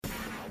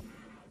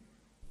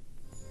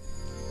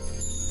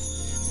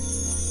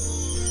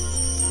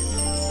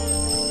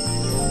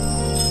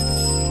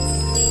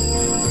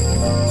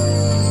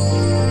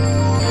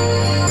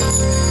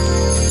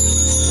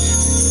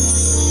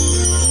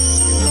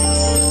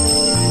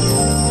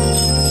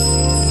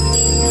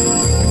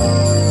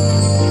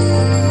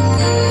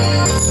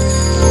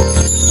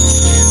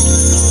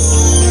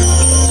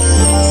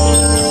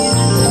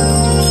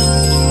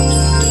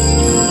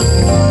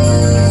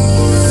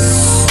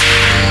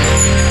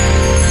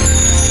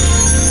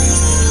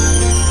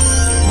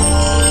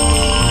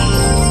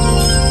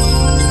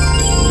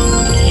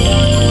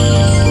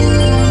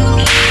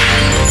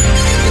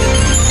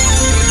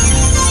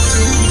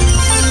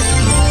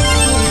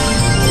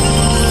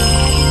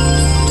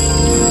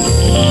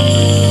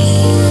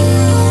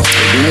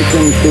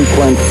Ignition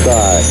sequence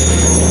start.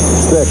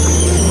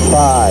 6,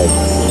 5,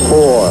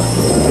 4,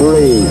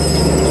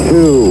 3,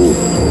 2,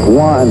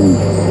 1,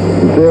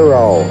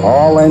 0.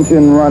 All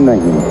engine running.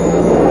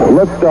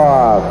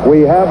 Liftoff.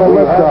 We have a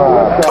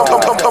liftoff.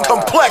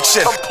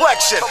 Complexion.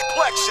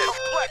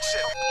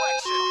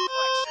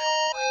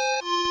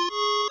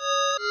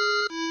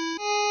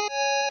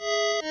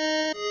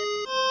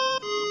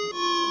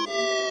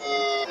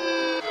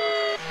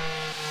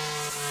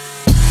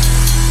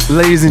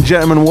 Ladies and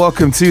gentlemen,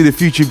 welcome to the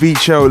Future Beat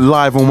Show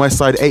live on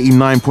Westside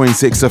 89.6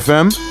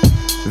 FM.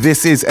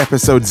 This is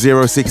episode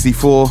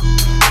 064.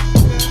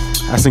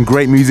 Has some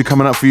great music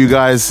coming up for you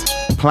guys.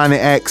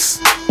 Planet X,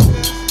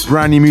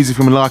 brand new music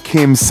from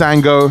Lakim,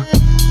 Sango,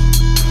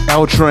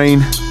 L Train,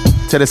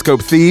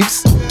 Telescope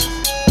Thieves.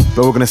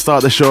 But we're going to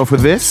start the show off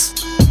with this.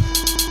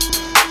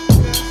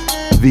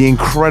 The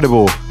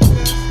incredible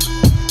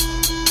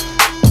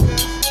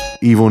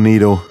Evil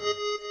Needle.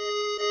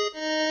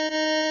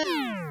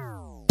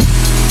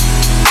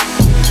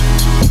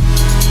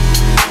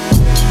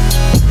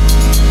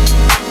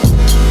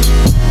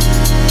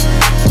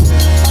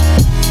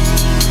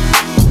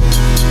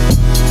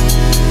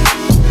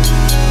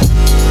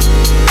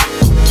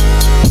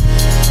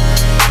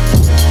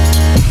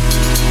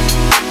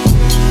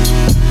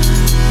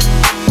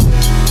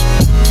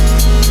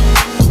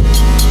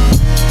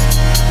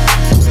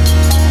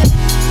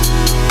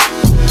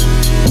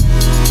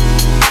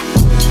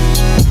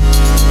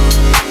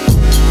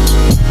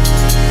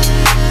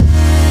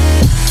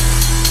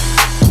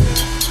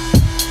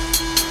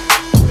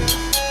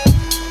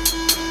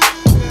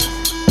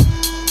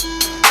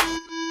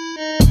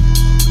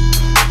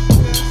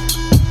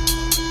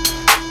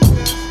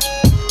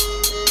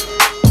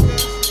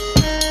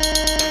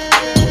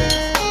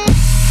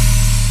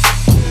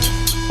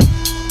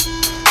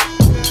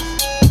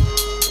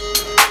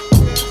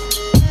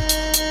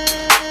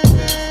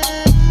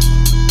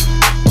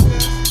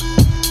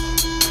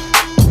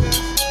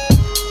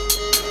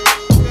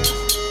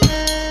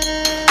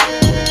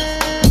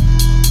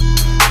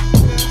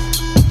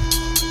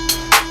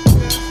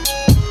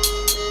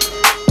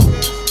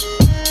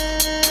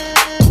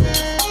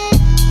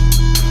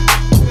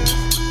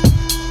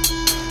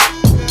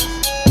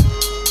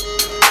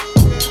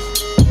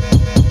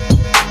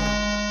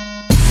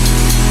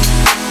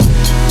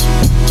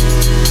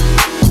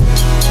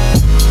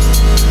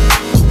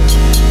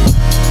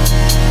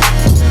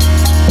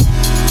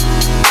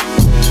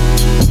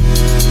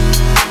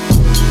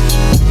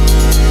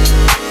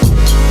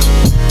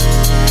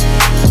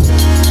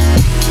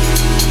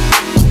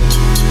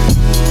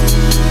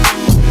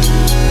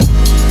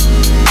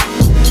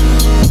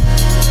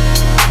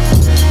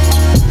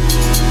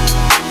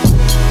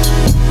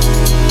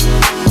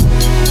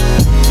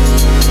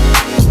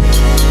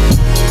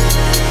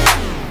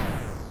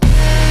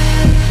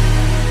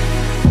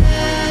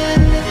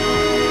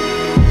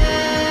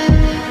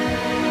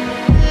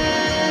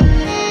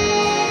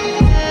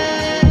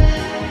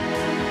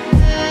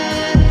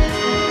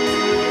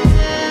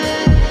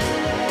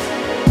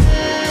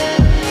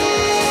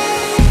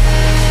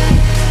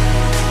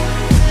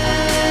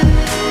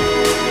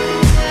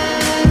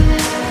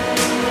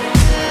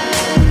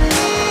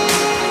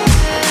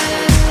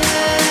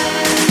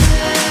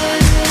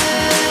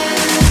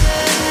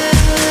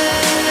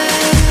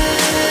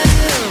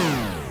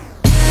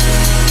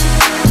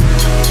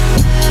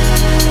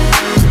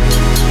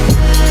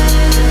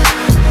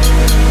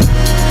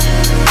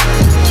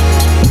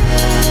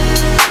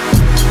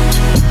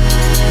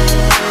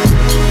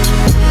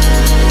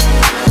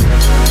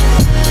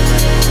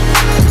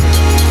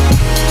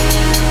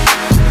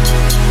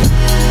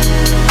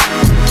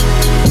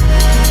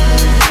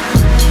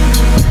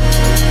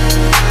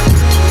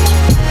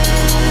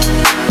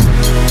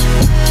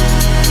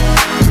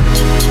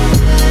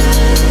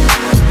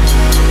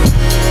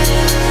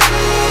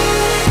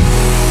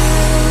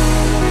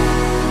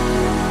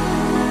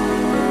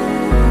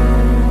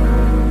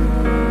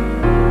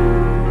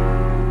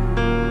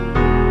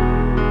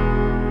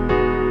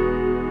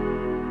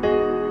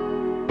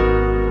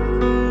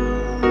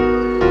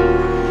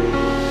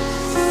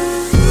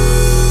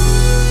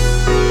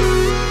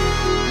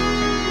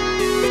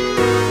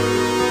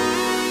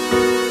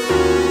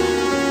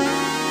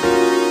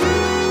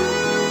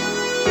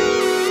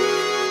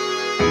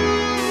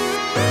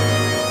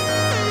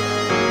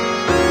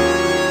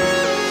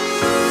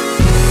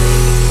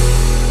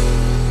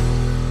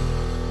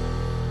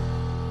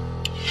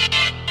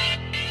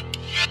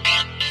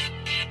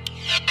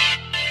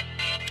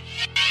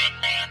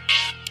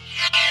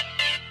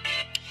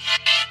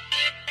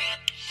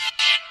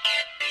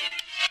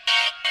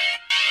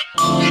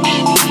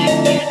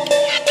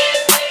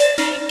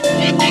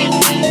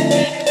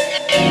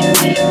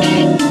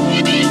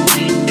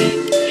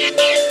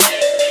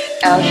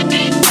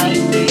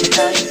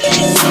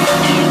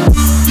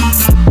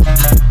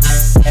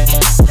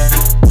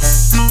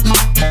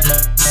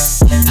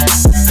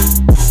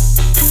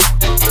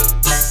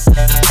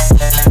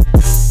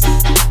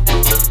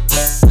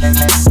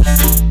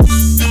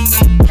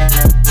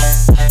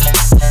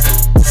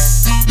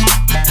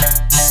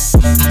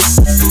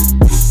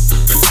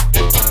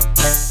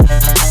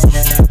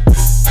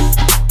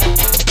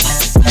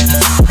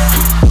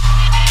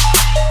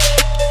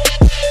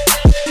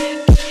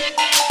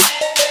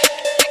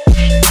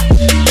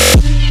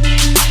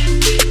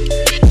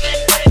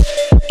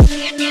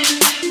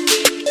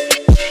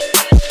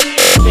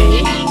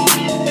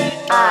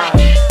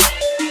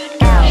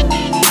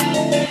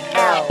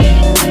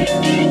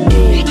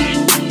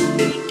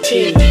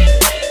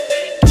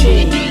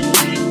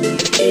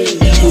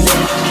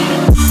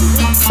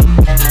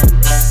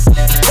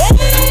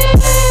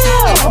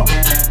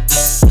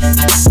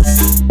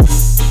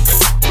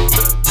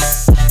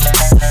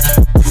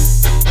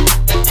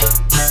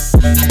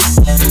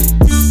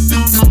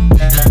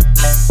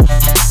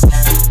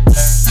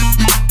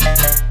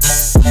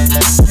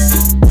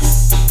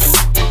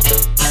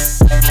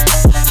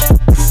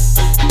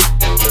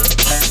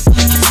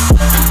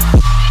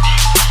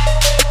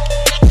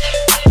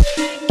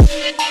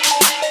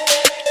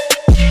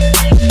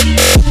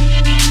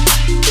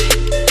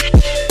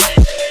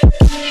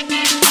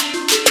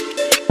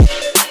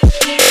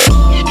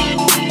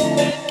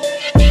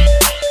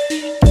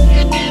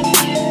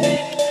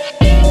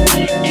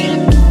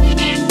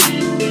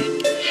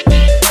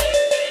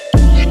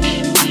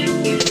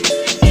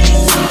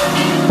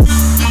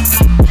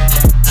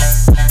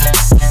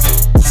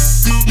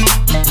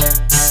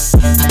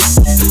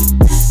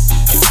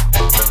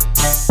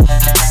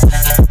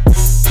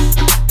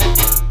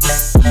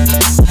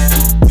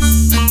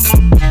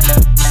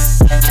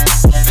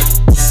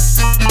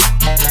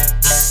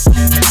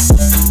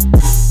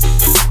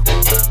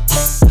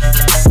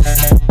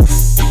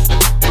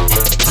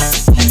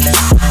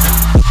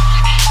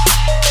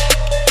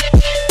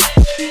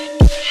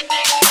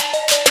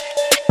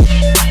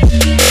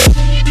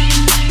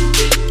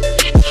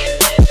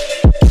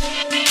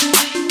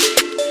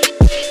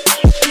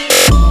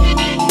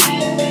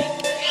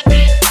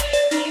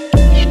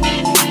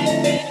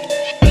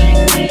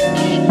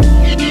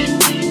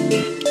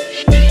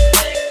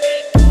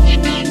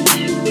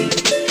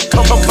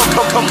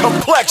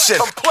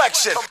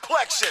 complexion.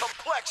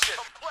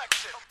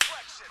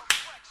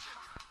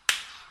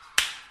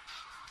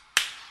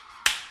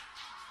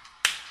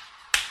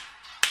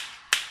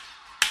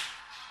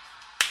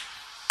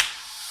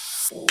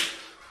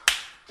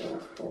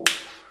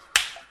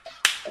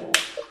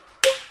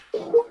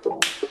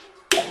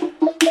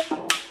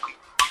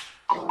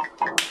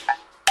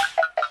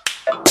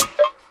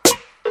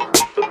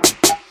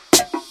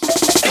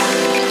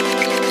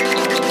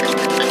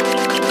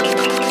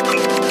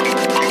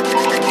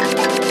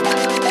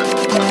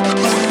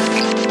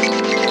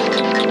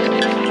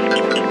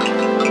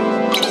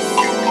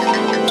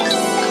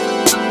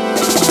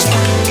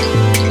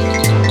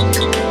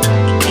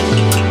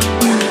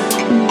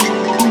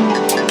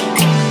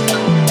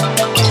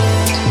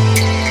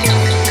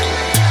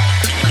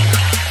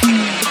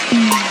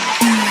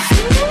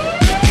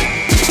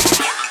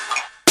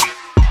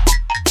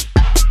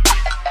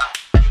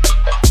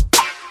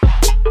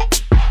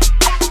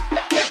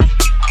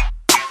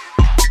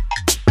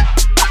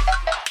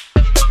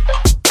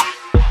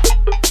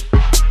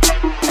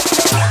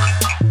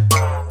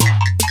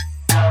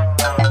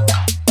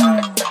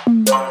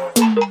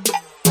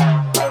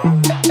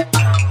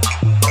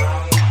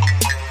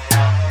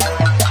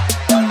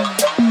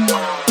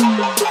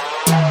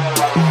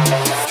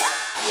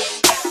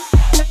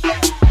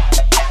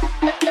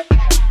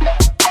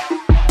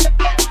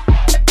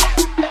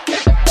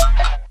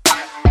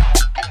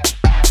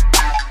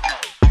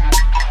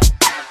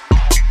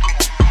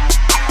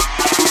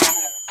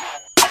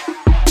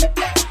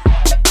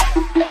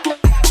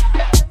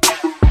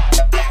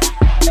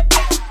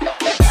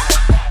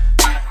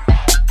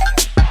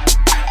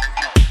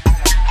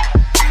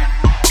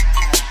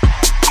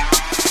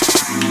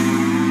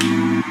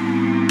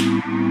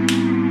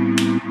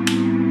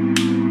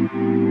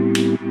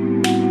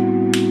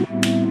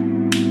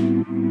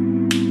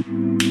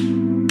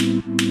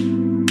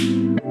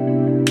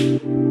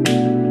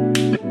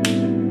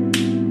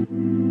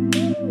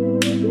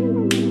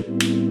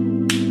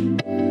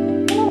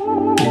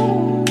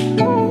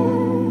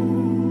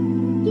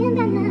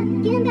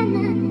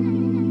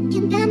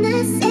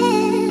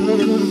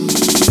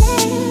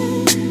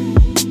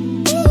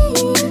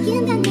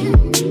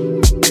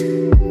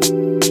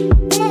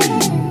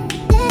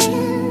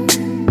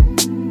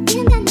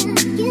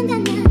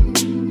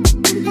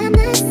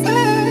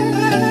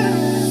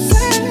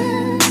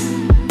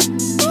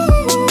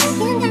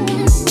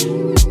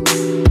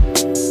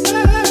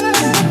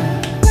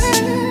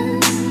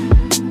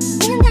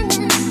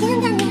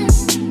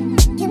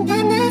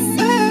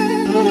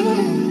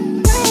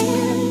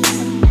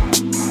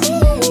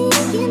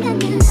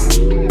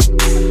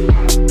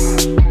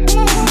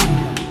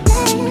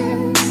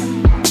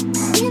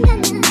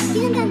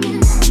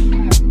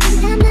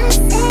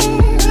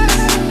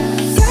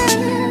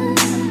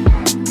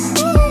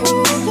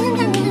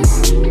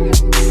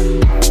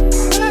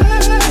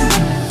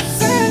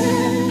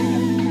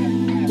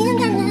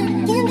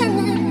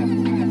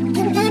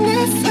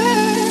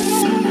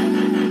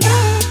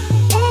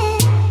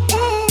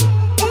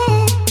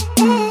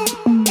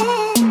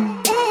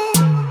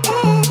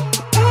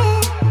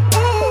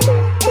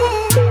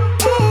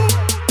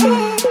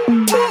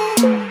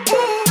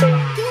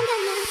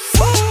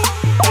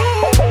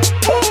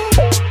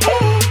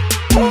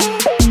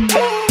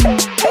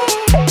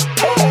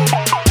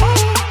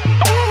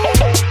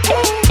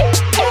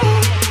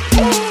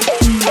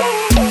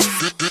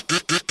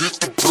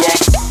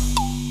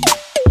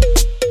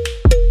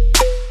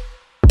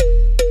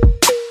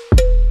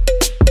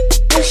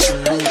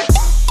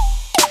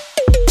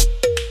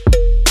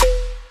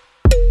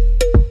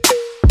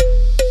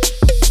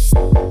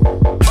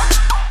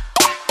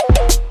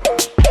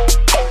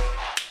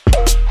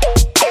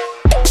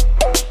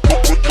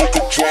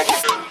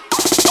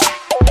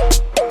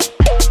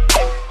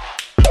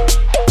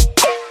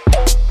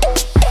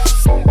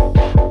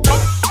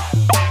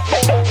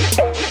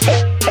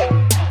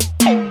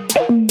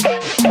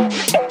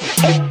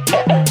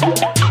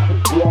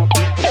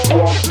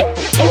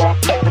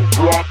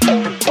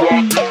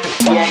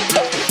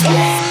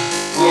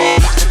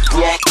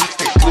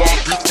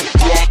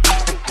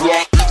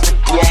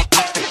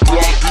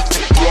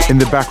 In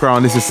the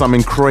background, this is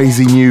something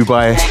crazy new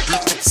by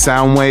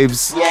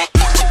Soundwaves.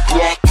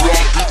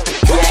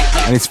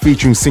 And it's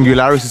featuring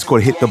Singularis. It's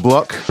called Hit the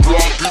Block.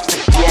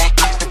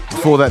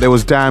 Before that, there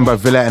was Dan by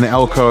Villette and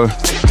Elko.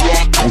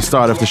 We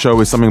started off the show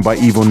with something by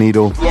Evil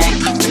Needle.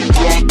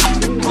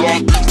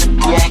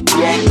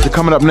 So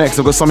coming up next,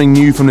 I've got something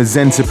new from the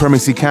Zen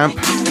Supremacy camp.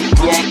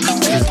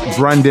 This is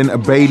Brandon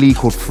Bailey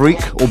called Freak,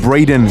 or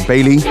Braden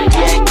Bailey.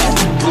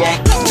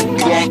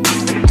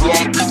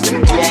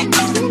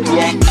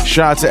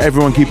 Shout out to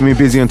everyone keeping me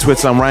busy on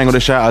Twitter. I'm writing all the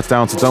shout outs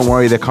down, so don't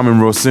worry, they're coming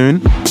real soon.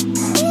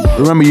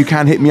 Remember, you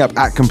can hit me up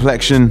at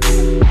Complexion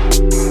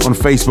on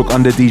Facebook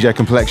under DJ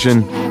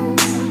Complexion.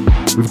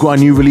 We've got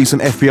a new release on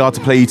FPR to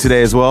play you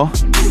today as well.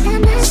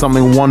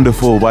 Something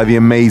wonderful by the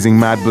amazing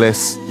Mad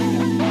Bliss.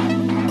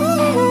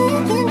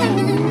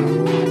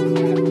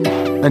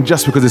 And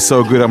just because it's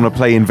so good, I'm going to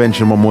play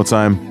Invention one more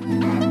time.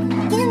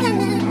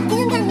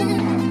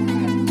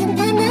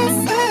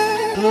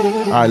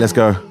 All right, let's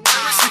go.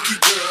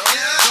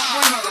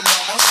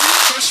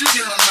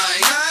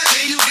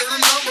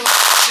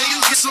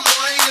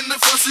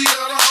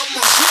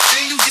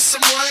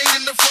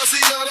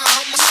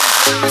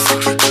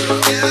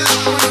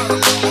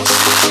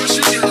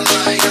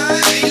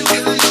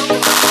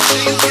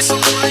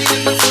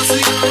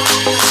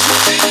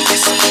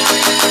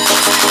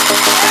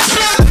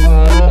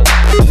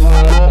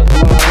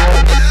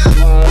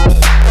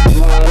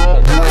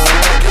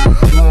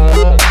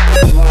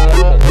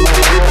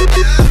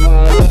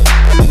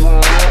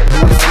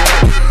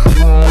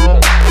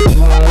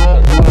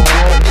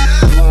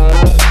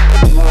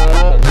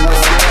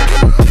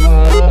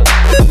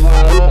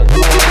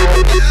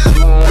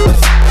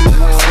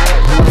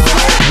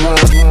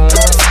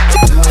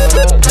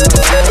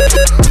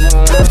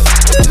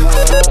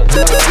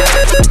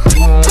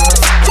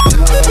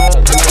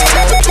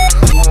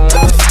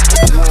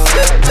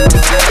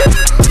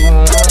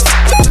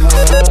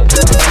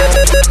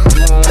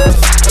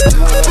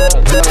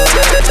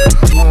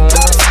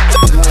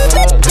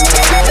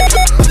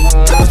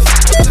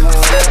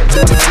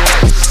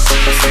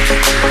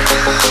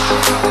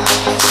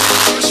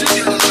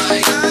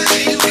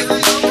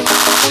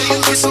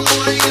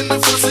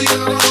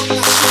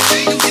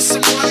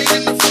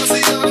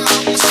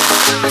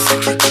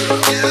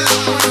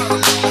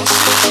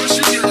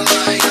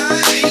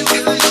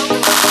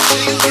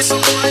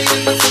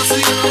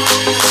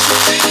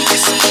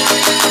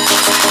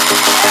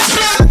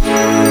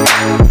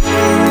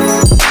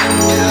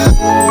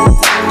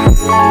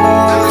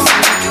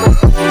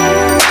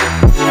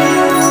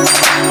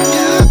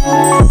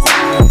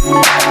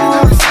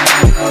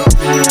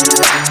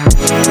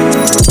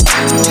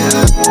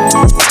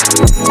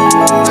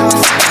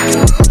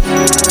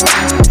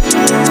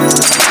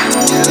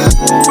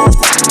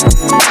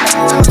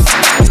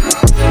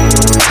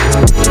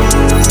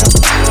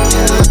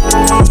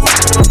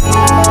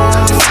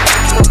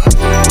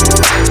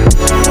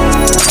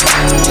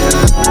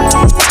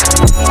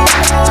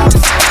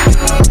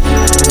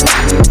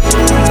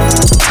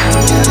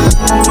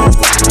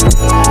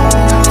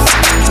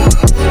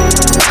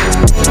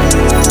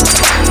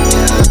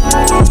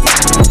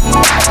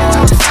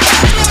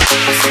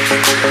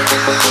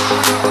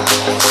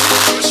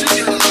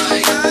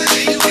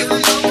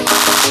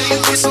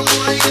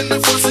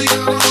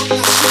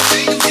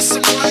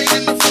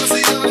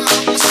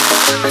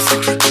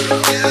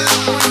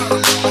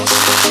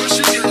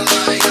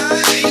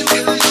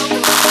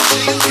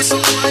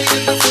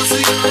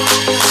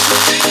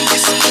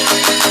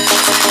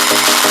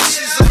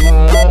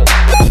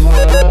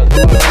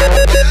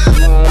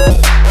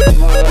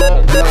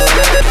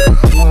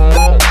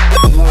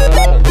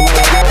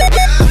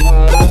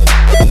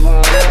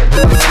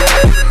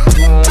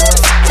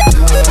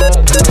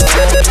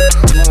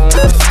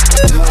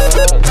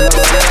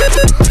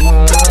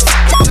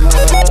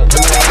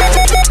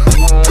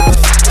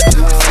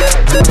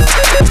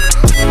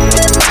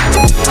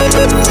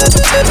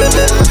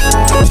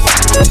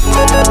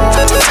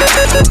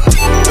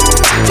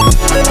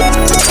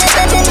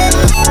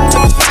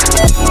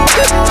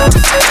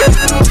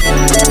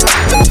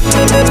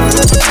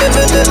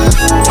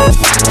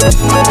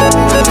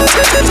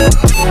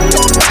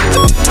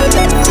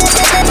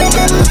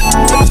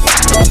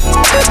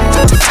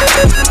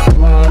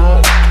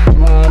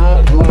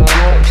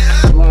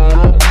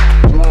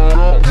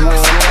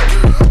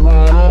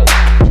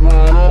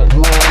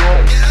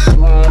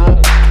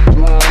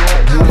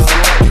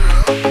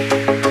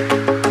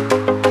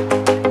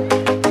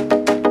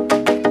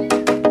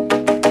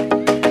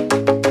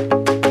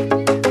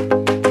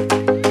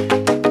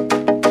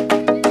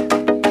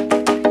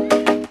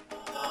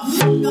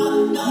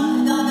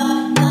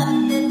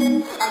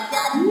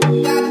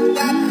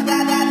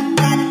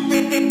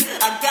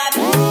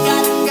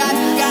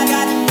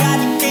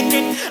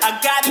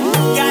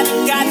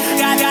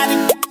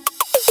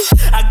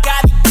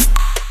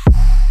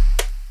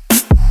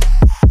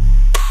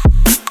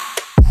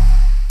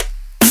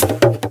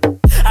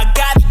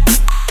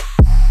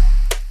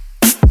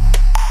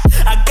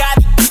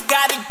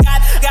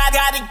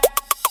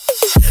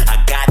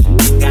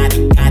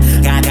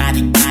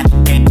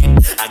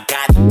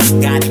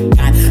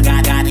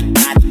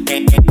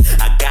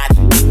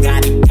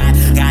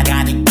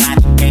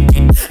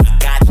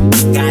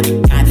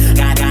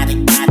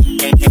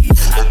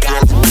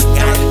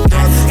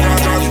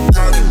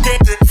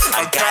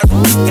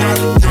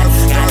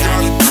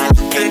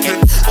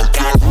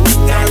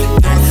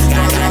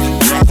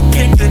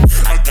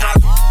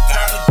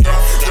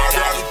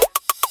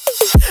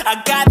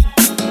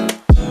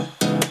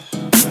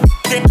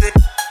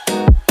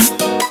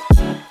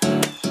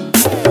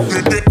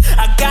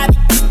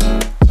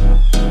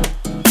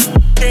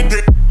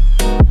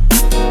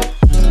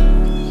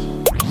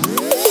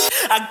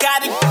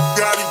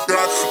 got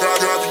it.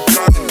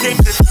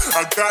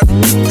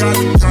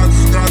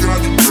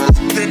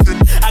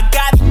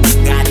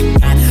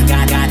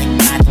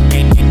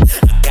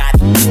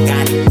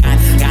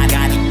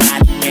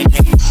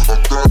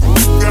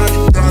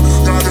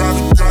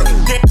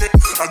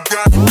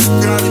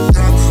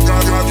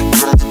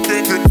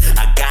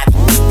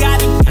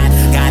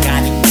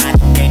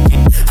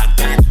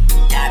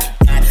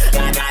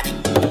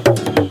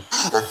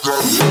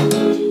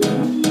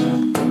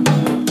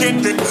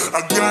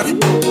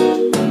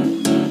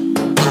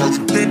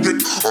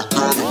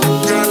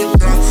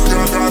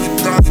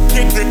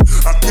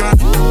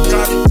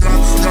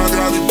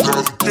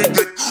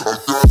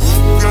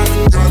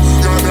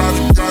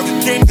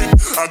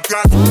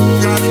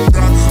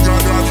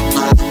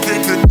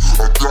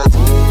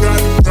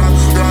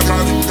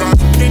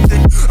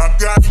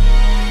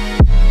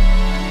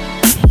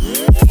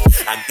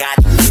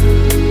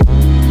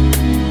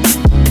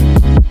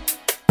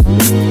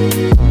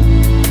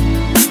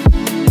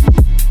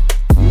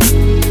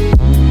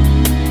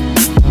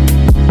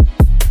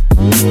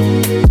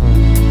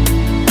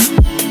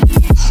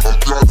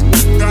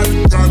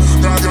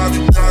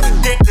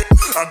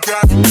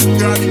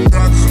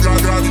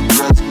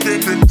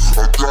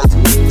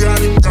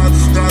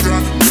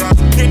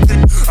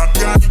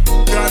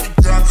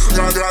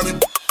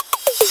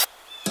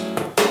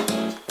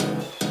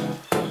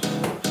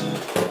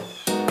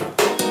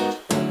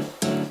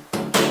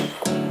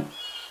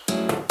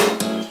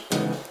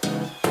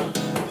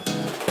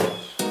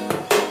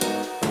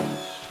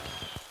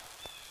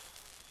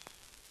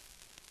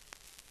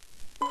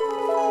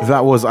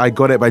 That was I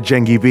Got It by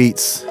Jengi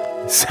Beats.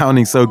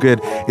 Sounding so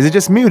good. Is it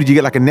just me or did you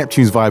get like a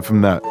Neptunes vibe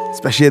from that?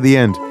 Especially at the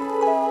end.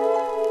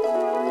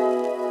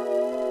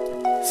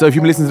 So if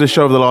you've been listening to the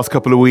show over the last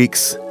couple of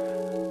weeks,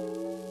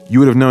 you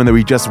would have known that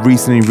we just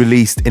recently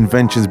released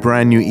Invention's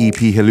brand new EP,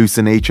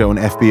 Hallucinature, on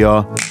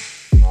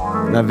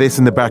FBR. Now this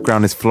in the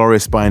background is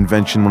Florist by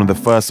Invention, one of the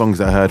first songs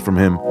that I heard from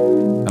him,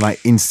 and I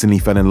instantly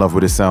fell in love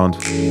with his sound.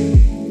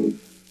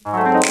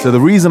 So the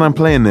reason I'm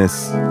playing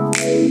this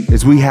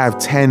is we have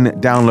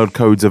 10 download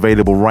codes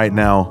available right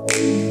now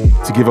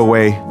to give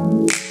away.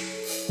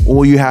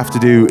 All you have to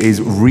do is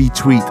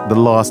retweet the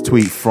last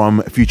tweet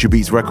from Future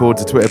Beats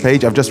Records Twitter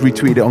page. I've just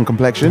retweeted it on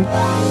Complexion.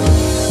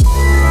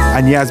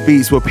 And Yaz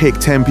Beats will pick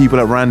 10 people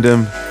at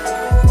random,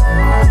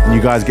 and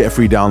you guys get a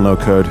free download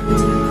code.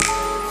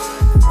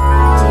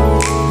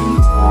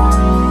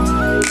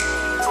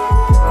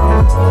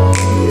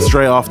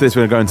 Straight after this,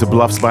 we're going to go into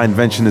Bluffs by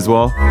Invention as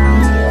well.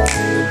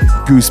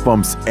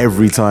 Goosebumps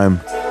every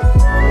time.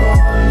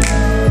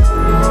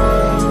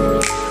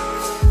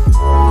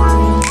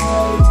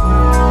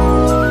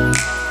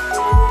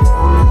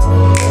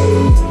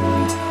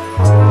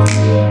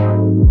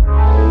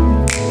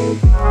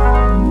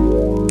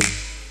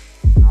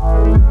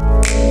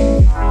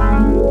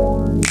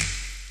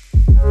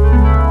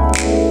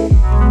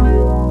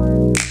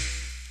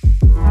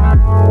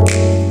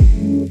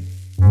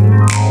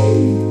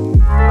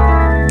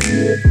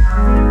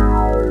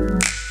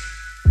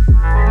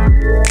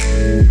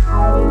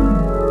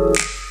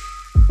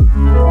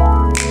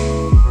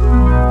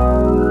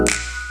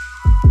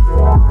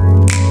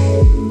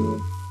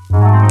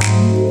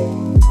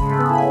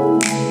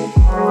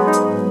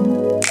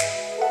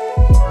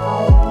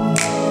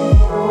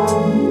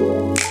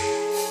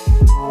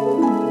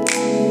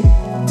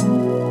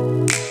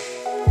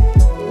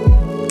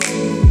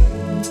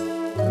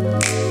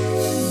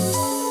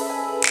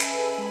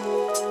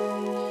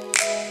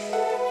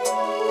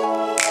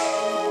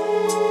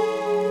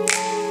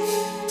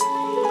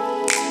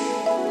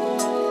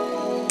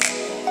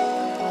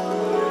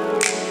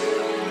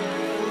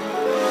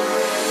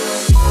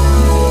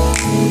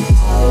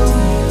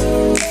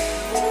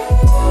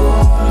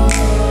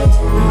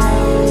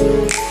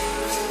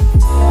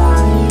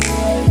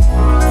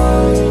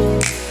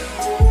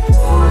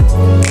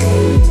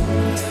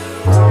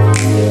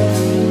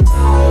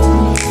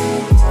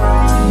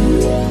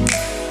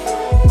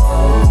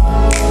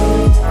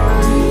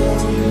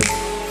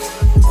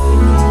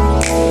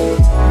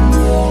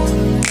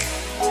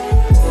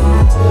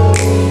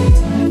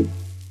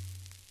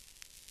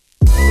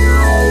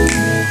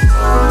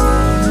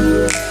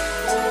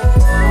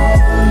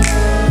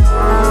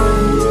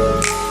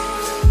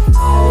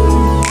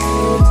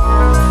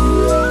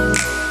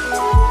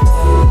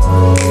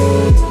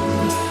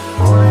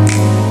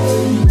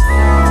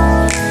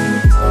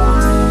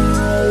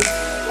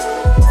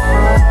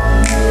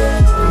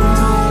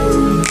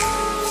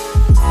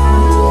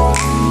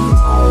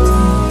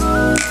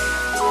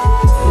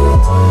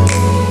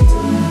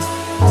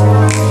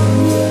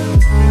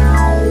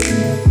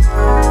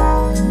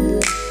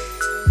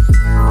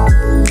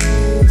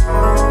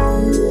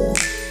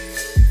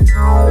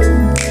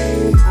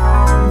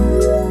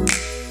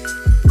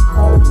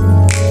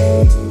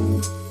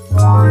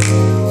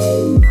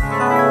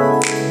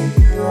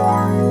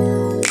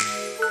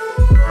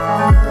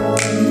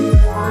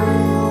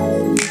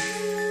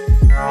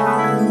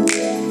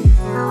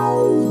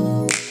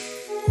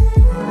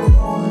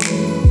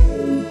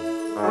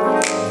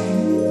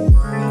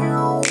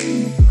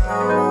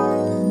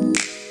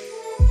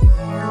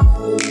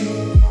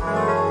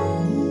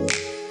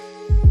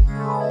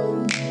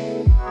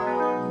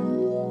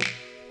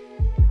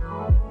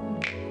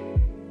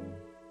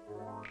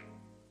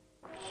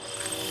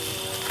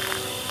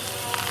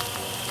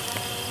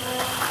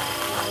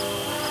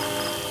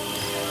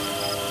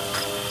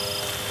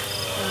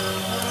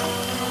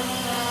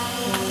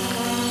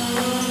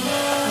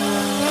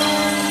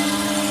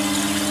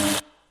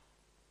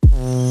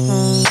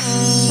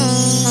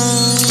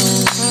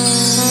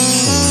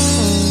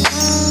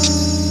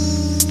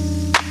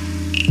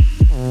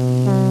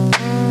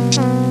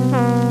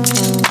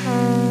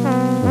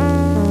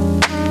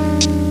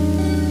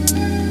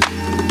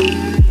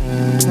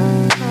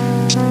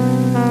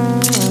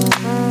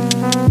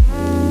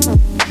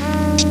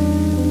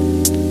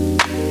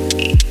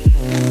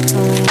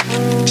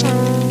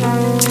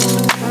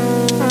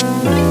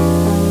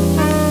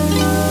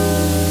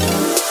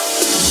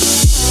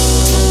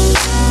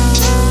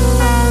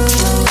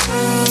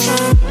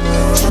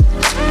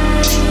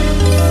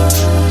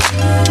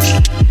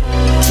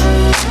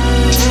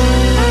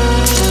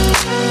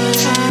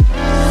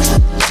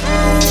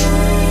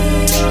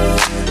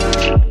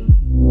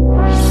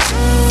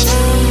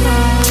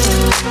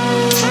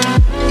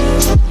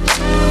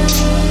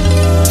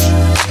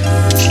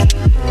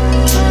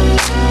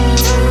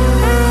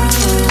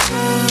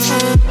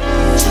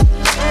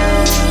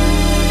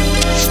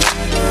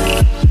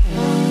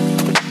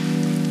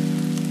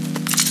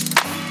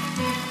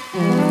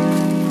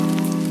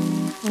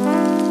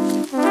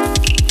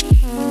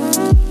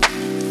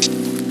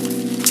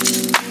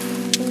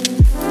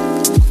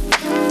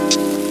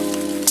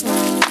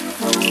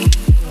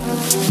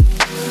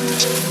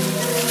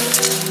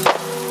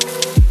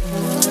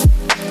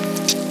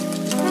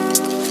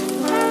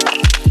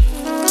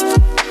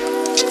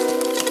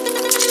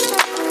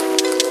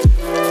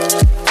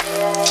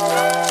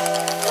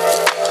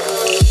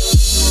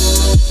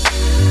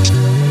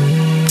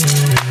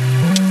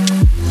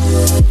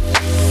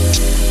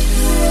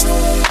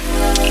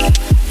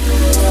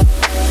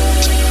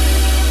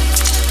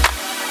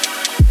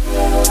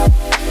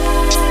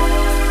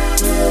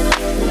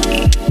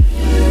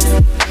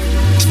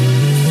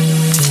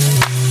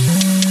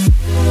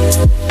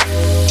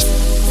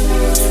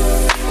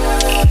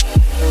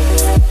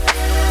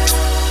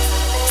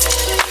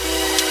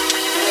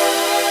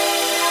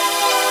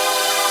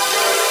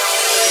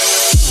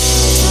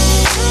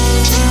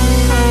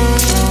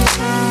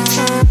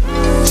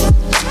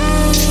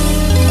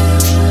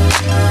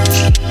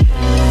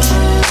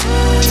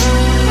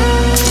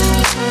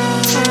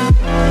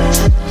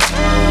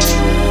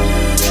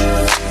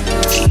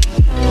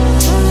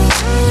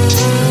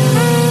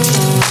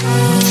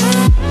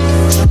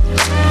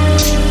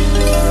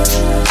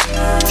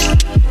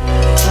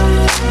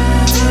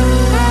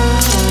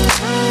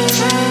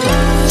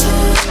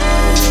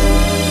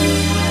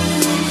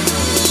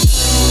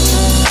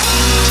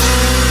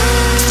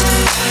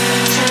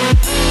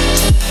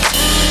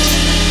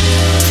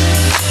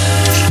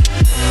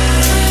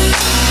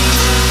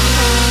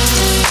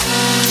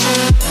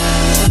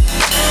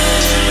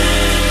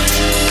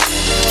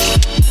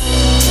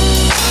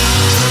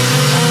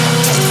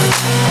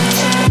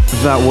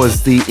 that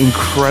was the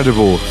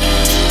incredible,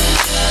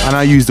 and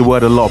I use the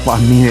word a lot, but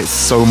I mean it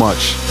so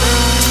much,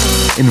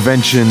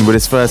 Invention with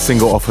his first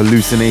single off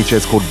Hallucinator.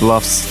 It's called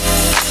Bluffs.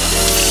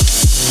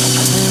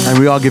 And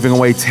we are giving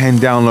away 10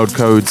 download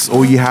codes.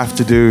 All you have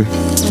to do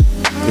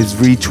is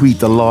retweet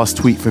the last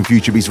tweet from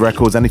Future Beats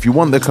Records. And if you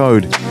want the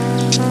code,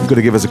 you've got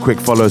to give us a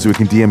quick follow so we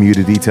can DM you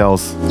the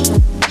details.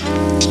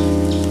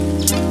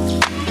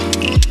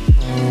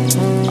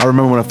 I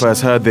remember when I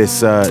first heard this,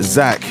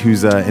 Zach,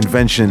 who's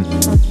Invention,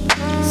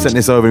 sent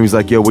this over and he was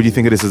like, yo, what do you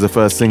think of this as a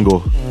first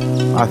single?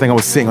 I think I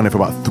was sitting on it for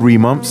about 3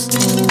 months.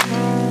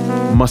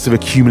 Must have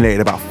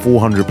accumulated about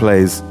 400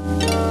 plays.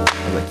 I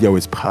was like, yo,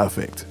 it's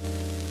perfect.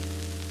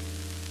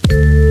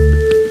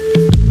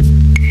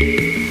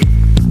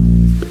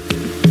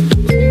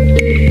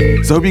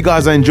 So I hope you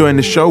guys are enjoying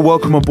the show.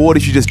 Welcome aboard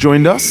if you just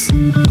joined us.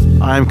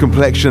 I am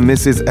Complexion.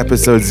 This is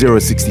episode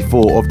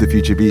 064 of the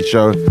Future Beat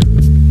Show.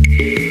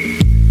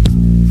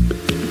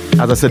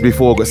 As I said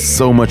before, got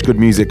so much good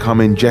music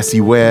coming. Jessie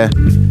Ware,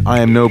 I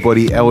Am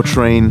Nobody, L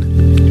Train,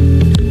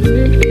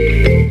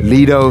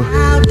 Lido.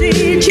 How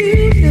did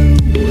you know,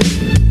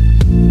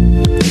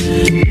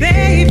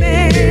 baby?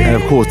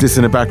 And of course, this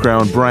in the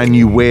background, brand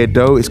new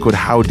Weirdo. It's called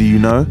How Do You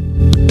Know?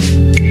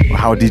 Or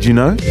How Did You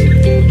Know?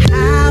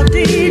 How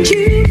did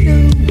you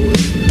know,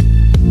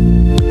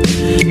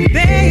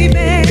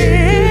 baby?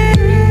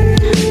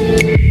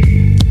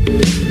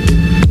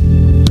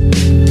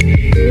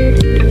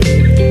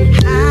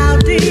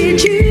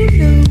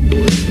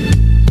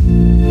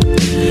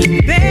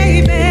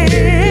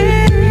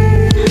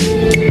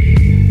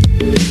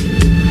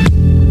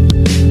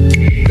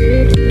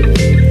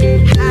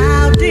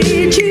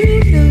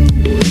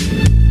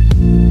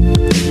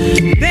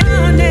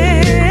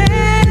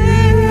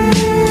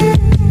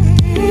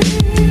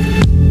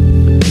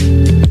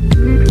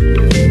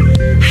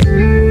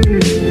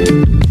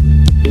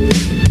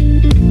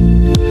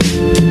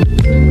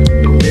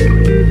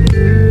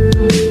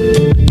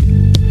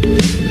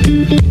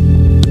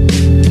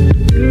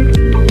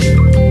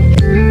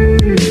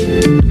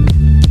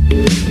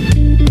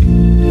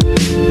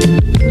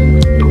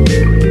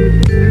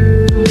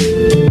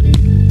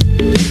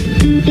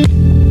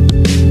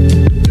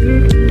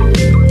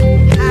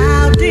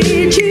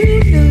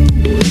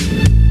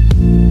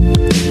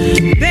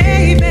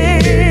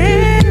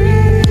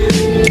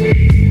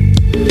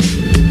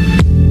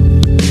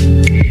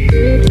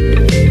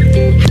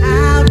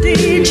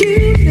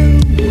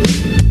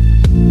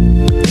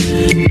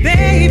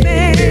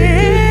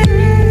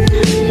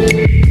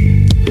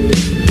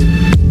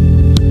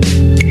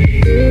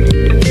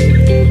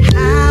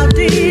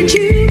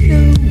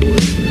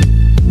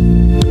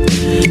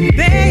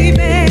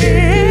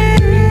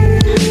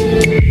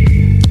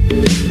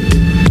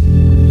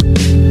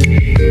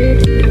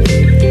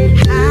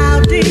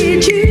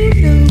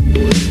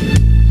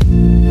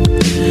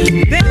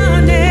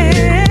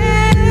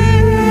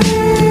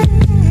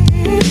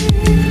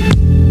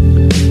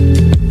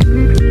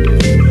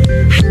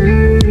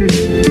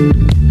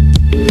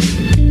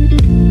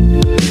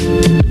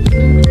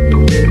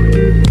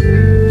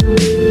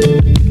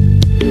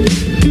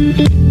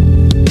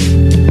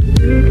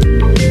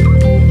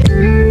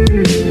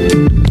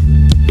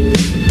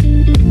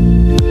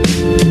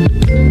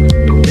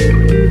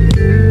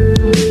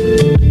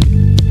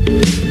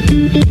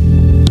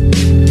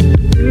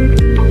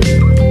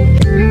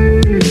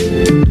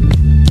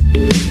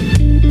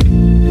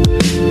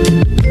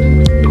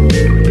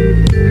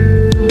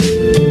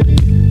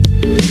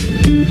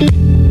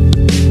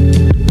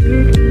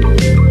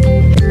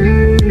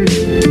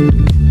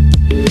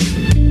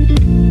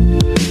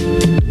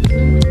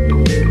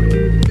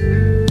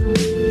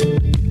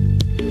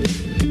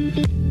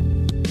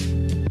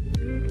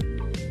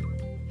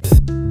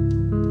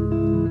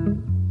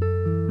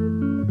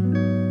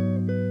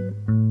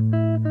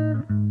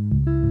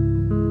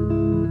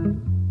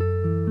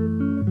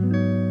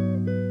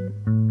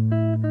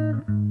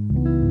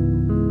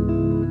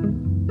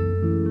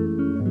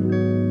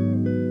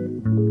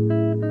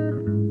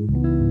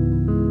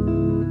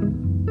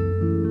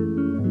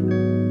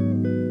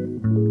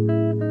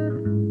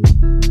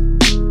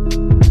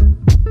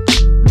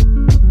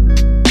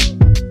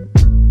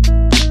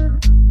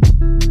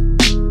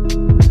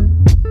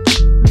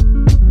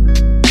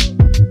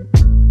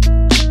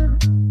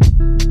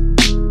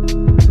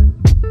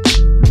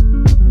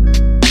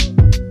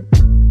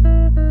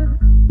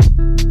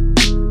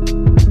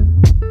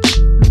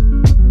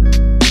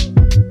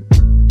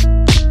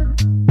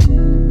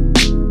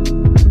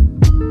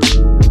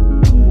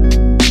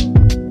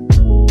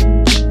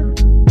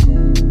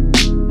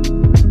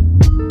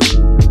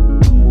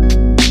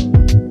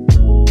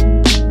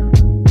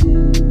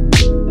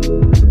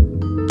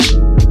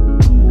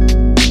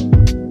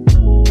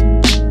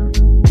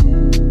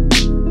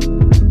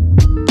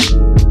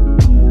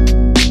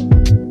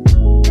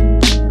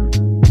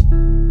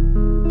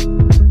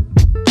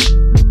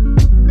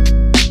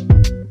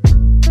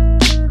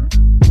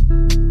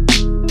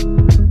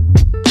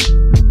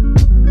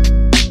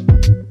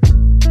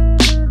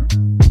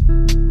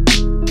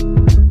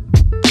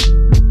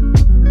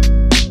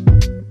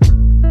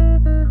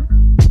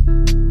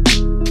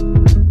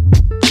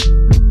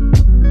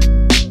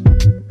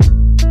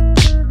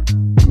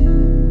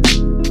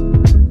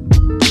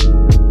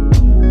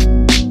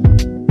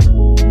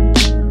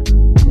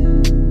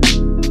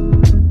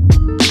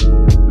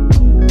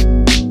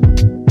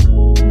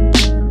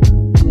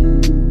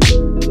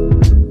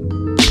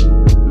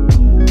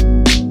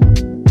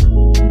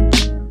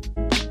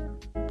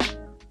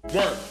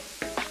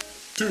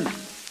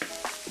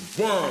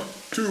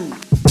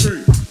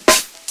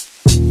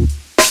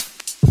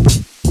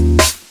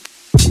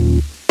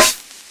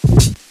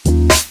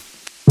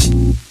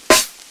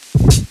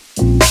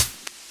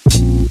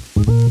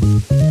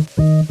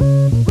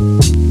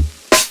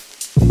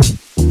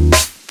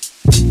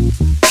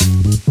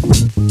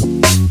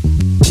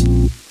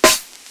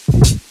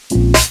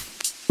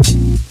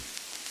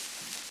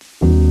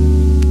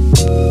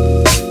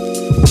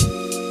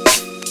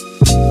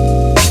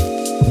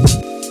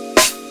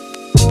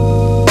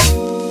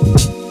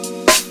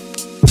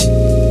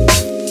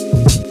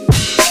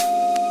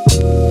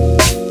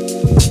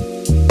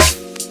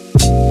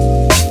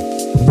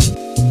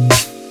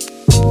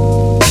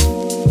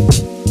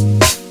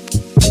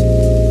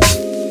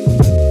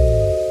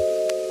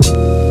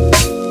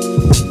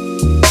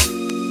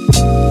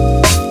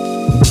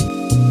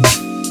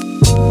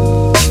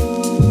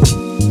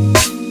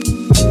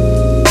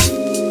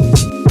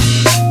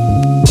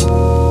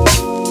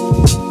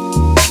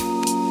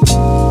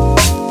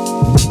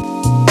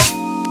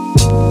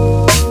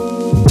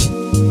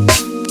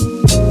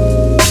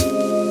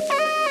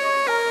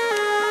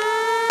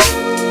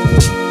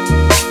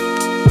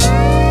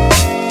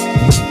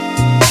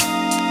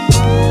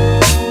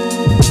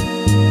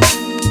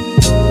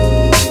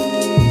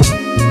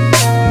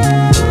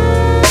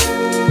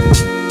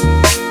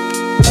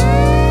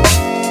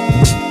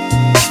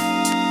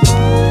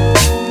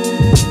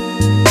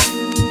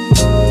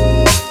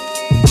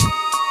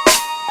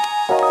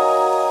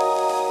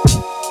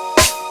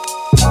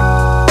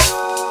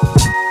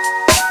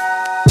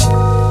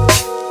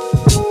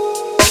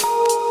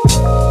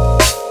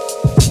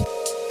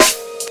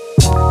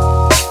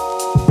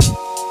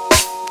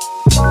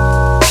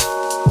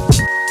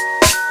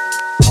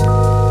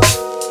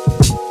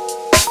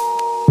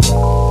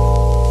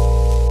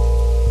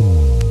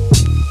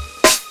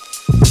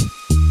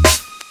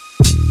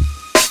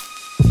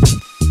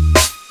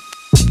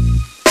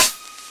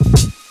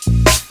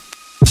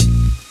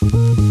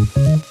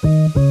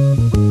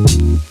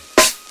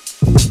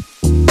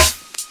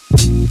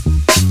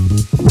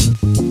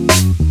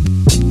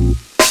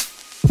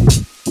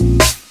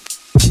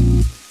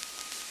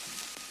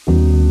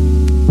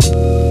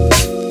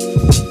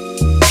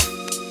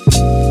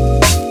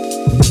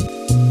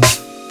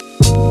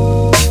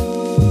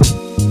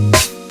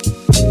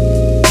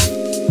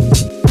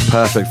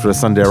 Perfect for a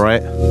Sunday,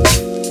 right?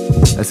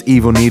 That's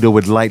Evil Needle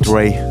with Light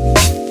Ray.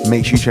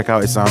 Make sure you check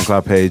out his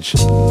SoundCloud page.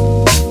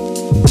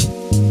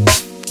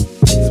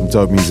 Some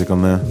dope music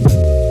on there.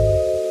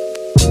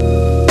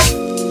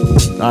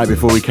 Alright,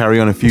 before we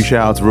carry on, a few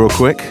shout outs real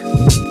quick.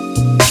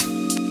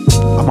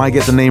 I might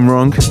get the name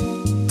wrong.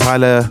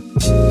 Tyler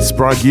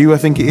Sprague, I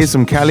think it is,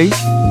 from Cali.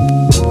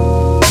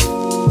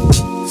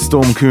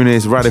 Storm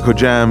Kunis, Radical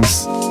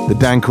Jams, The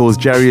Dankles,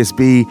 Jarius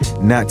B,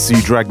 Natsu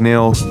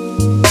Dragnil,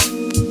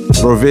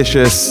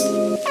 Brovicious,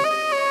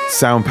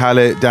 Sound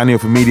Palette, Daniel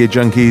from Media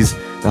Junkies,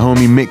 the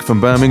homie Mick from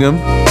Birmingham,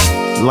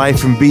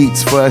 Life and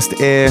Beats,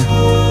 First Air,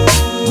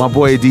 my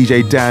boy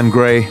DJ Dan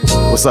Gray,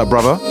 what's up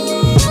brother?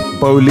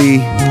 Bo Lee,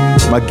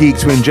 my geek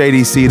twin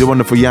JDC, the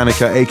wonderful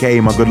Yannicka,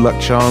 aka my good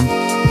luck charm,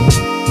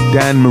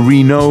 Dan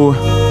Marino,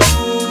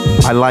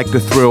 I Like the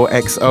Thrill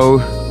XO,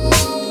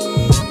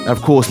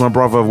 of course my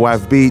brother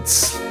Wav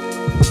Beats.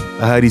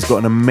 I heard he's got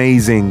an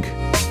amazing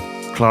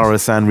Clara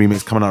San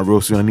remix coming out real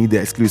soon. I need the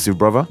exclusive,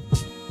 brother.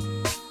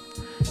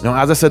 Now,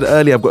 as I said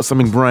earlier, I've got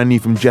something brand new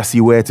from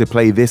Jessie Ware to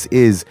play. This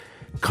is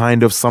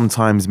Kind of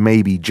Sometimes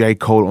Maybe, J.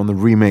 Cole on the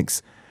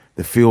remix.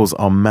 The feels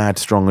are mad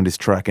strong on this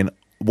track, and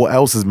what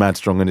else is mad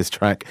strong on this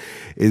track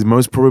is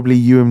most probably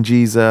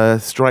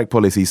UMG's strike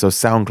policy. So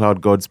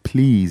SoundCloud gods,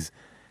 please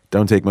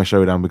don't take my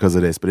show down because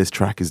of this, but this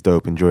track is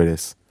dope. Enjoy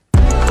this.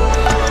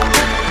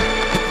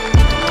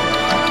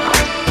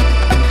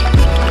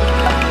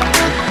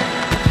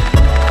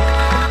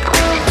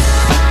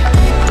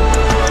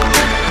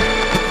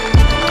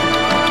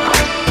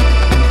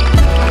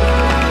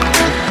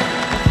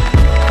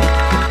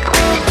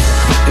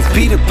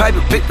 Peter Piper,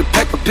 pick the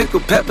peck of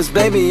pickled peppers,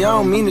 baby. I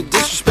don't mean to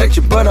disrespect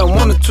you, but I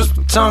wanna twist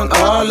my tongue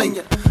all in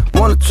ya.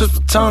 Wanna twist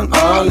my tongue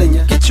all in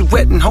ya. Get you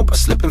wet and hope I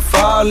slip and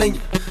fall in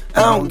ya.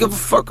 I don't give a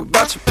fuck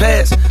about your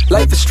past.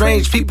 Life is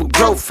strange, people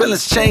grow,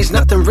 feelings change,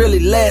 nothing really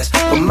lasts.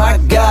 But my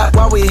God,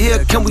 while we're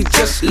here, can we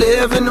just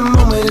live in the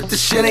moment? If the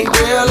shit ain't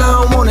real, I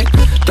don't want it.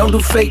 Don't do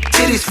fake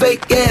titties,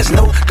 fake ass,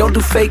 no. Don't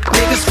do fake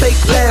niggas,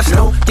 fake laughs,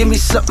 no. Give me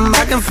something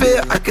I can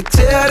feel, I can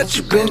tell that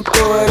you've been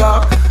through it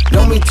all.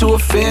 Don't mean to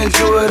offend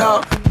you at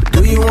all.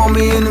 Do you want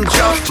me in them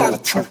jaws? Kinda,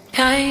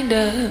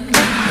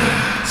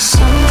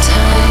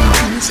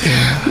 sometimes,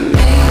 maybe.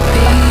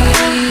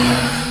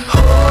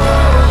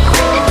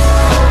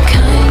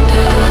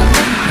 Kinda,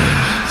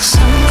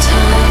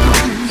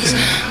 sometimes,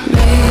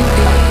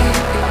 maybe.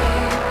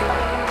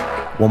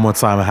 One more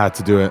time, I had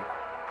to do it.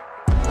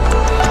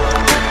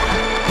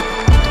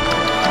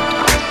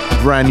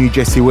 Brand new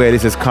Jessie Ware,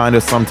 this is Kind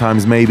of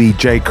Sometimes Maybe,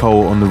 J.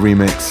 Cole on the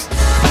remix.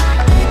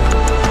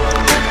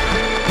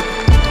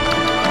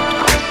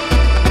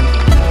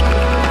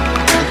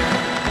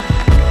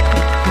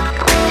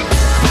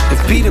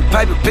 Peter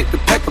Piper, pick the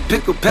peck of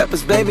pickled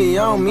peppers, baby.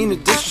 I don't mean to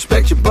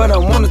disrespect you, but I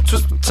wanna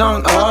twist my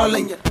tongue all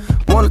in ya.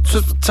 Wanna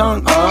twist my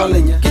tongue all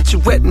in ya. Get you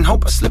wet and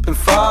hope I slip and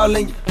fall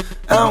in ya.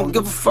 I don't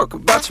give a fuck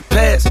about your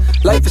past.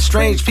 Life is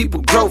strange, people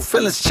grow,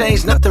 feelings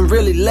change, nothing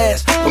really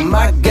lasts. But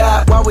my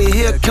God, while we're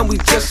here, can we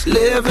just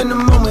live in the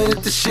moment?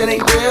 If the shit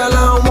ain't real, I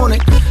don't want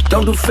it.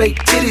 Don't do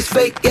fake titties,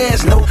 fake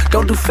ass, no.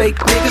 Don't do fake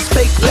niggas,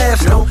 fake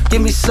laughs, no.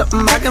 Give me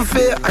something I can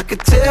feel, I can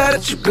tell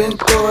that you've been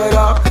through it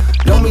all.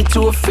 Don't mean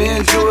to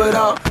offend you at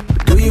all.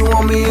 Do you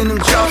want me in them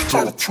jaws?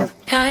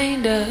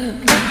 Kinda,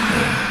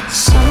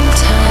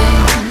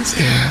 sometimes,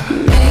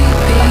 maybe.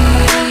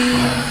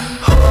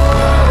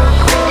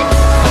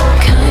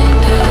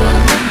 Kinda,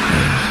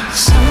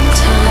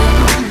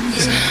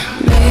 sometimes,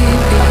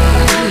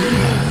 maybe.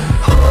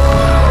 Oh,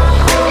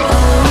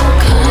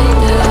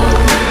 kinda,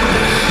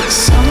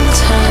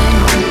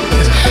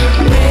 sometimes,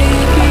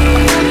 maybe.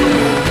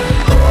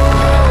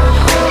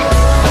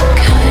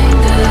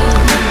 Kinda,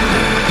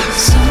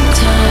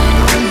 sometimes.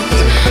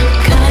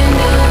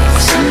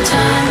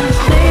 Sometimes,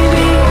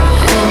 baby,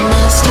 am I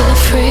still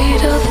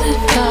afraid of the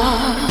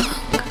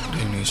dark? Do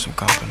you need some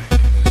company?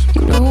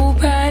 No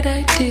bright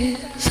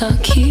ideas, I'll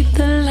keep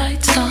the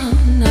lights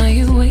on. Are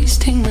you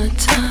wasting my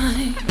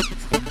time?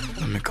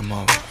 Let me come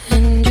over.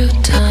 And your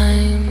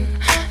time,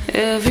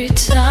 every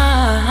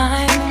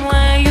time,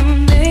 why you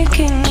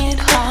making it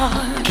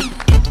hard?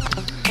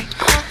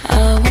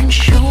 I won't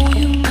show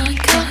you my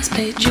cards,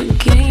 played your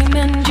game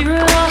and you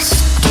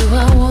lost. Do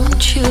I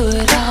want you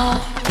at all?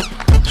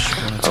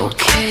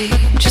 Okay,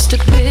 just a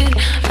bit,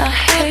 I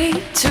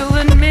hate to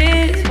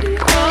admit.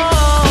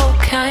 Oh,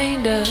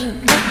 kinda,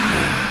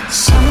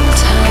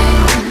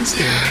 sometimes,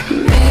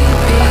 maybe.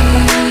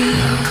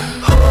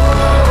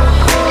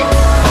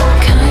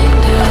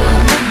 Kinda,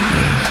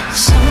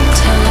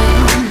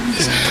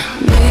 sometimes,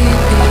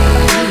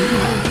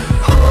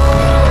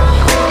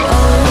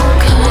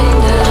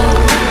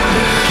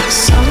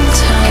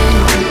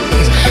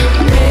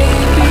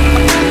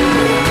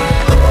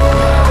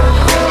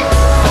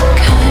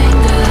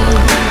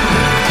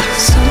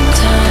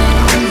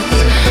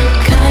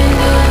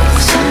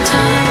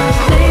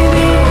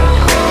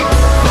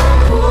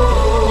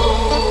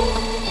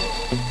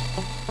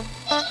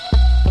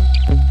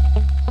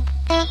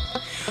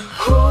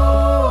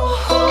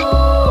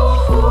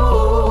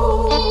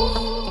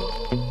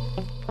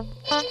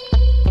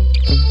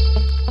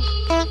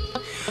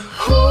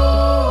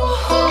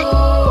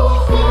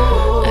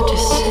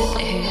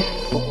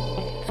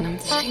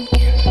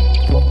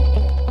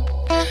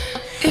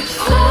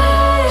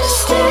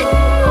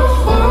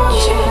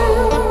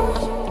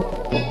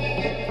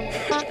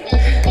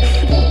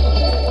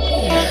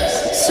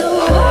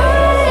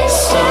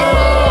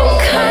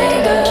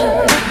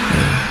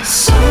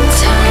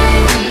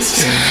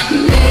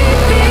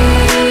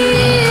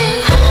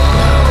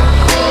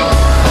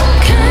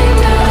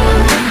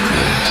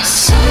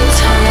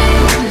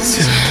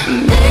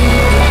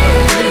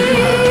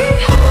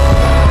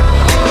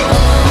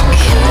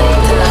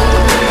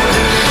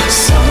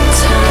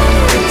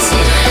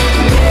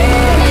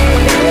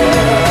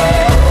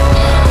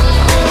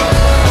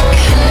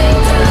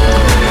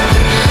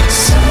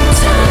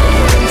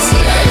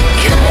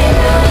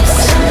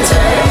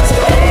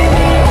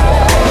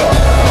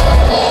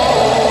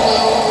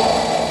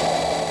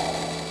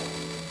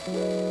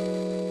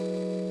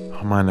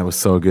 was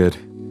so good.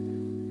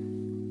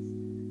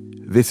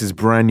 This is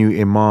brand new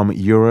Imam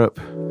Europe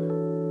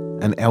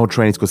and L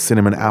Train. It's called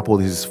Cinnamon Apple.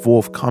 This is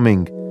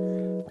forthcoming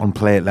on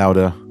Play It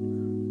Louder.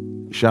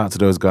 Shout out to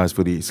those guys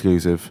for the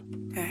exclusive.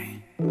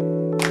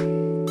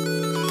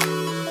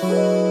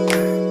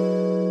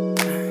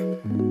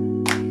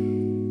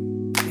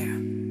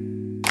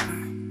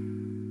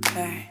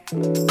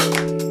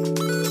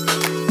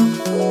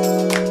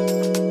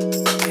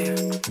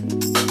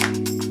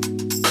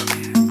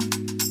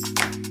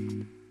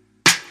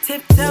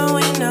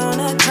 Tiptoeing on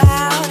a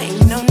cloud,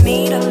 ain't no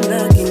need of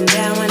looking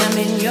down when I'm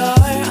in your arms,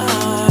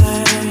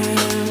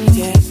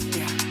 yeah.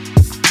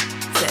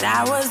 Said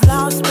I was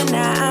lost, but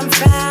now I'm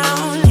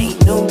found.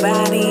 Ain't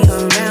nobody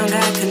around,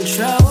 got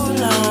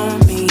control on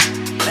me,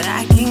 but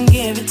I can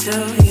give it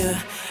to you.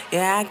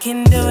 Yeah, I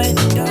can do it,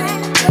 do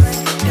it, do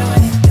it, do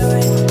it, do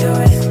it, do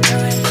it, do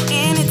it.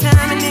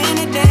 Anytime and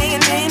any day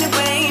and any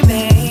way,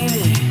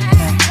 baby.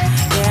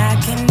 Yeah, I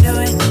can do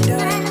it, do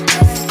it,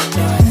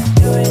 do it,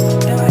 do it,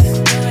 do it, do it.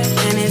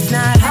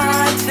 Not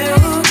hard to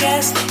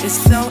guess, it's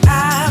so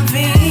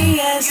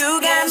obvious. You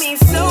got me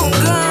so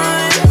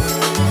good.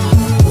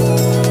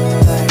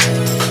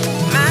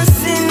 My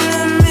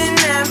cinnamon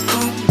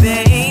apple,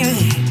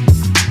 baby.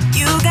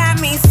 You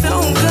got me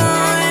so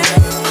good.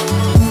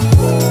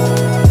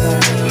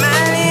 My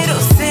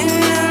little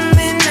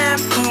cinnamon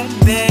apple,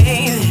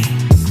 baby.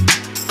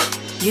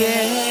 Yeah.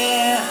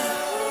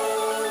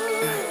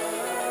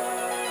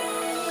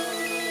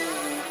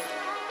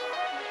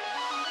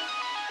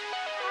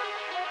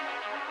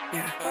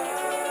 Yeah.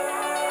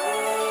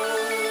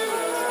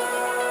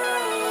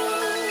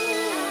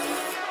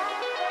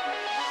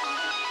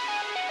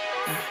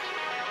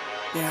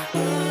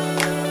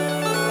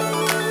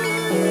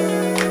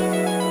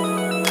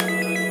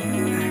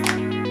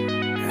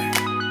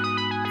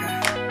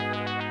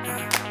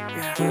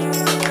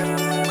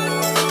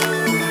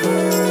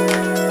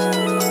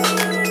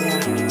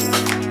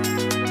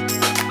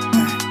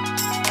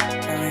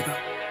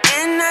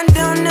 And I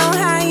don't know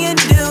how you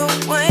do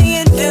what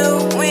you do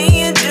when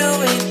you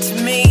do it to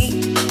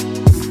me.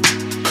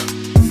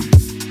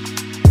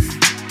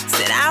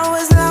 Said I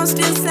was lost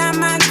inside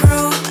my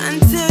groove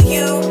until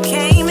you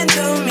came and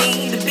threw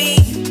me the beat.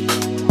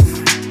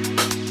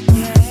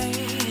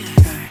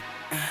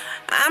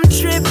 I'm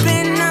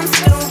tripping, I'm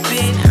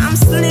stupid, I'm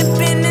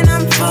slipping and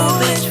I'm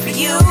foolish for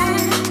you.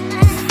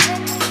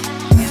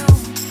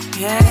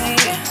 Yeah,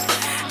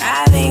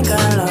 I think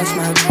I lost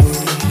my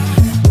groove.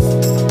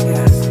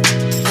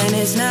 And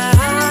it's not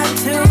hard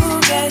to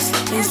guess,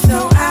 it's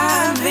so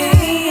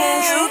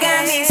obvious. You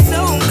got me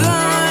so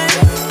good.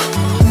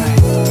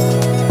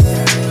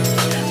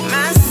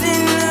 My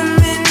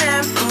cinnamon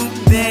apple,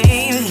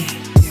 baby.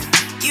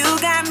 You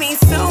got me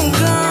so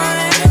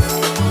good.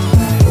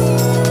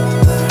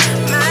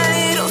 My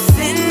little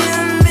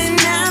cinnamon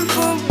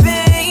apple,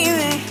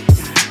 baby.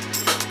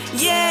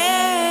 Yeah.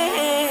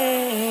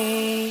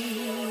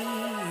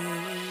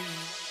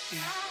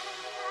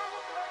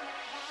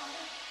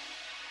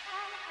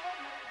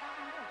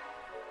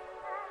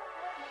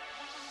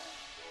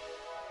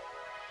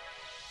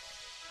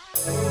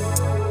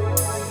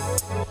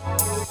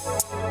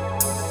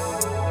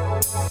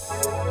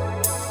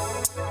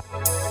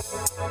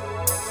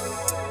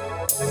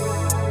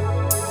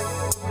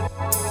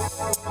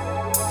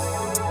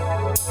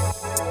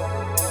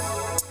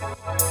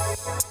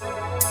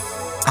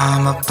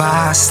 I'ma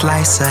buy a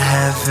slice of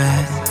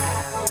heaven,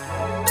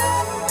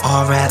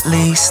 or at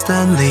least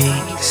a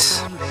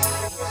lease.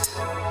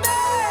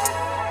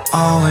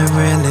 All we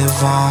really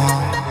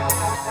want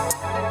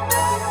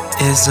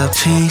is a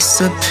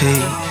piece of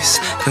peace.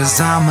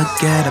 Cause I'ma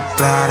get up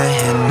out of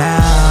here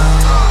now.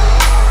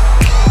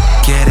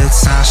 Get a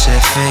time,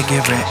 shit,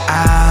 figure it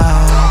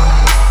out.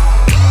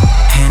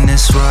 In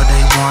this world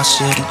they want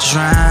shit to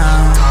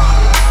drown,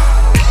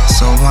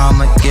 so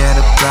I'ma get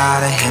up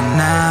out of here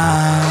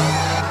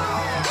now.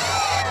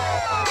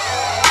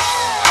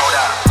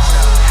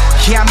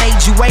 Yeah, I made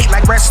you wait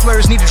like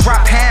wrestlers need to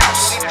drop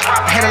pounds.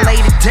 I had a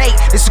later date,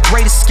 it's a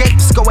great escape.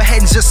 Let's go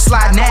ahead and just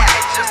slide now.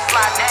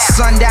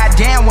 Sun died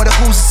down with a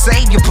who's a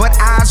savior, but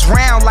eyes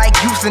round like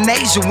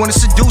euthanasia. Wanna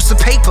seduce a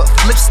paper,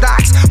 flip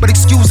stocks, but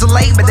excuse the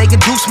labor. They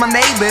can deuce my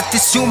neighbor if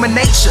it's human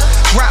nature.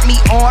 Drop me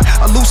on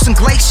a loosened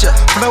glacier,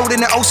 float in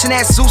the ocean,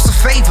 ask Zeus a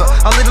favor.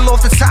 A little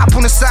off the top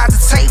on the side of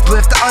the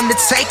taper. If the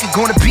Undertaker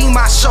gonna be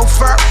my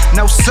chauffeur,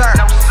 no sir.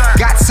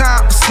 Got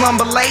time for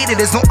slumber later,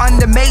 there's no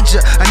under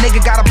major. A nigga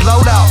gotta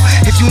blow though.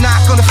 If you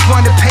not gonna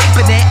fund the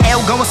paper, then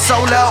L going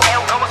solo.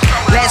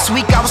 Last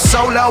week I was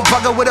solo,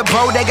 bugger with a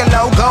bodega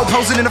logo,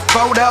 posing in a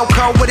photo,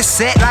 cold with a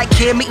set like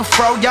Kid meeting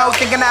Froyo,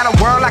 thinking out a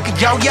world like a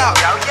yo-yo.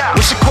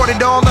 Wish I caught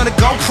it all on the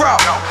GoPro.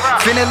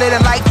 Finna live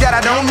a life that I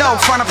don't know.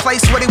 Find a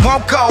place where they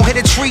won't go. Hit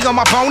a tree on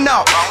my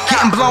bono.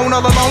 Getting blown all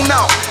alone,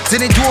 no.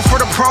 Didn't do it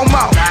for the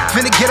promo.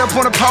 Finna get up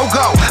on a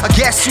pogo. I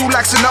guess you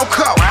like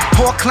Sunoco.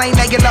 Poor claim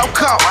that you're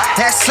loco.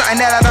 That's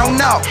something that I don't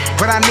know,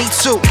 but I need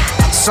to.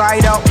 Sorry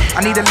though,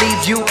 I need to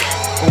leave you,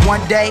 but one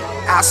day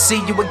I'll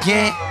see you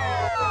again.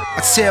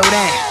 Until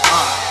then,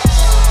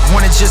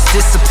 wanna just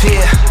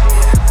disappear.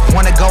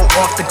 Wanna go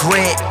off the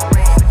grid,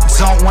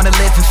 don't wanna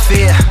live in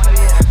fear.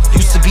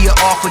 Used to be an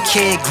awkward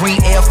kid,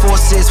 green Air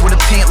Forces with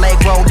a pant leg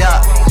rolled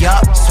up.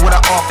 Yup, it's what I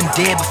often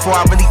did before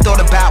I really thought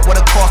about what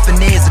a coffin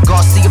is. A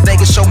Garcia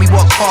Vega showed me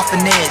what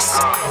coffin is.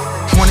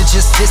 Wanna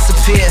just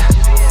disappear,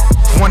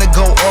 wanna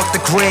go off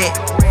the grid,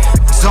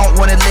 don't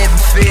wanna live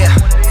in fear.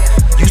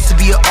 Used to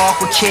be an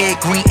awkward kid,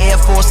 green Air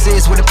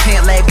Forces with a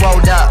pant leg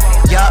rolled up.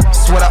 Yup,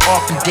 it's what I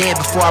often did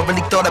before I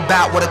really thought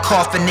about what a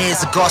coffin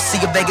is. A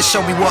Garcia Vega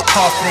showed me what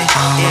coffin is.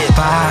 I'ma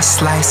buy a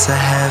slice of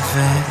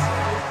heaven,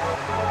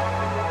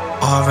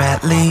 or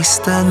at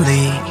least the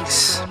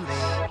least.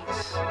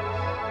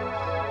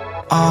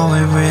 All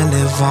we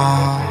really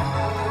want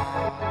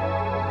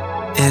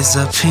is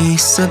a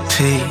piece of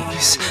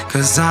peace.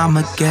 Cause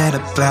I'ma get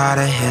up out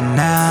of here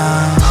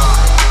now.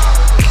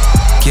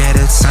 Get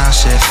it, some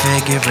shit,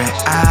 figure it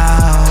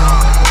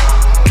out.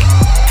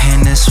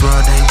 In this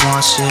world they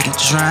want you to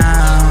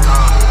drown,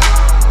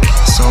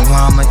 so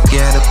I'ma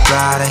get up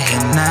out of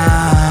here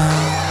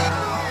now.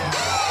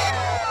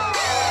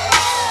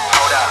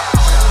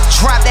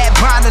 Drop that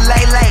bond to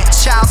Lele,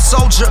 child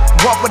soldier,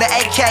 walk with an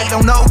AK.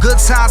 Don't know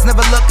good times, never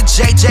look at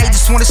JJ.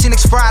 Just wanna see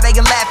next Friday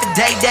and laugh at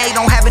Day Day.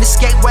 Don't have an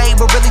escape way,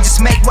 but really just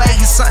make way.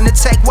 He's something to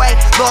take way.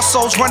 Lost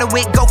souls running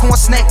with Goku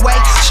on Snake Way.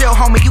 Chill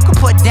homie, you can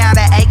put down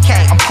that AK.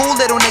 I'm cool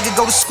little nigga,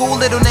 go to school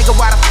little nigga.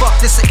 Why the fuck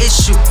this an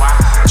issue?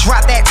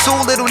 Drop that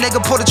tool little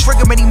nigga, pull the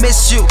trigger and he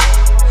miss you.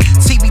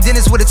 TV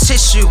dinners with a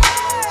tissue.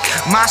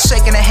 My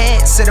shaking her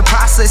head, said the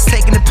process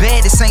taking the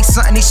bed. This ain't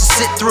something he should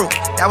sit through.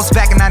 That was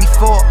back in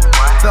 94,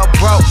 felt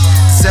broke,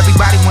 cause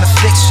everybody wanna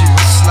fix you.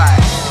 It's like,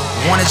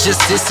 wanna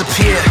just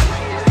disappear,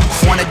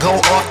 wanna go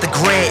off the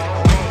grid,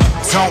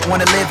 don't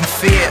wanna live in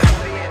fear.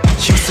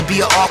 Used to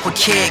be an awkward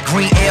kid,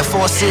 green Air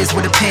Forces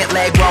with a pant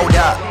leg rolled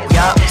up.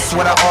 Yup, it's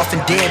what I often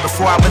did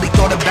before I really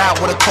thought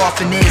about what a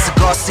coffin is. A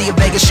Garcia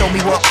Vega showed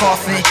me what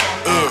coffin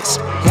is.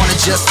 Wanna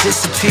just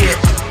disappear,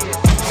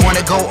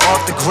 wanna go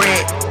off the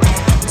grid,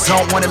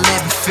 don't wanna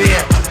live in fear.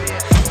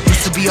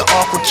 Used to be an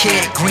awkward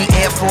kid, green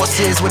Air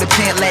Forces with a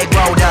pant leg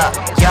rolled up.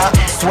 Yup,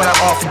 it's what I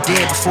often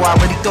did before I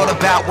really thought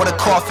about what a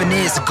coffin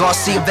is. A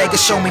Garcia Vega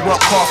showed me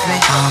what coffin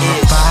is.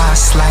 I'ma buy a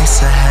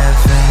slice of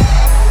heaven,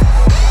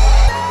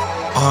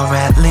 or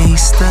at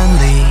least the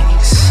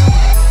least.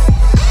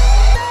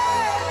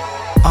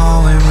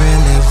 All we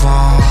really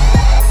want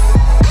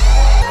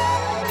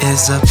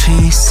is a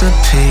piece of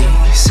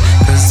peace.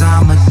 Cause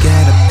I'ma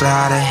get up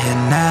out of here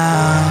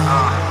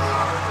now.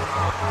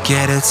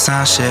 Get it,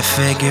 some shit,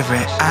 figure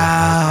it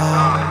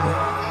out.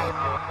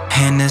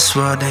 In this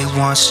world they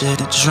want you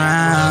to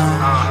drown,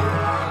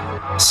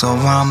 so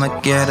I'ma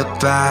get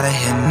up out of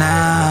here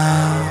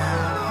now.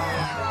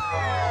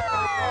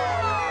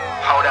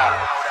 Hold up.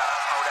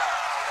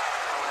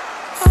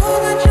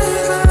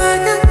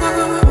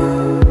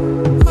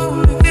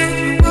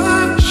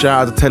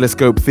 Shout out to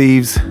Telescope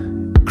Thieves,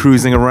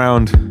 cruising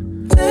around,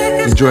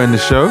 enjoying the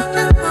show.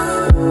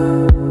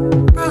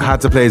 I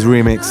had to play his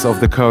remix of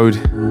The Code,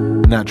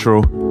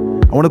 Natural.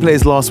 I want to play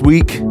his last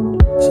week,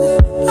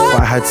 but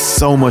I had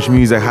so much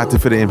music, I had to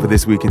fit it in for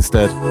this week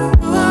instead.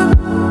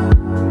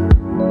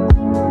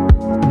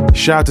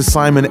 Shout out to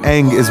Simon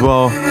Eng as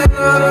well, and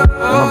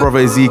my brother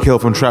Ezekiel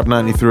from Trap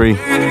 93.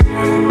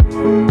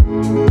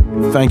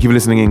 Thank you for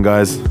listening in,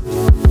 guys.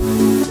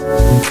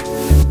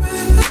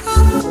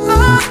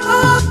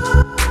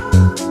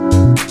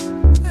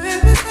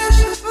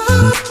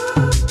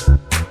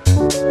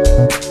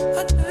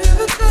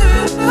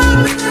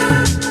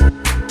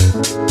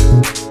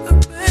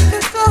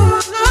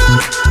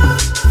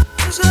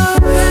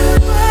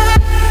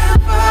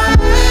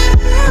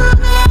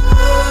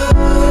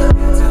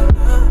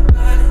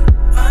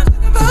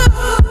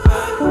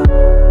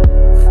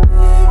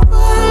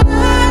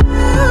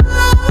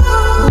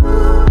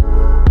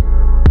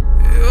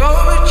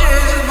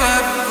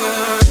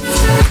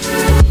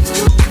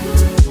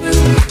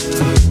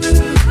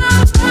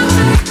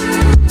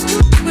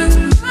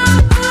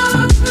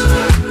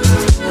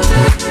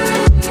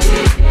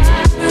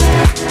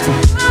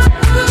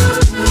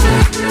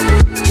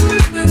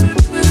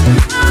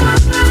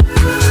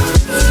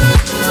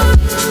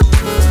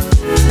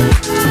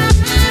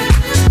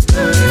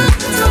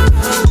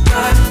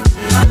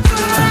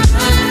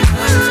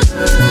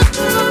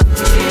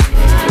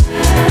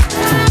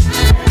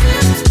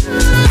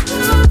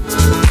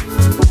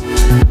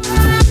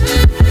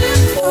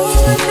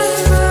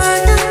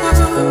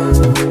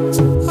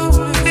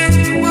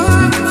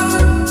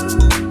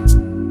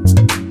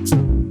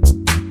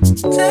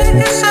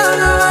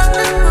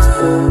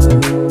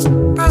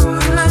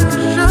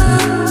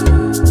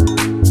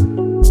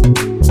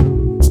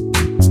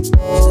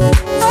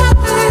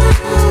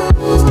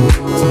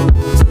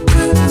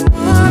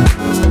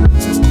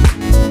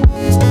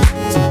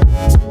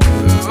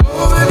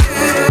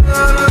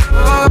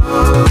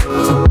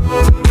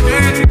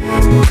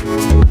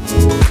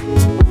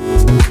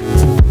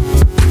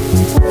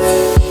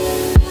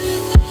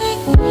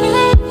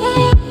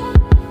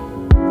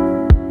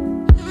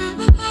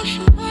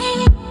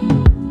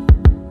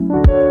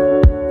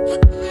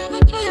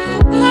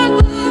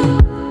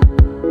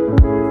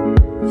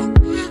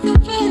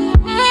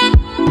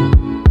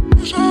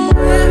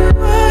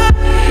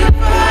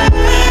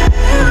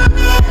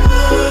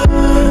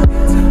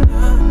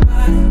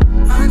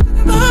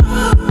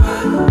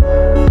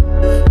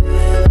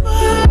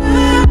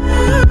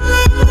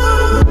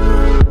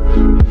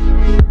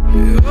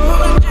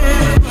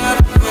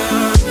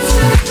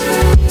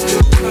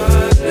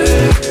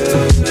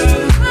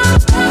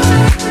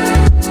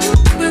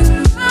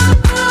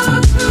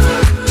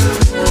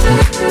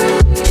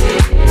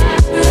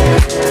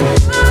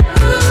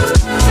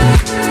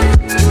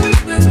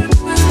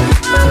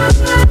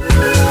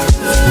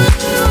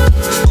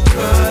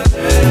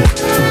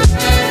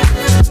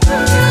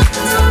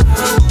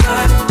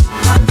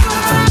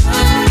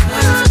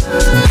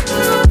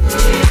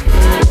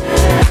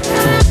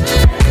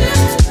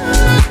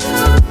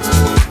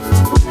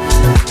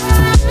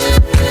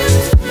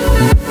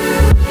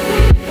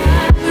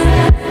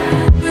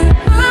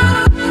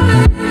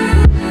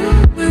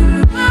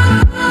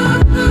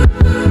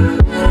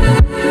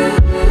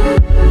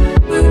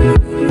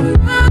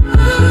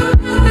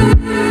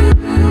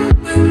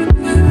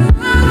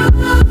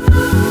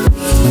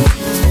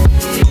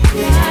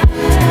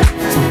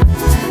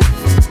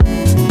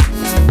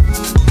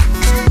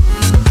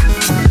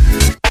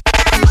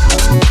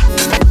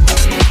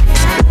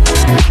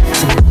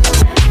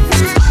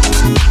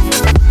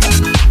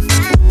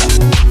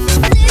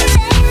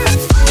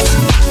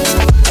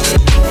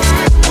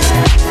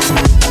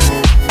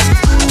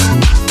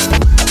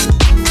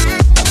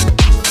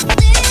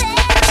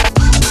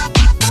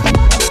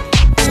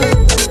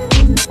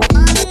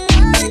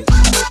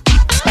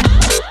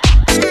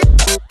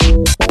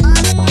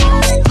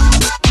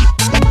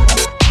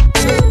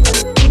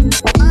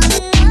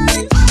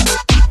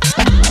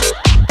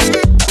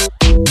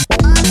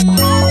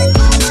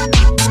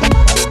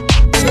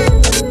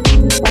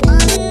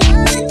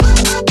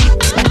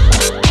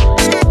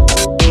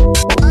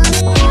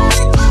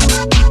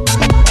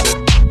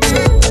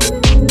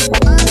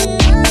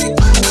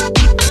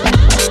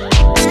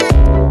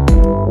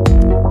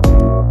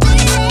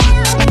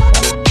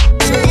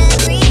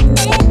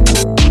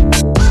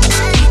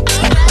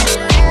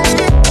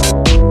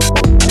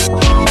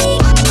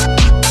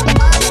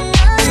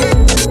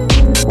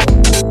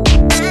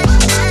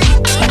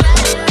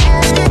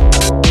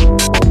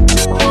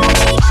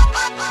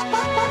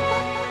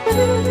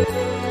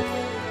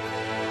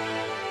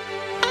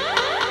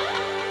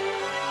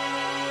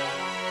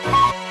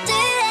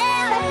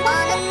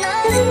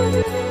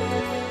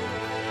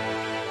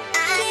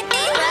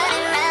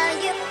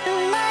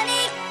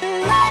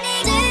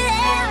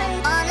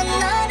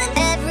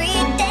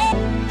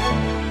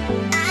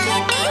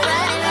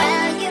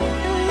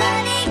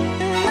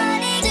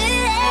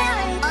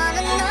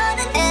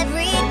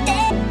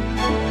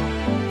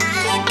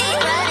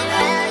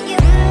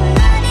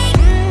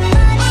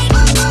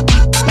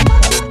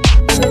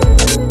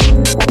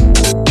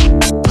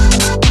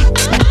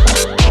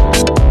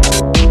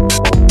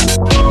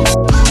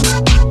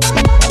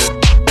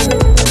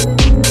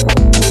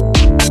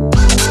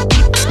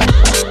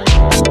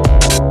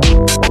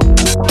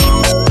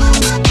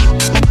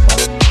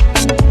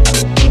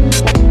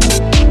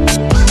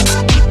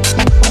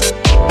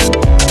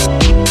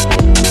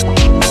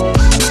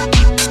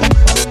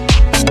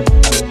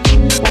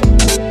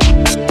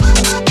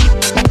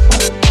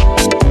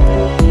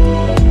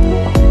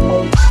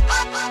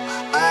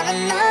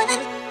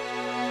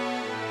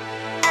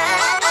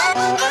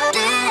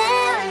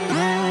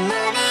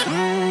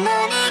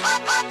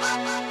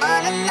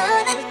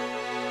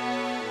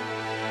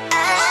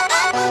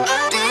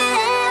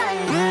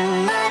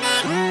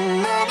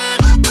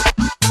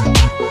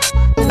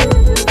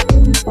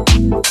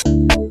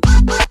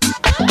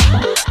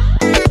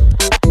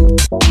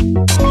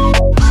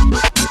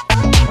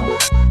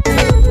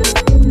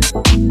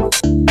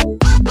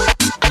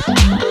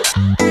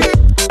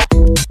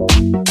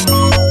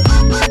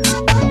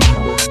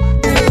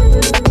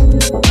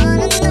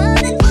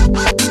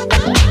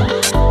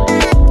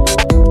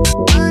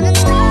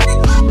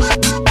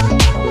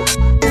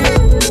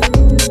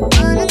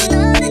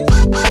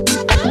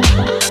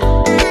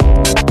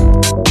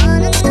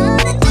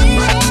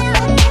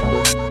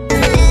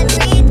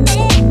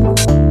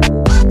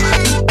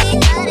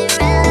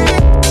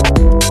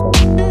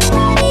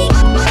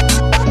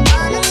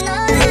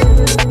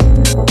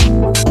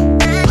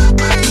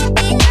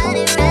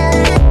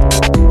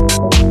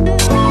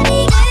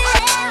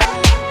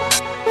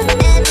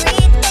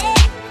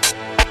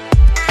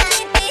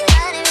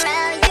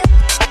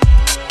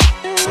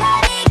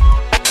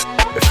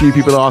 Few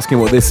people are asking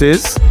what this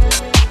is.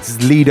 This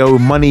is Lido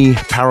Money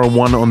Para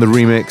One on the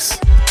remix.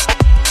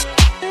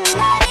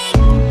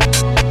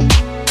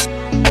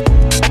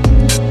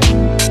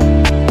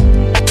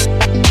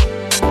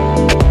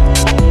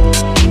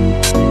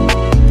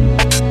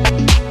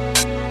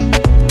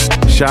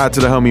 Shout out to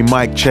the homie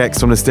Mike Checks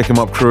from the Stick 'em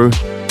Up crew.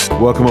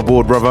 Welcome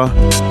aboard, brother.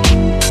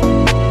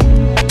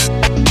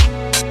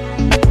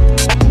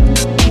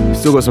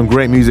 Still got some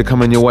great music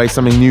coming your way.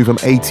 Something new from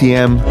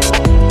ATM,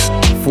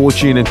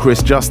 Fortune and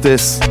Chris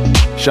Justice.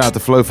 Shout out to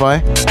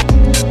Flowfi.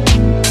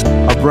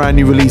 A brand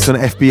new release on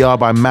FBR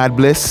by Mad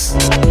Bliss.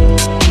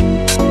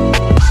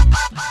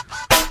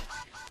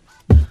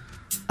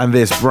 And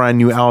this brand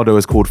new Aldo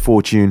is called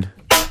Fortune.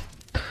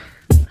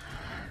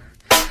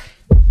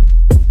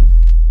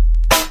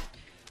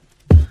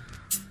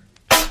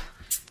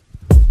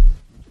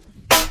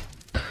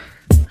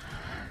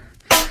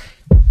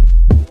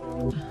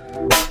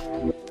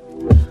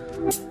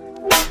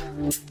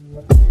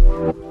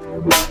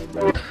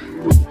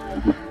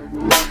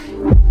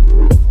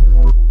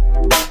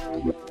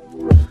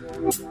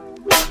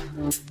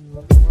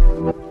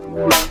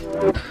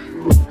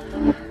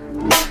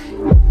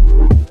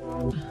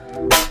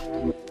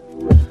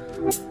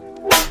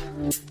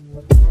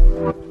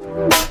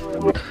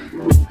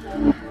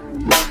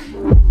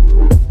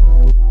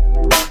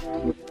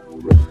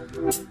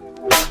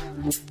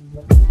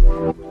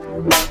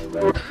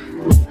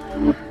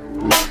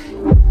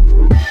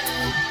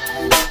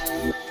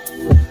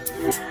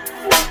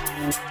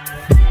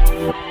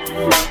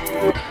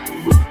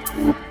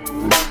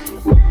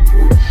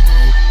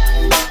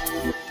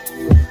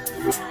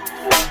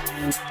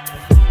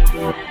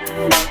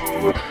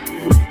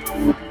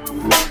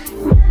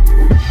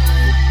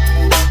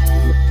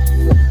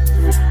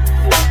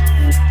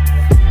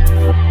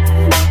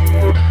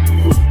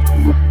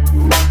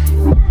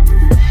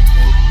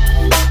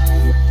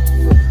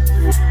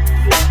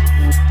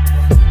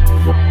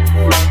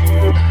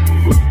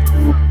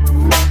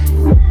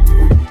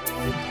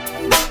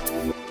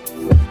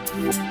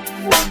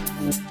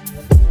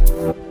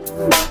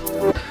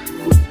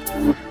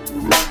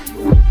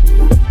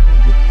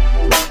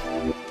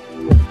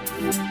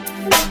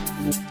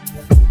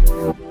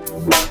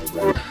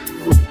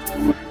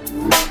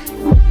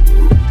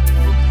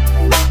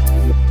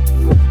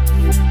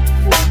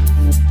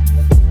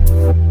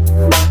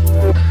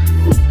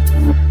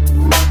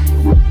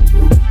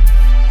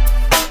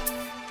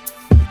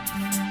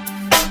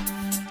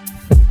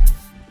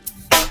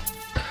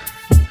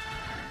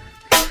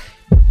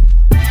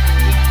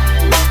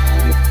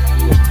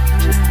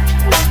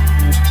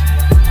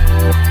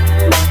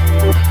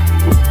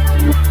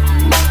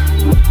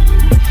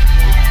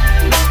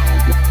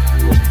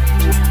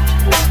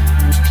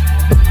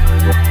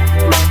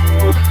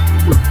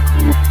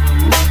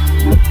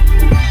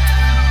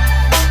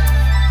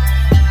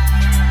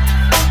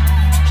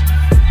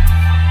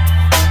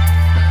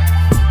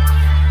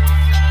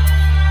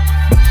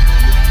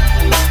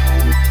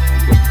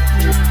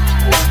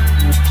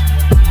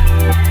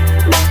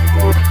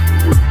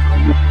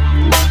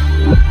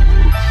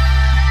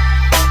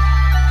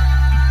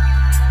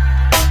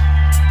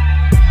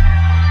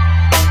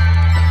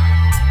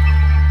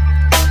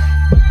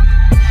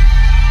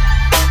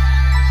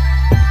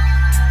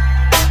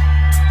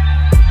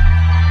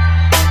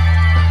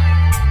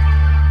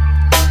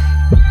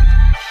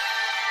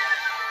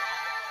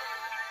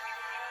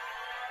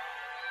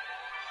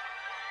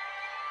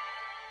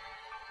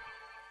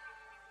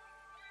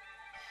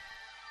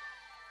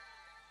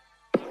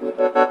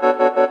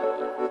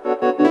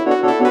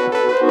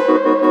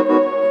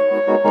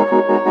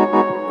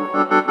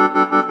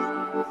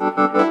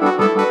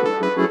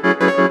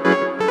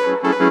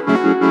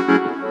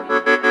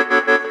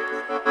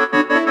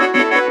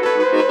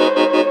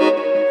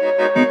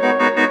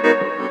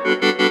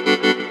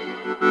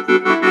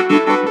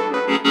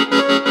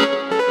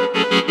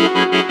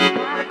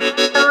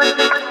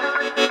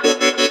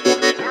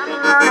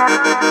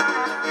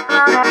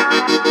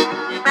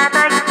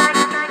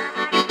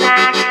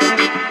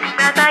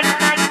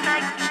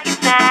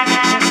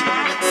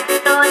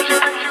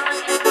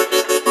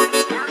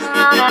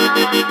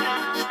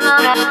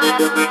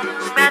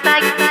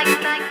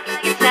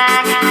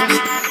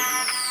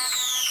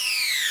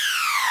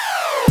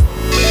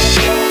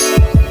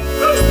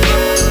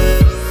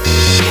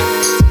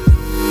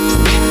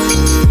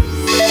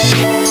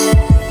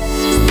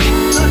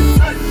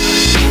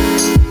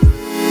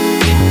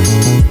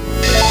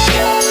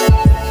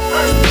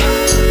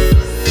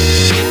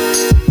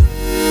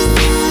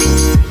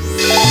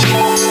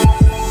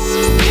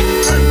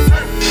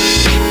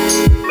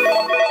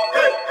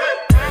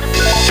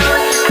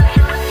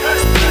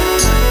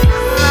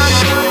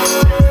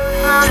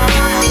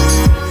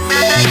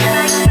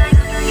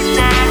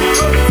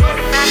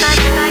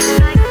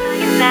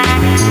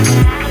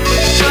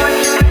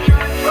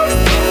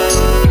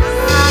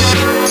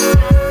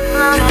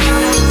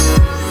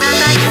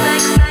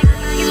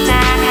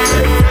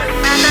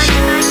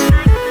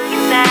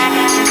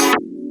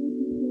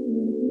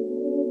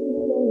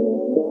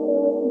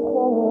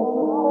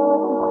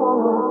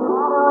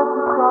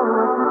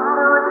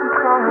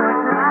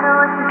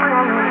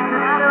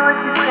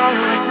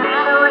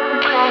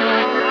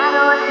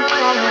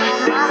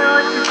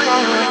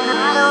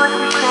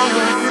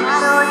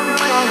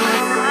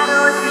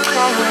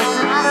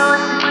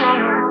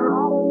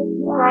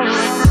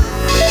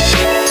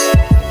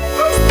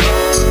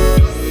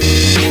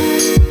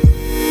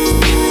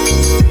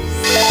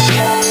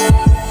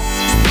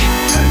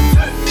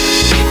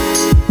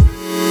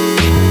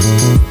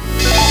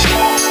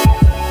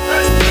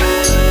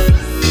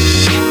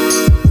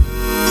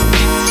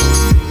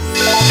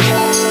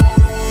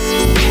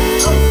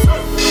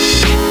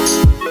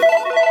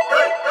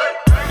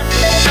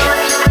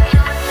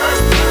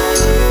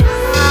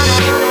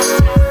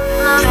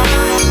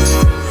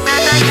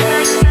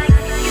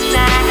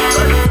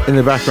 In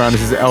the background,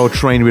 this is L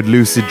Train with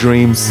Lucid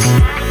Dreams.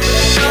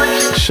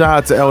 Shout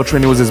out to L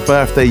Train, it was his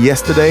birthday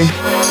yesterday.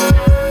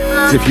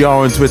 So if you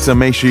are on Twitter,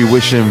 make sure you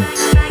wish him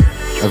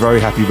a very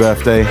happy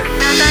birthday.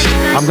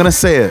 I'm gonna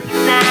say it.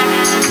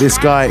 This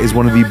guy is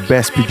one of the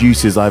best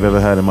producers I've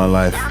ever heard in my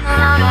life.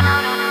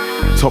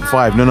 Top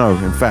 5, no,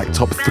 in fact,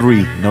 top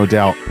 3, no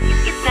doubt.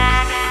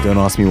 Don't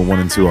ask me what 1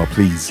 and 2 are,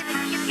 please.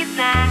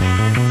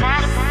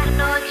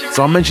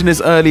 So I mentioned this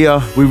earlier,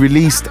 we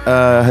released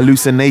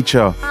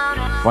Hallucinature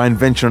by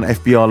Invention on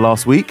FBR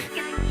last week,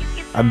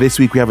 and this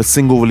week we have a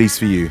single release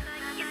for you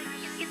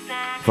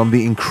from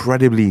the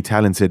incredibly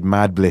talented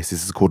Mad Bliss.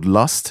 This is called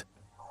Lust.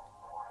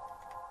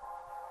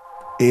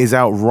 It is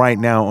out right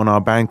now on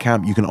our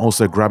Bandcamp. You can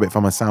also grab it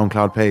from our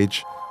SoundCloud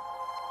page.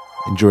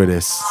 Enjoy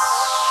this.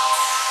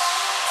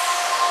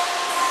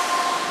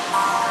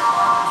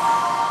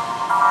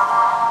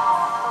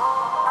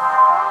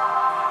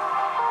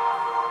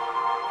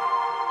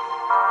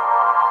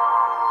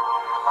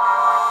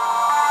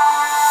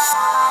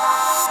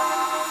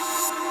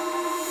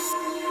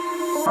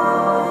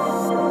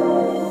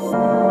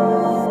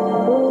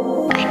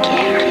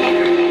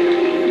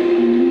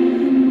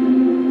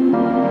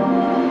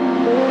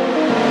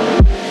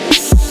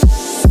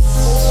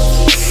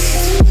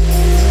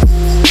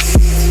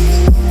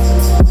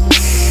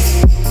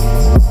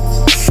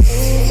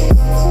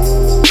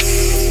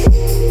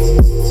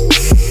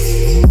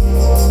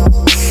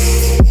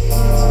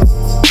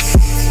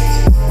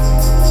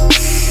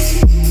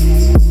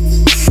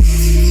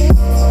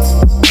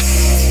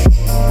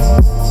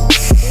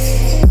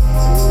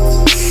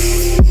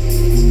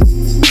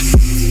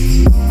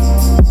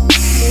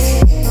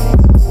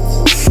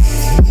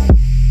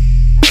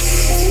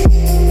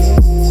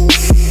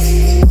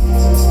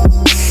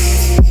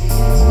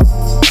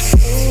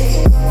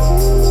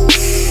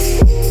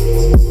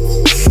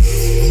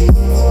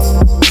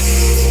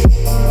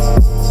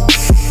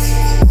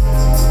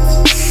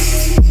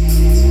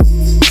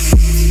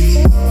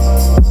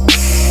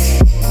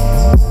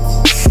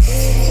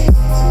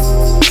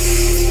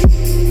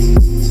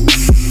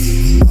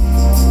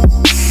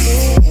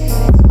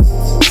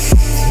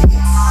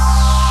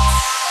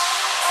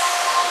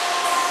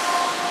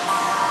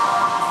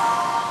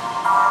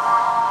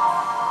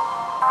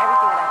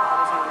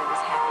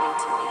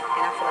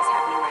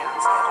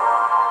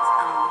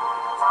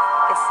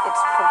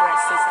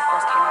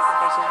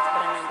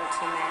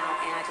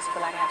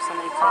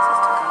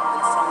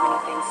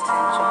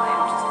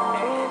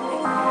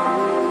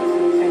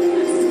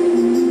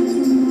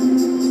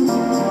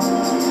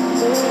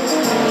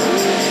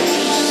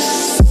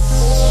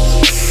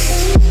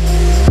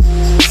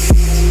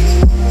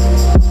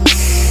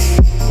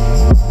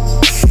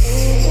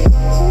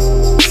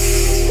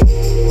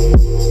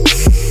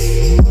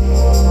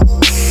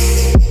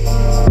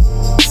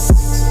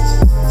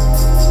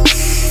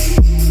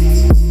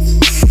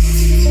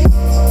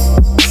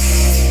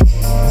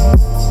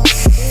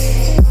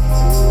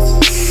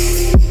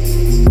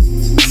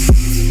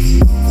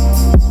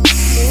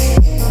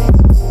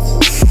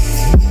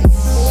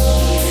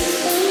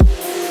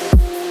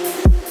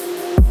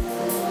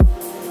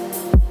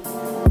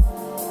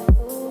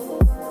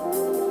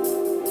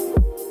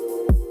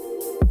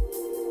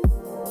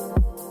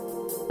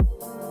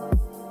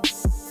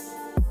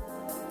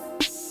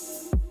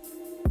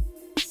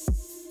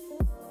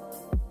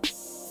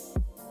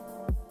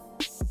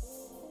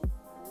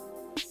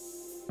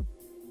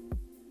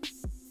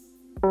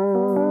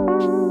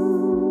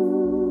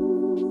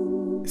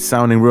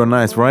 sounding real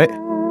nice, right?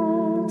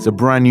 It's a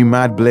brand new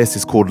Mad Bliss.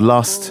 It's called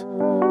Lust.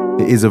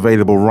 It is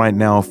available right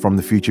now from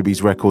the Future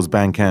Beats Records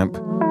Bandcamp.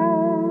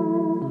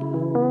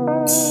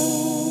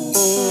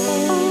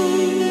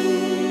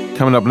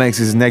 Coming up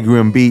next is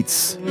Negrium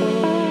Beats,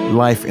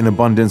 Life in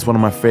Abundance, one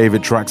of my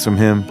favorite tracks from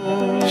him.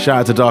 Shout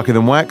out to Darker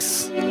Than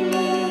Wax.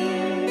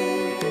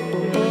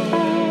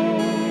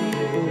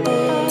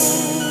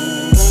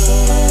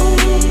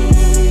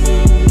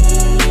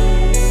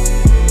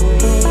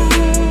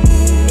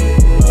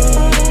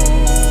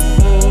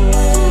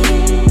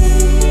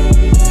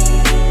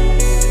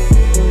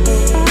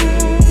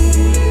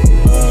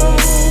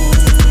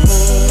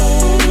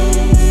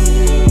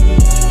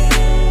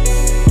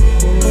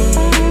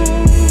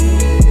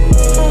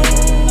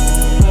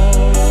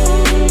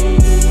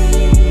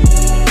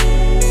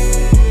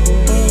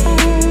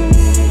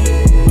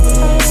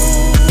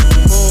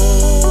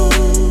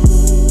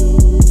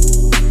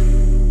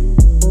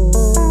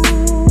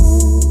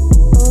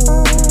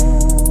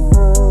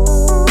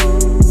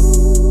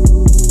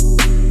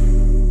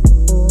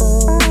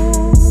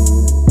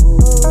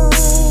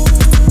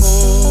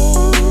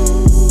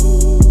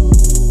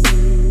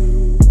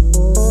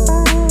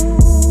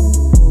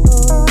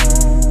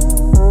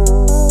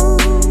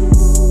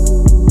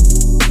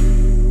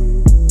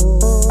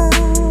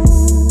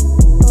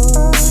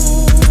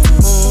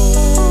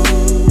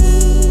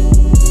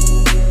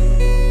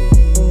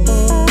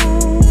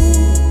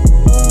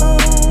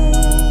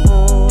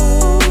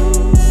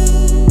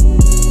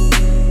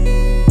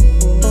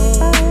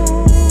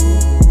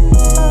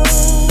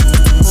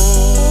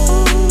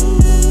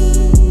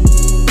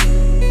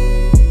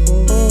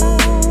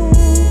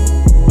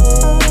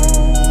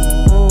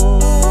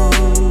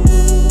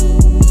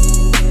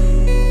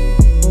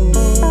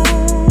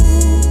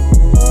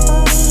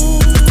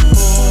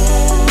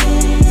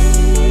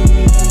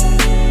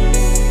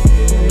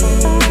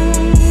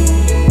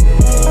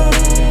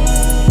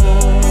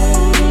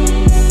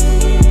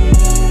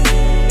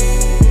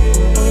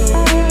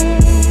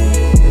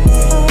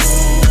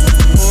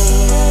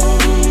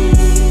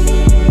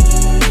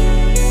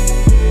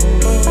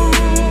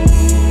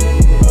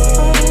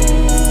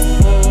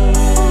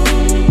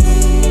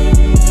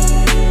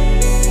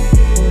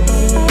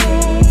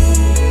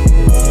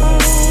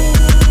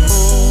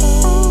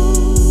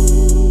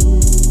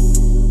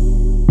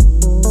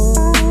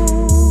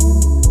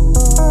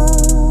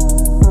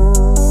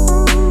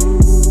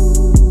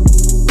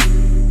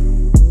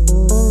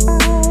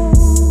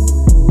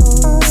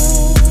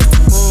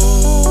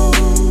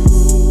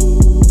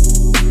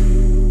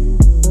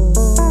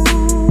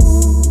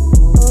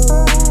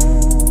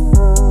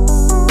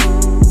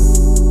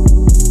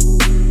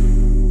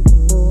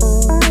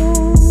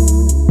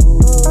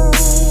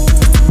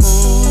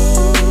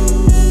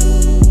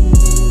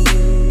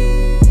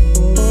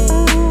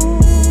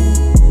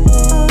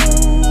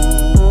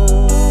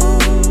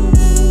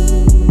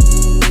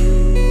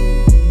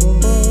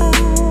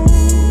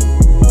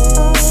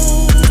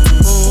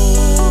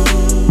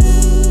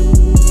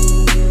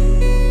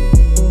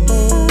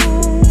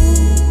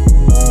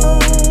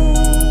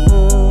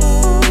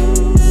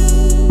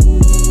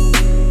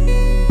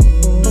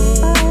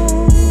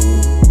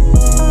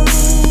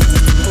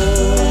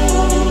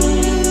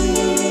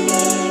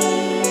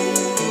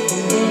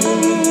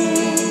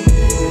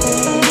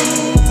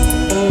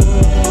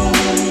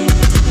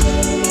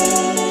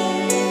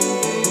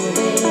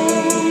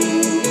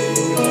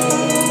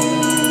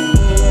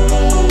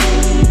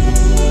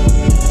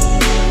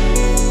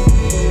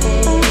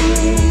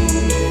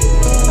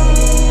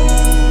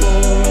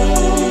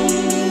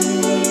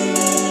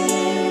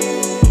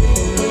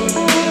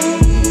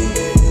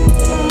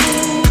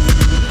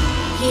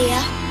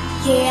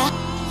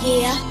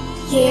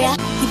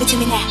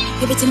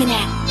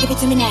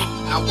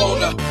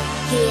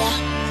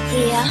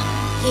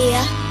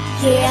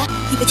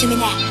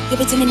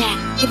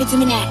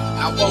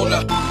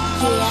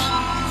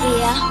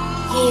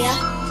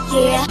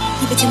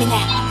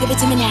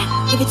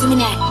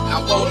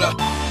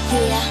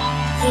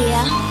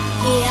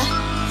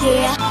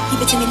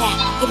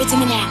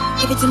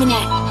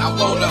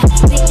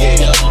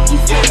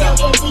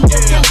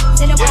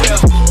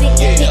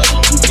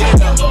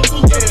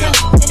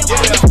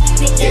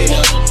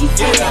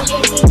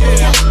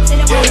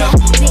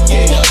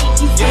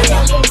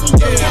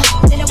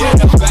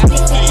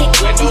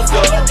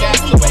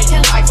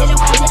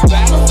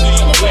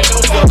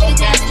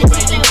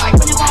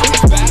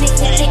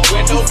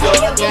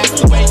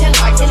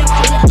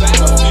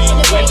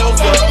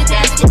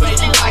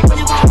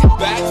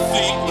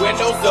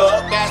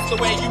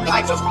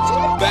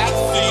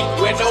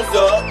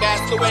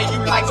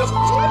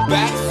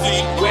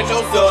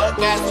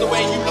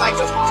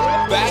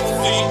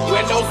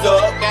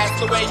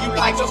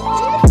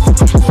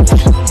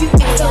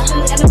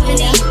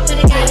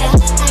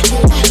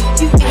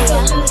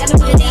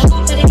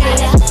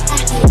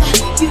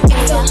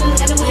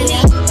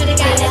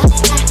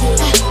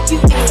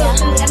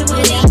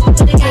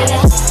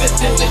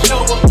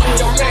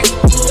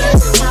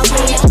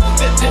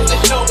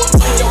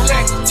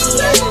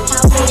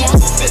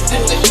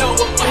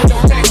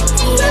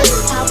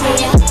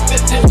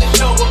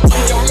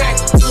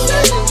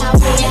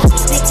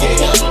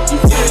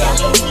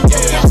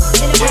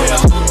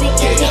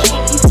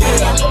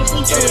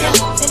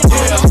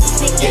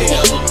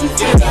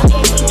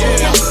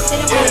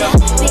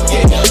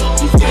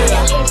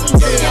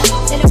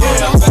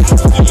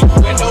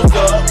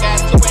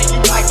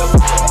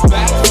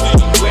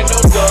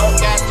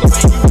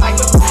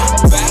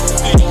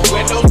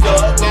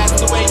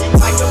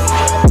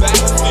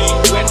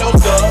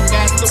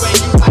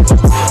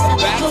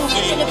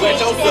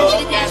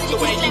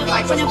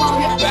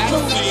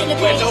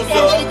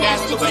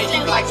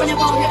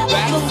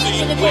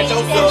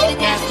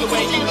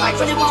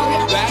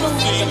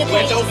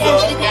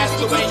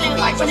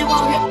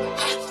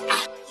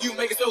 You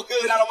make it so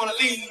good, I don't wanna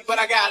leave, but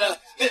I gotta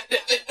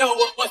know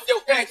what's your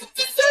fancy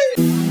to say.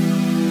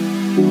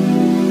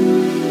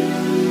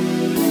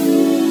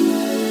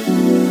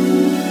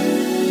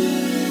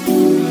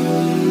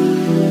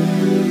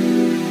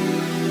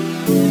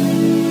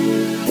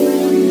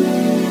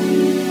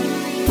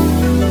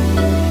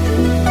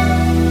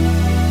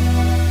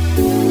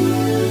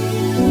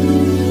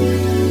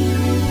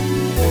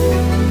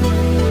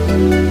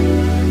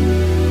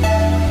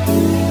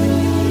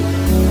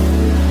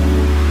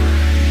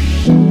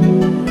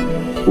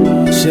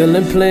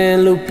 Chillin',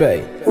 playin' Lupe,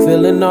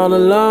 feeling all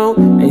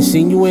alone. Ain't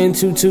seen you in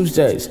 2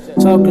 Tuesdays,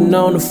 talking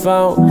on the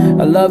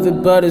phone. I love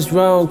it, but it's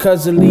wrong,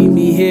 cause to leave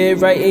me here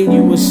writing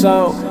you a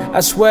song.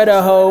 I swear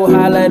the whole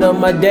highlight of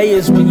my day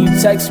is when you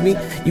text me.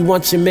 You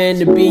want your man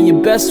to be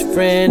your best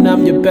friend,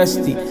 I'm your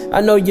bestie.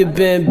 I know you've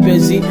been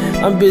busy,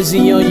 I'm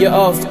busy on your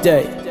off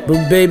day.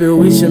 But baby,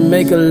 we should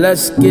make a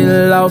let's get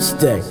lost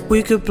day.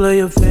 We could play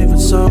your favorite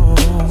song,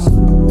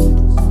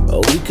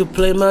 or we could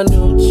play my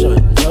new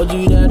joint. Told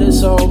you that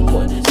it's on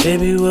point.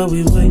 Baby, what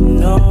we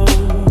waiting on?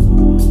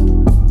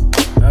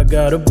 I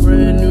got a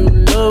brand new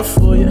love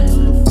for you.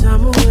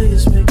 Time away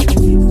is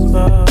making me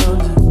respond.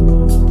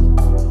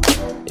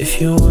 If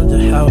you wonder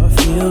how I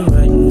feel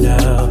right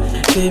now,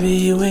 baby,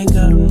 you ain't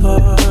got a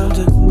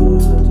ponder.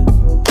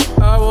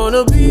 I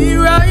wanna be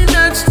right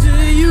next to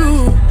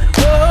you.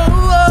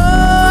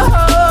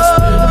 It's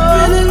been a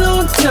really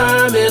long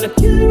time and I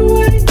can't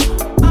wait.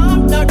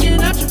 I'm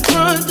knocking at your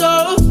front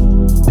door.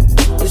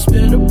 It's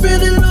been a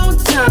really long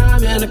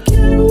time and I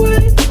can't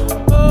wait.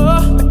 Oh,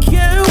 I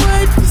can't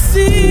wait to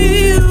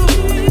see you.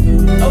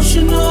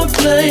 Ocean or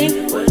plane,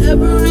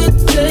 whatever it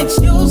takes,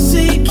 you'll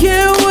see.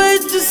 Can't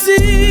wait to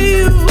see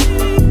you.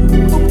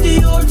 Hoopty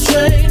or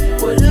train,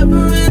 whatever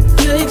it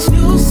takes,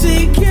 you'll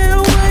see.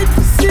 Can't wait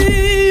to see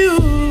you.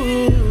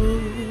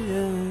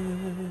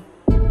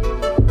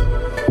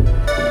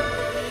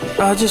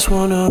 Yeah. I just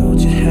wanna hold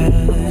your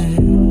hand,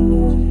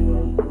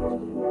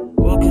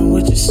 walking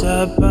with you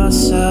side by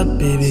side,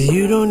 baby.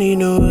 You don't need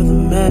no other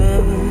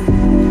man.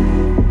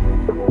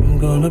 I'm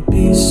gonna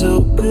be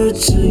so good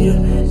to you.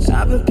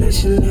 I've been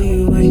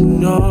patiently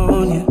waiting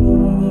on you.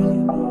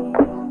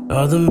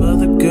 All them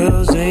other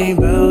girls ain't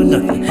about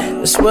nothing.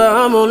 That's why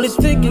I'm only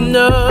thinking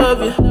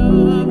of you.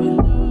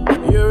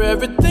 You're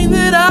everything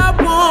that I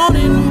want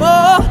and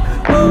more.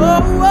 It's been a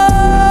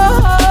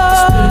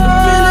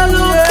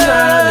really long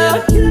time and I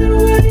can't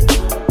wait.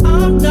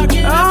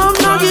 I'm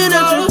knocking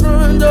at your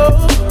front door.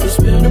 It's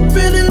been a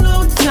really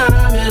long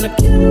time and I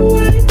can't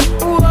wait.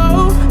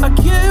 Whoa, I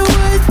can't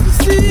wait to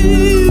see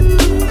you.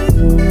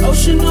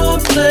 Ocean or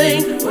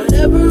plane,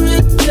 whatever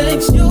it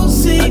takes, you'll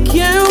see. I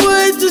can't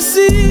wait to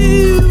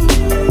see you.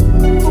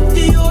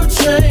 Hoopty or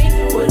train,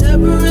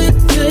 whatever it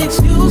takes,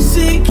 you'll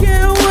see.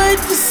 Can't wait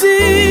to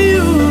see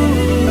you.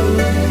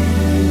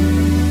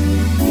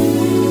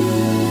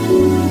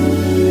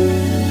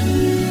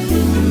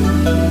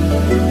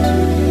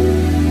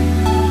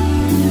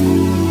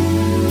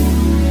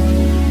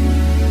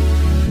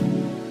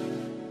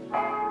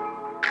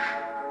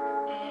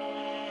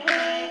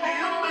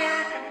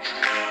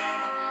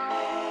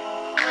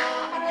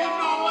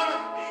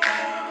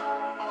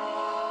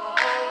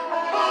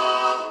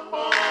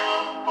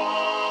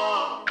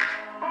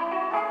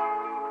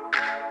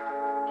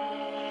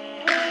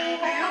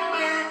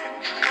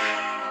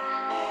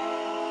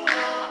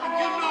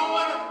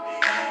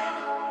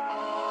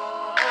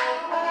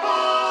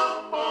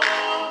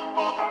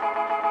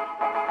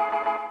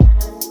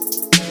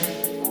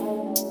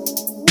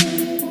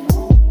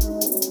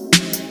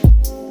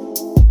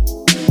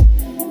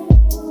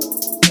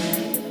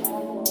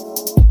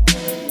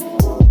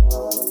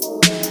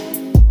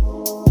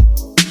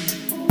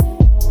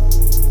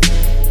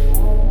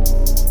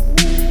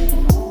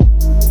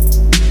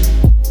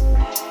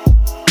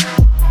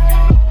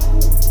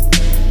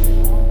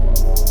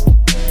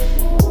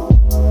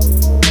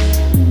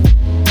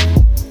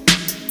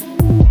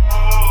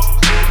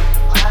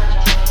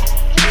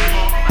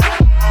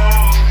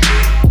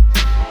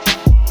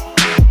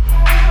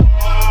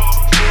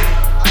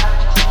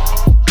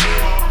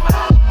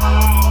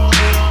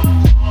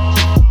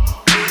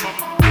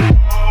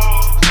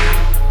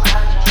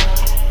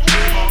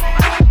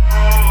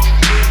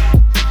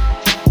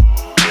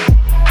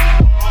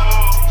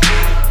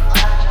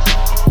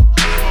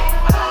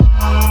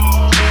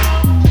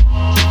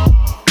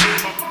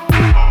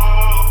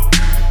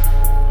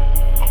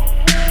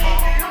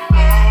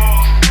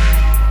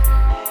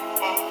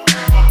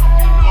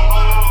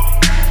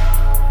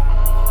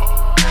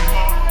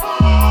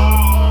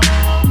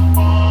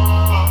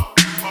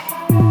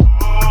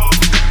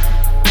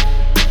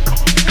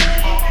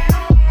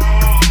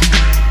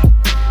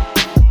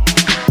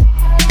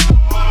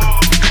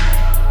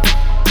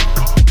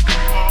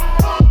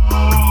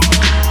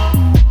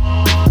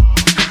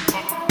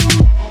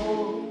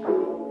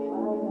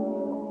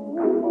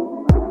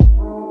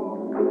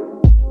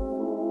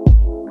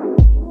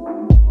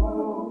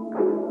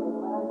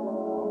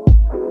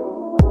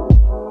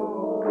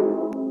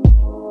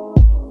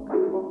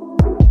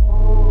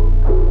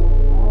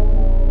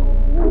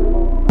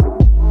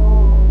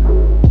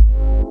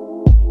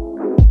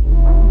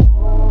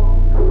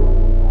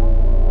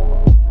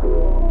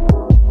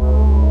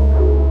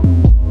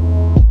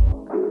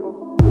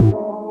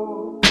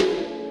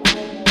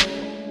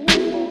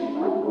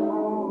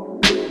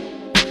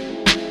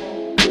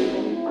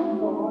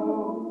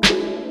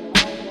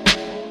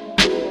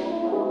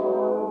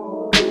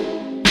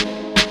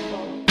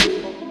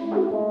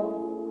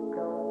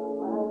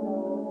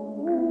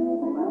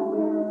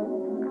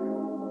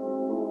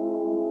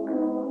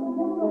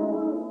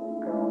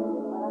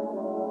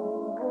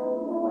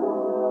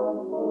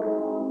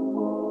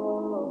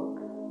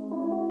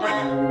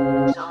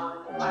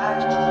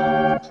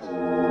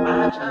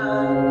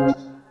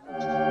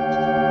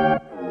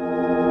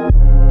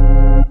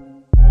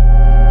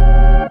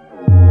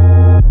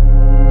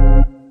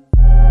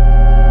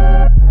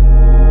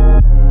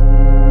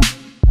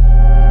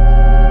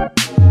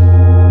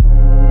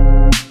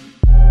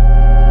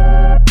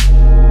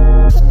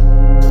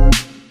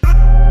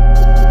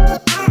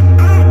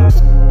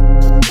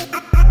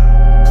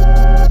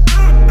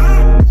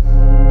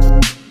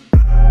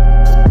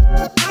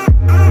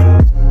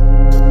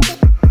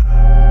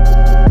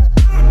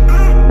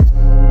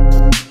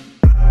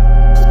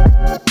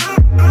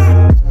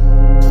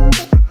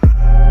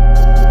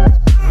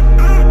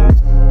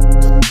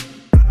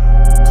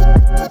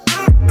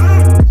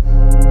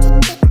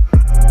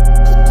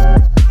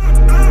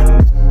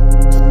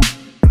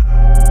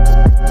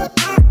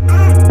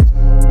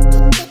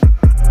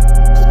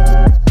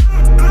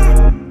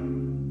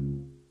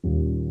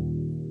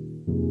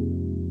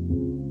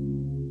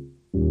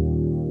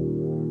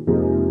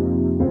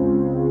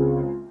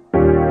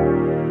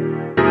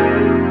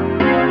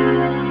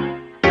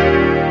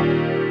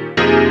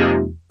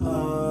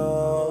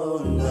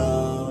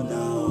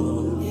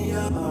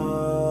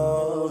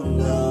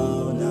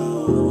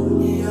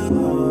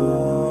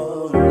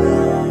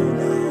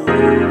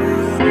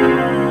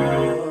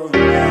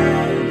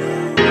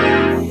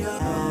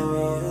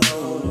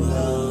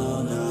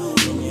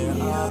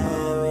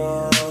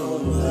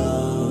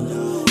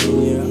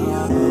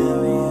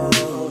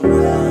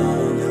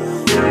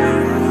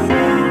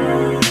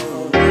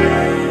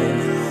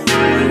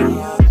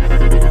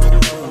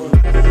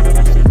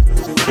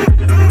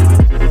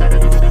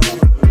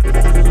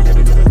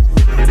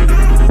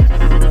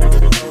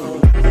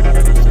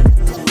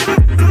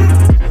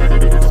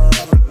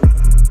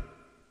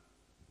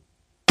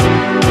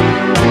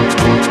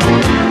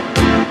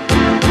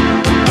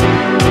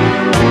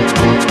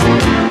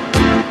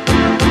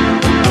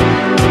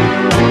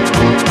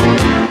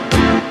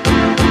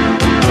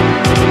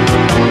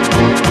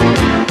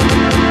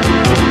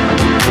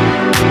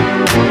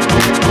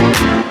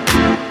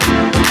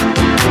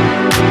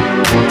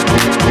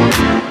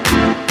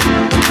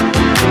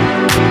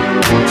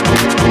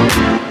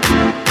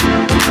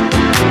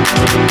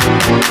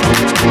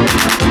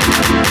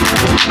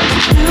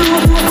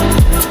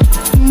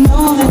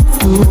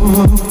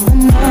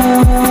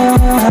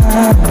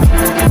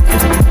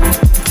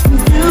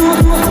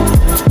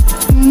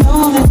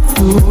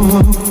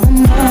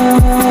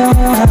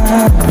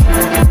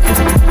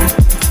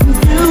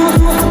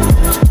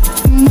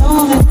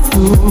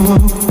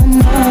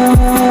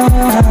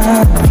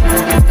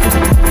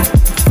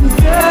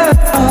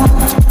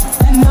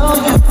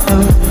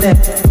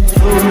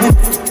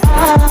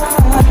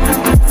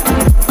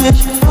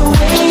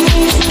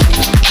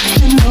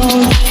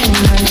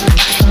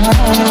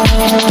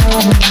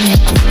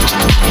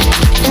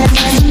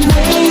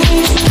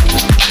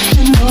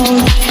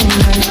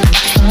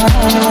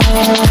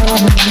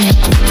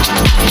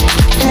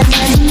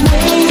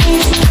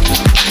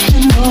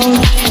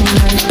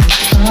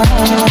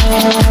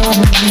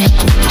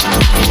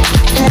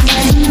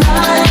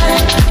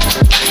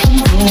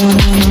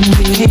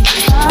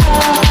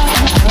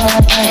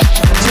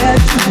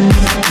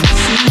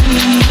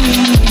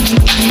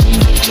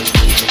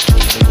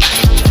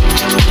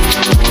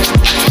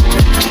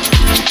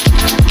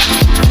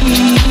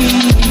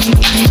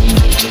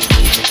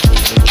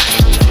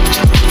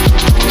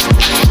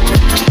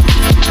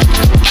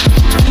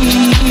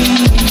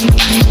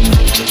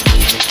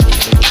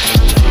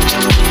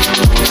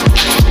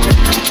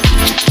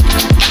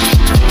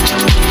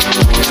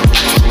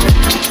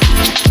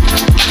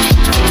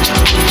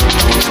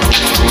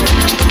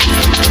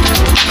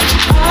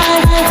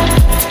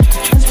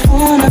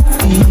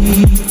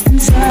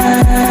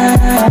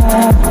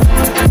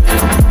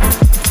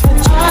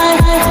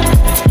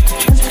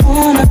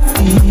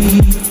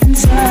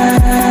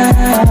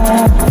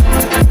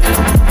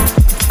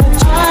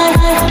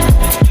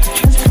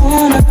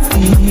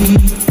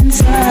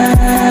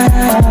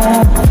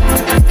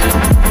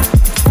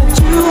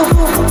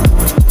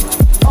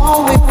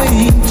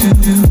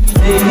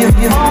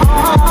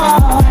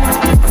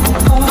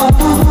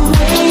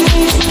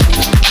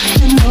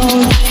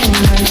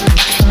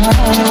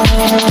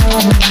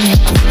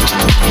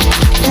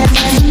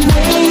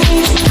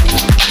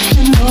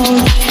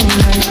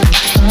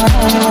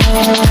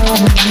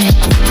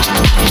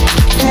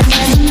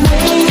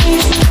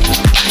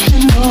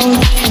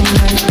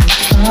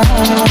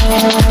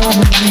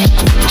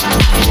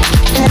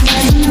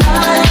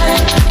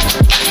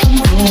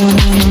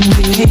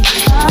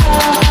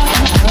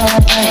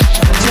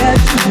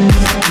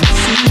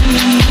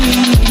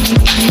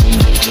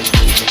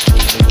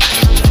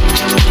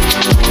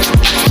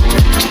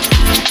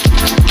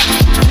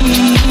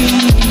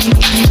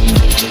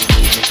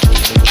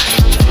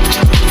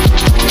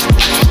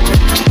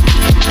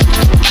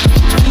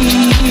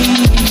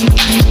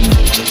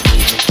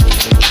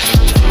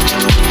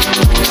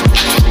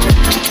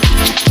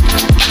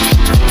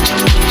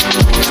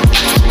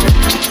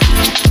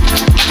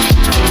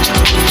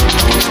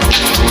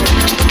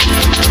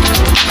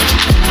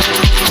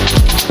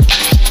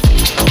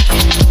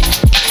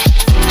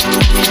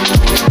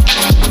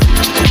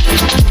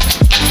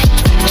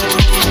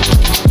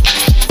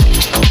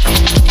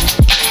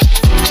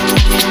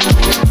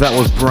 That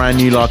was brand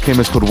new Larkim.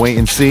 It's called Wait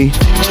and See.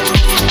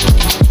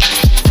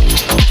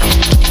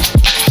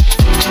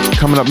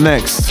 Coming up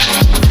next,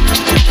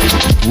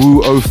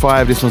 Wu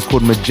 05. This one's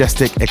called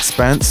Majestic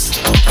Expanse.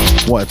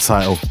 What a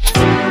title.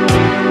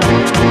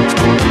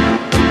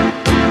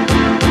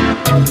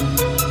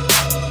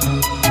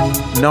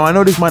 Now, I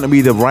know this might not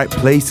be the right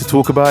place to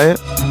talk about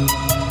it,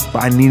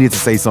 but I needed to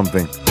say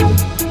something.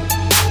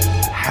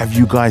 Have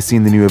you guys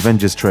seen the new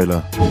Avengers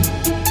trailer?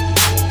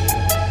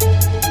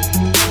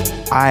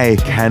 I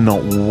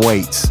cannot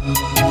wait.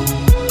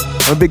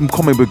 I'm a big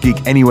comic book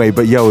geek anyway,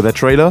 but yo, that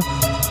trailer,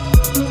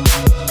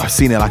 I've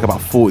seen it like about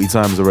 40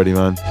 times already,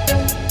 man.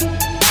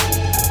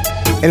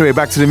 Anyway,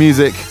 back to the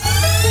music.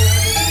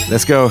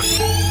 Let's go.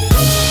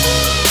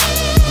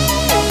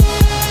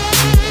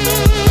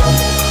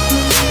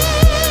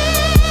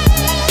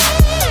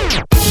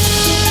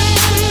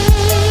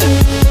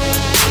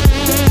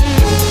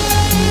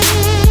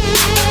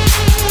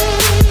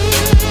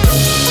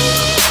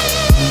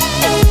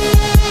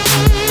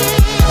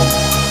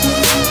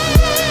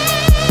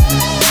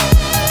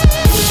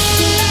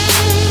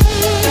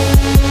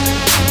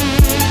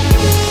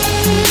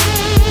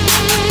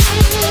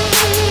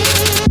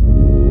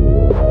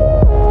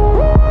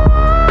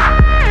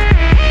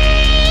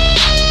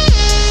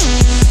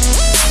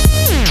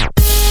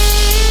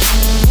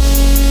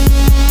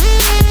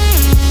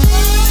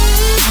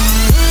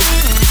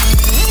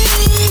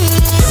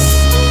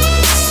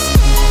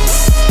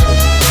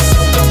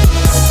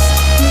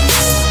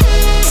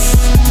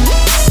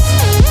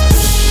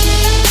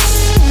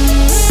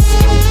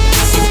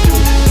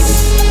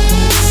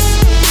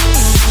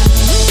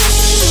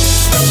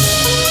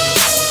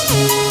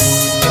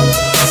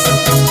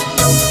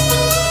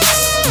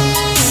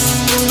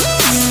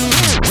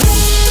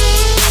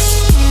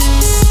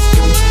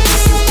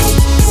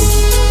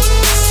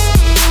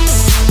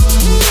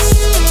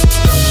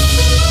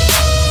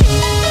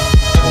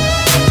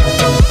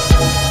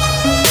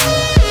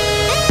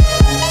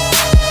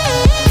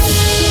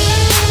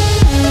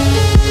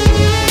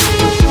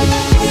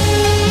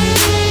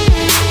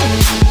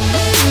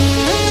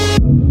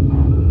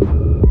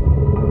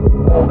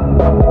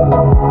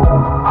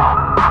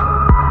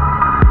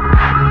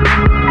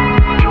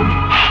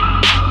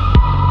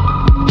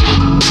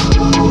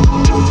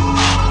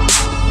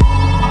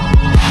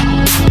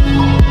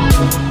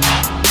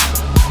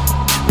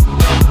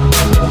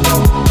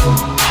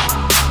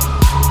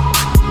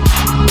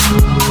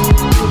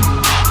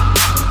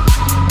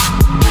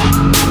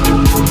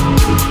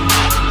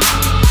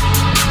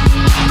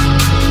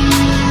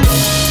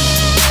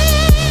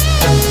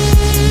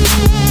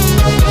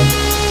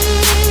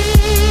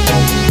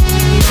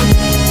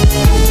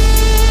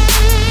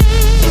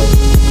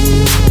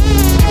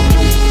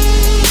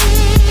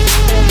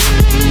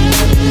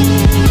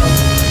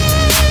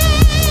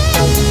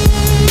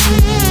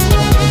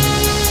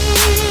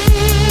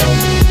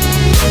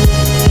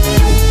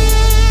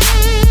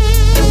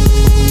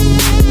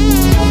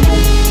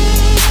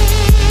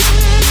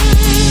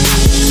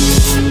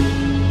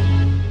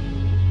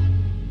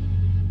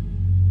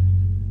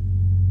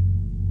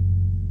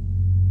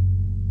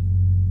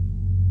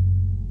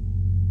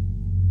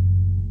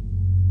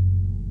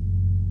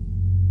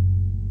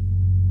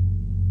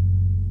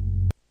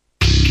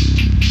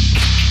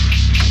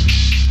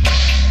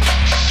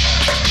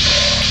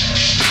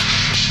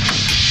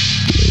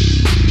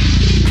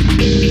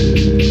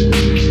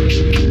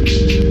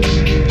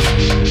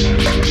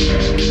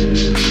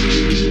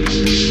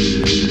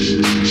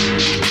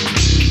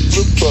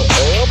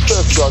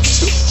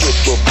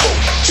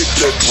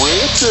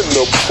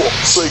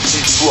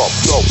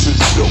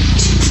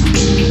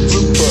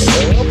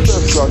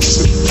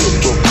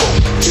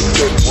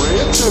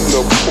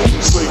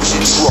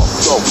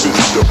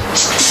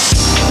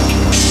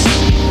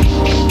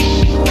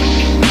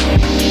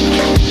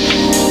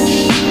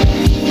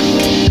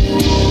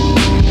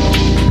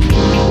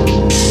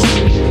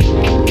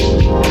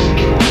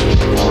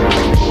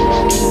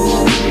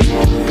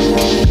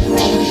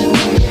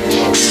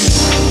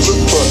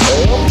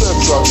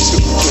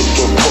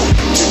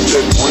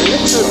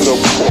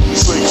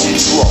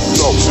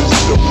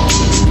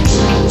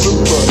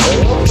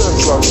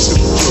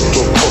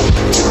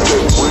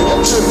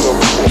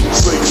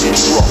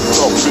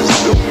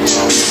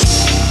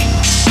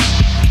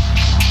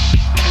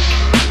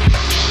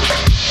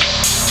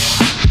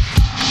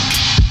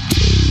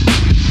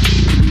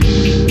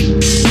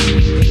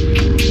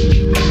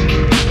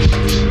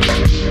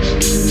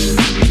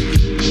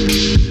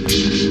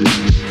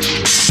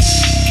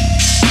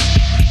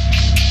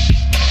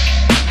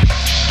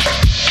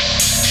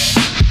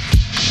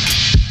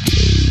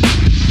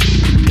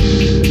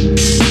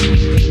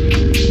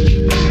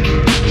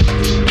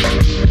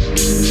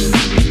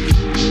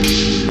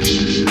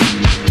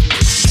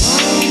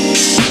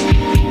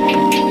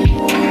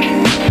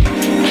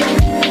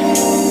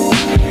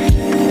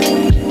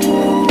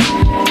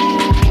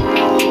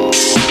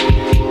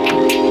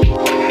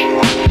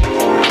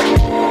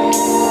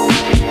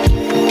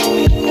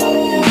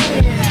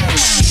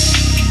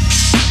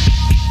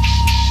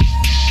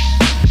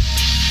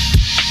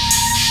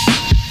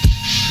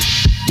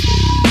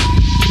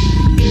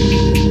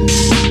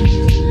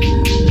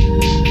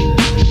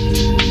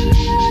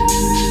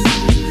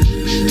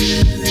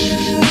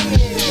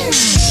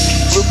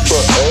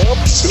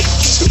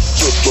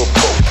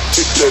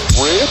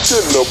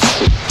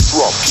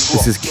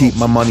 This is Keep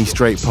My Money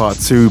Straight Part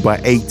 2 by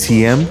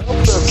 8TM.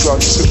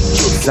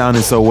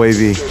 Sounding so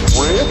wavy.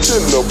 So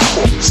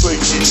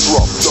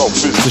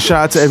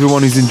shout out to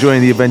everyone who's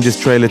enjoying the Avengers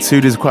trailer too.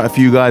 There's quite a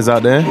few guys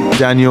out there.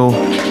 Daniel,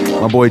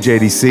 my boy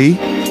JDC.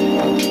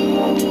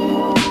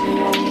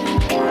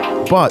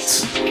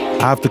 But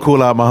I have to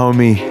call out my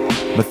homie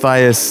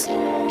Matthias,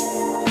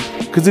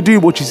 because the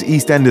dude watches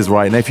EastEnders,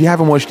 right? Now, if you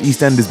haven't watched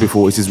EastEnders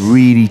before, it's this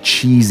really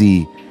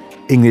cheesy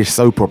English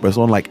soap opera. It's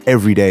on like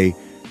every day.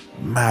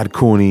 Mad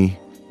corny,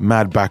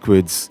 mad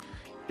backwards.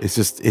 It's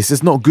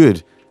just not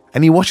good.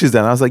 And he watches that.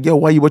 And I was like, yo,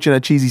 why are you watching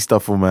that cheesy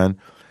stuff for, man?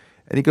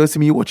 And he goes to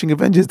me, you're watching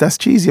Avengers? That's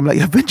cheesy. I'm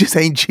like, Avengers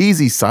ain't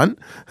cheesy, son.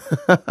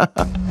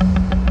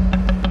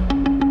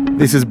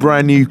 This is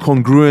brand new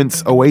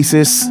Congruence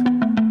Oasis.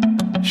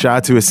 Shout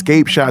out to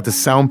Escape. Shout out to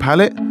Sound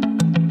Palette.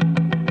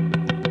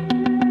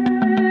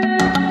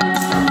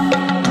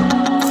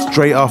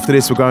 Straight after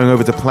this, we're going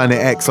over to Planet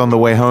X on the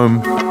way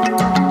home.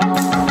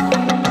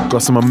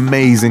 Got some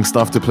amazing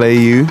stuff to play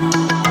you.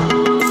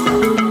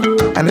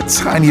 And a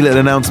tiny little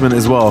announcement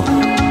as well.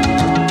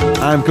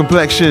 I'm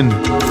Complexion.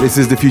 This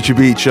is the Future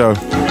Beat Show.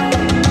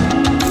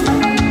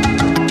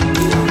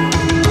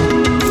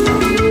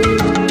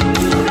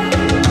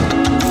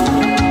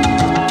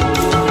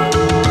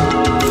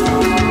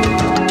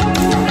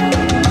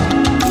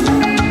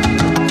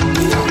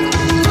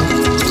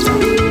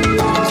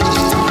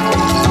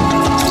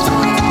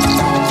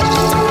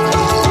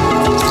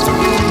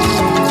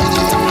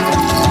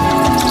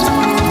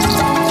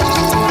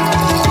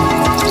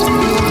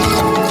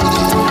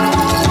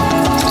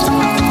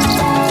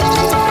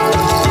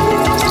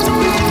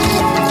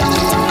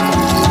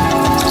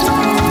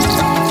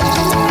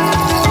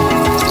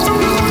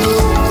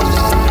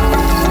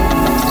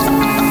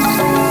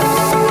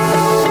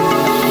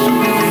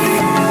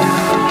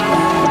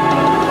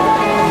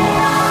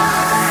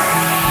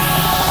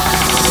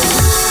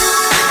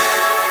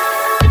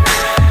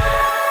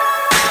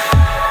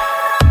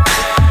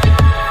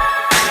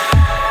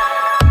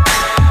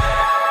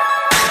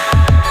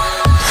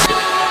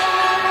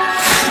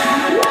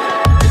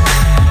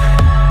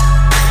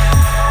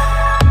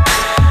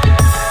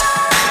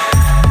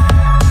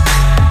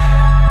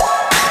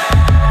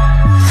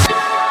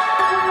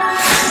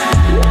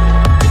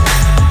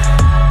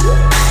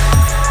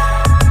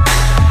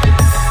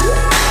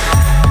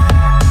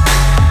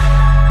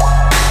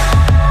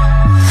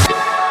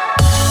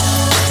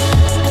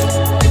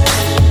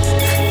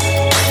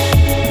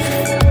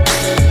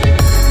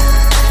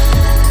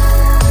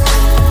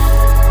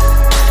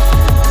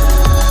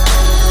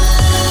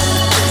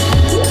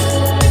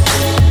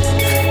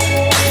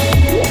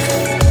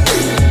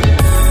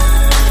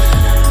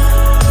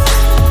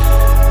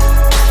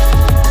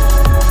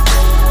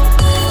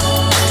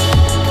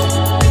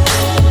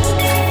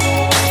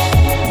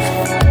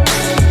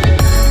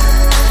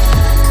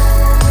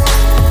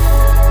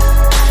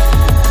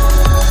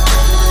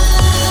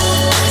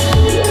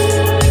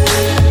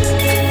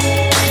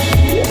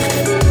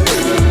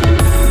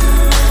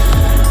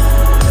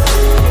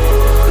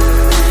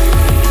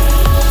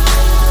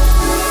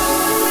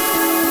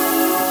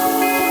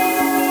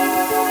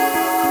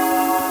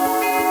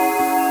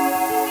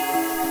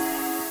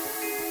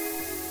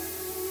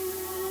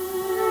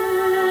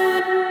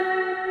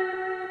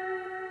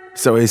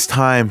 So it's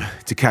time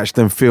to catch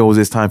them feels.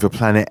 It's time for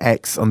Planet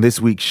X. On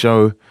this week's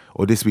show,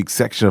 or this week's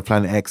section of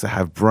Planet X, I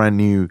have brand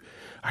new,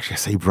 actually I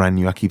say brand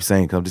new, I keep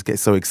saying it because I'm just getting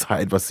so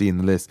excited by seeing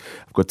the list.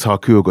 I've got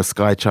Taku, I've got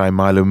Skychai,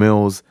 Milo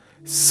Mills.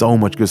 So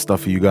much good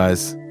stuff for you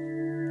guys.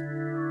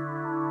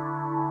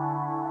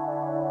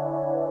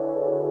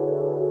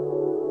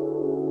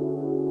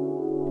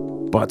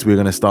 But we're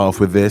going to start off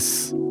with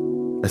this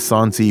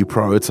Asante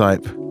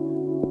Prototype.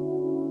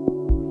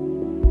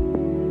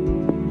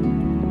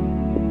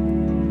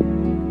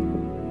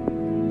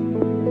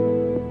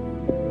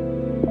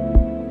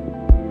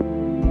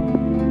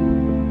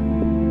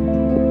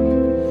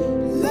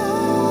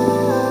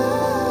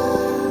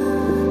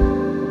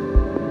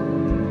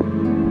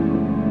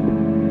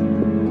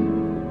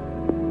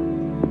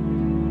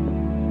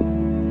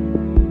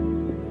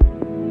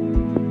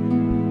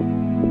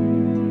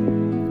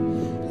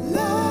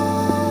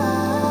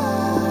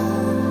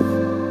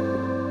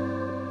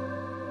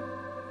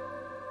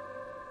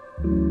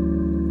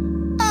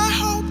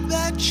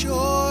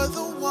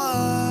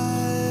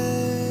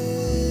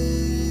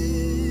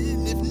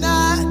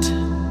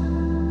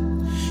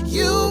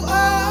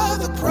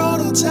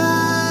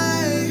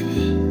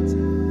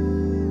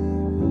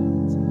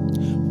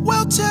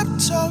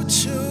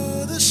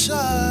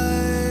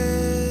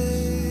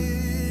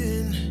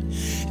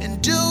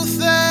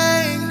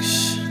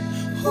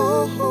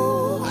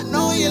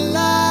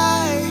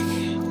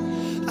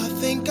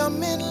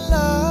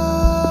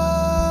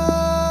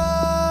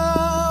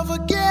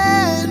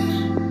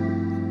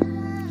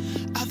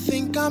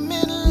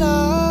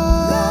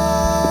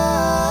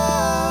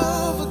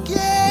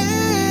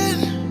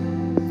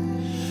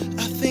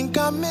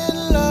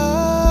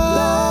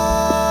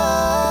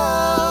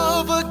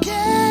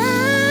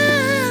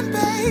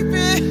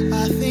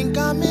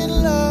 I'm in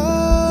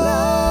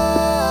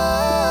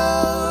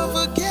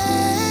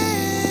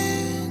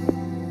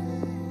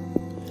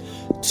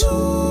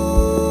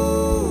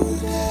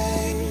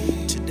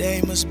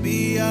must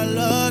be our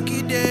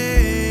lucky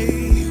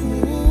day.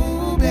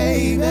 Ooh,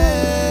 baby,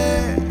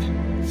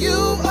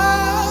 you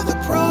are the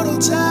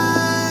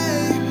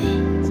prototype.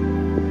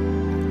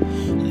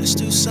 Let's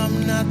do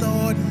something out the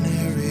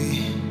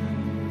ordinary,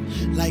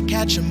 like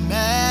catch a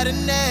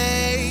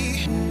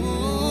matinee.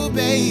 Ooh,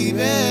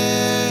 baby,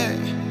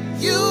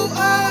 you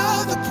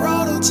are the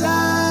prototype.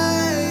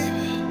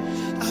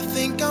 I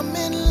think I'm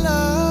in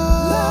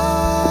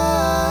love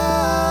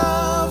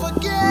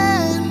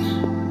again.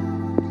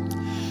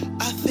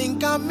 I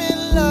think I'm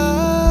in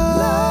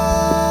love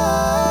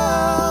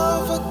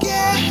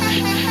again.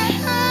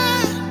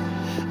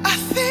 I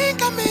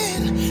think I'm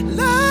in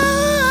love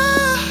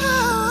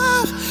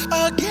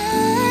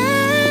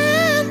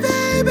again,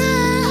 baby.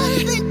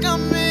 I think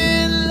I'm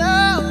in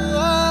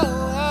love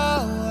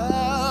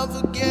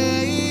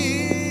again.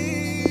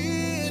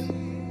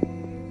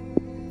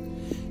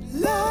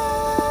 Love.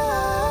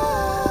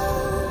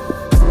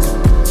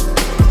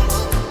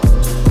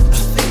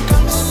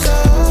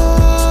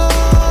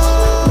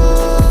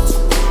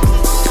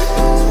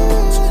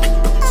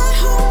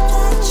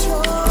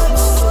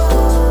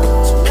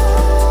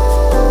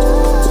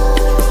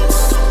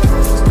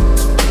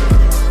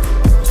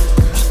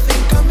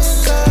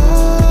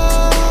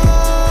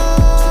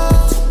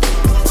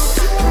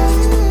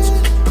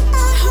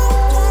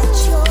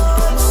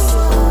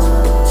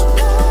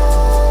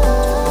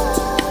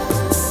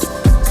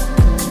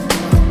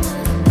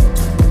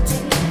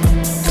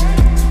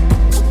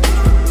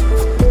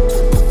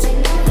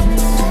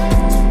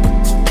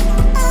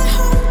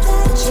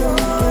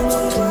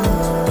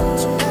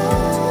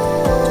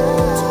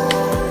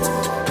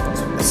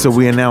 So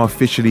we are now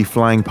officially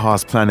flying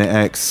past Planet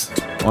X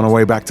on our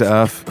way back to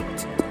Earth.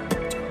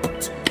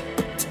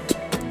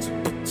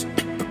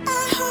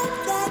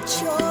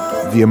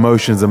 The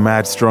emotions are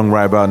mad strong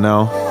right about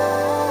now.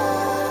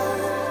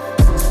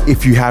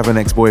 If you have an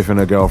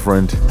ex-boyfriend or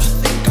girlfriend,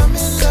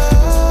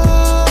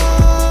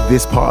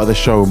 this part of the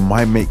show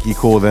might make you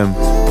call them.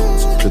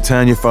 So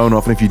turn your phone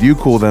off, and if you do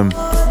call them,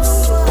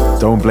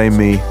 don't blame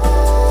me.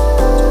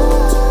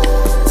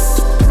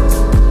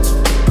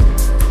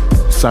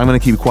 So I'm going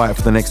to keep quiet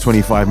for the next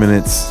 25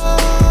 minutes.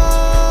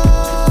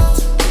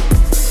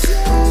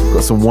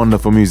 Got some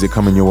wonderful music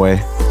coming your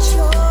way.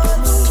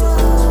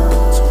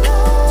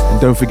 And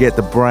don't forget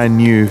the brand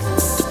new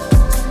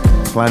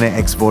Planet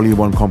X Volume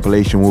 1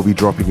 compilation will be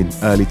dropping in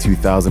early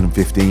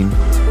 2015.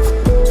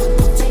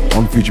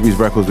 On Future Beats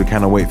Records, we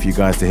cannot wait for you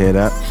guys to hear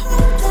that.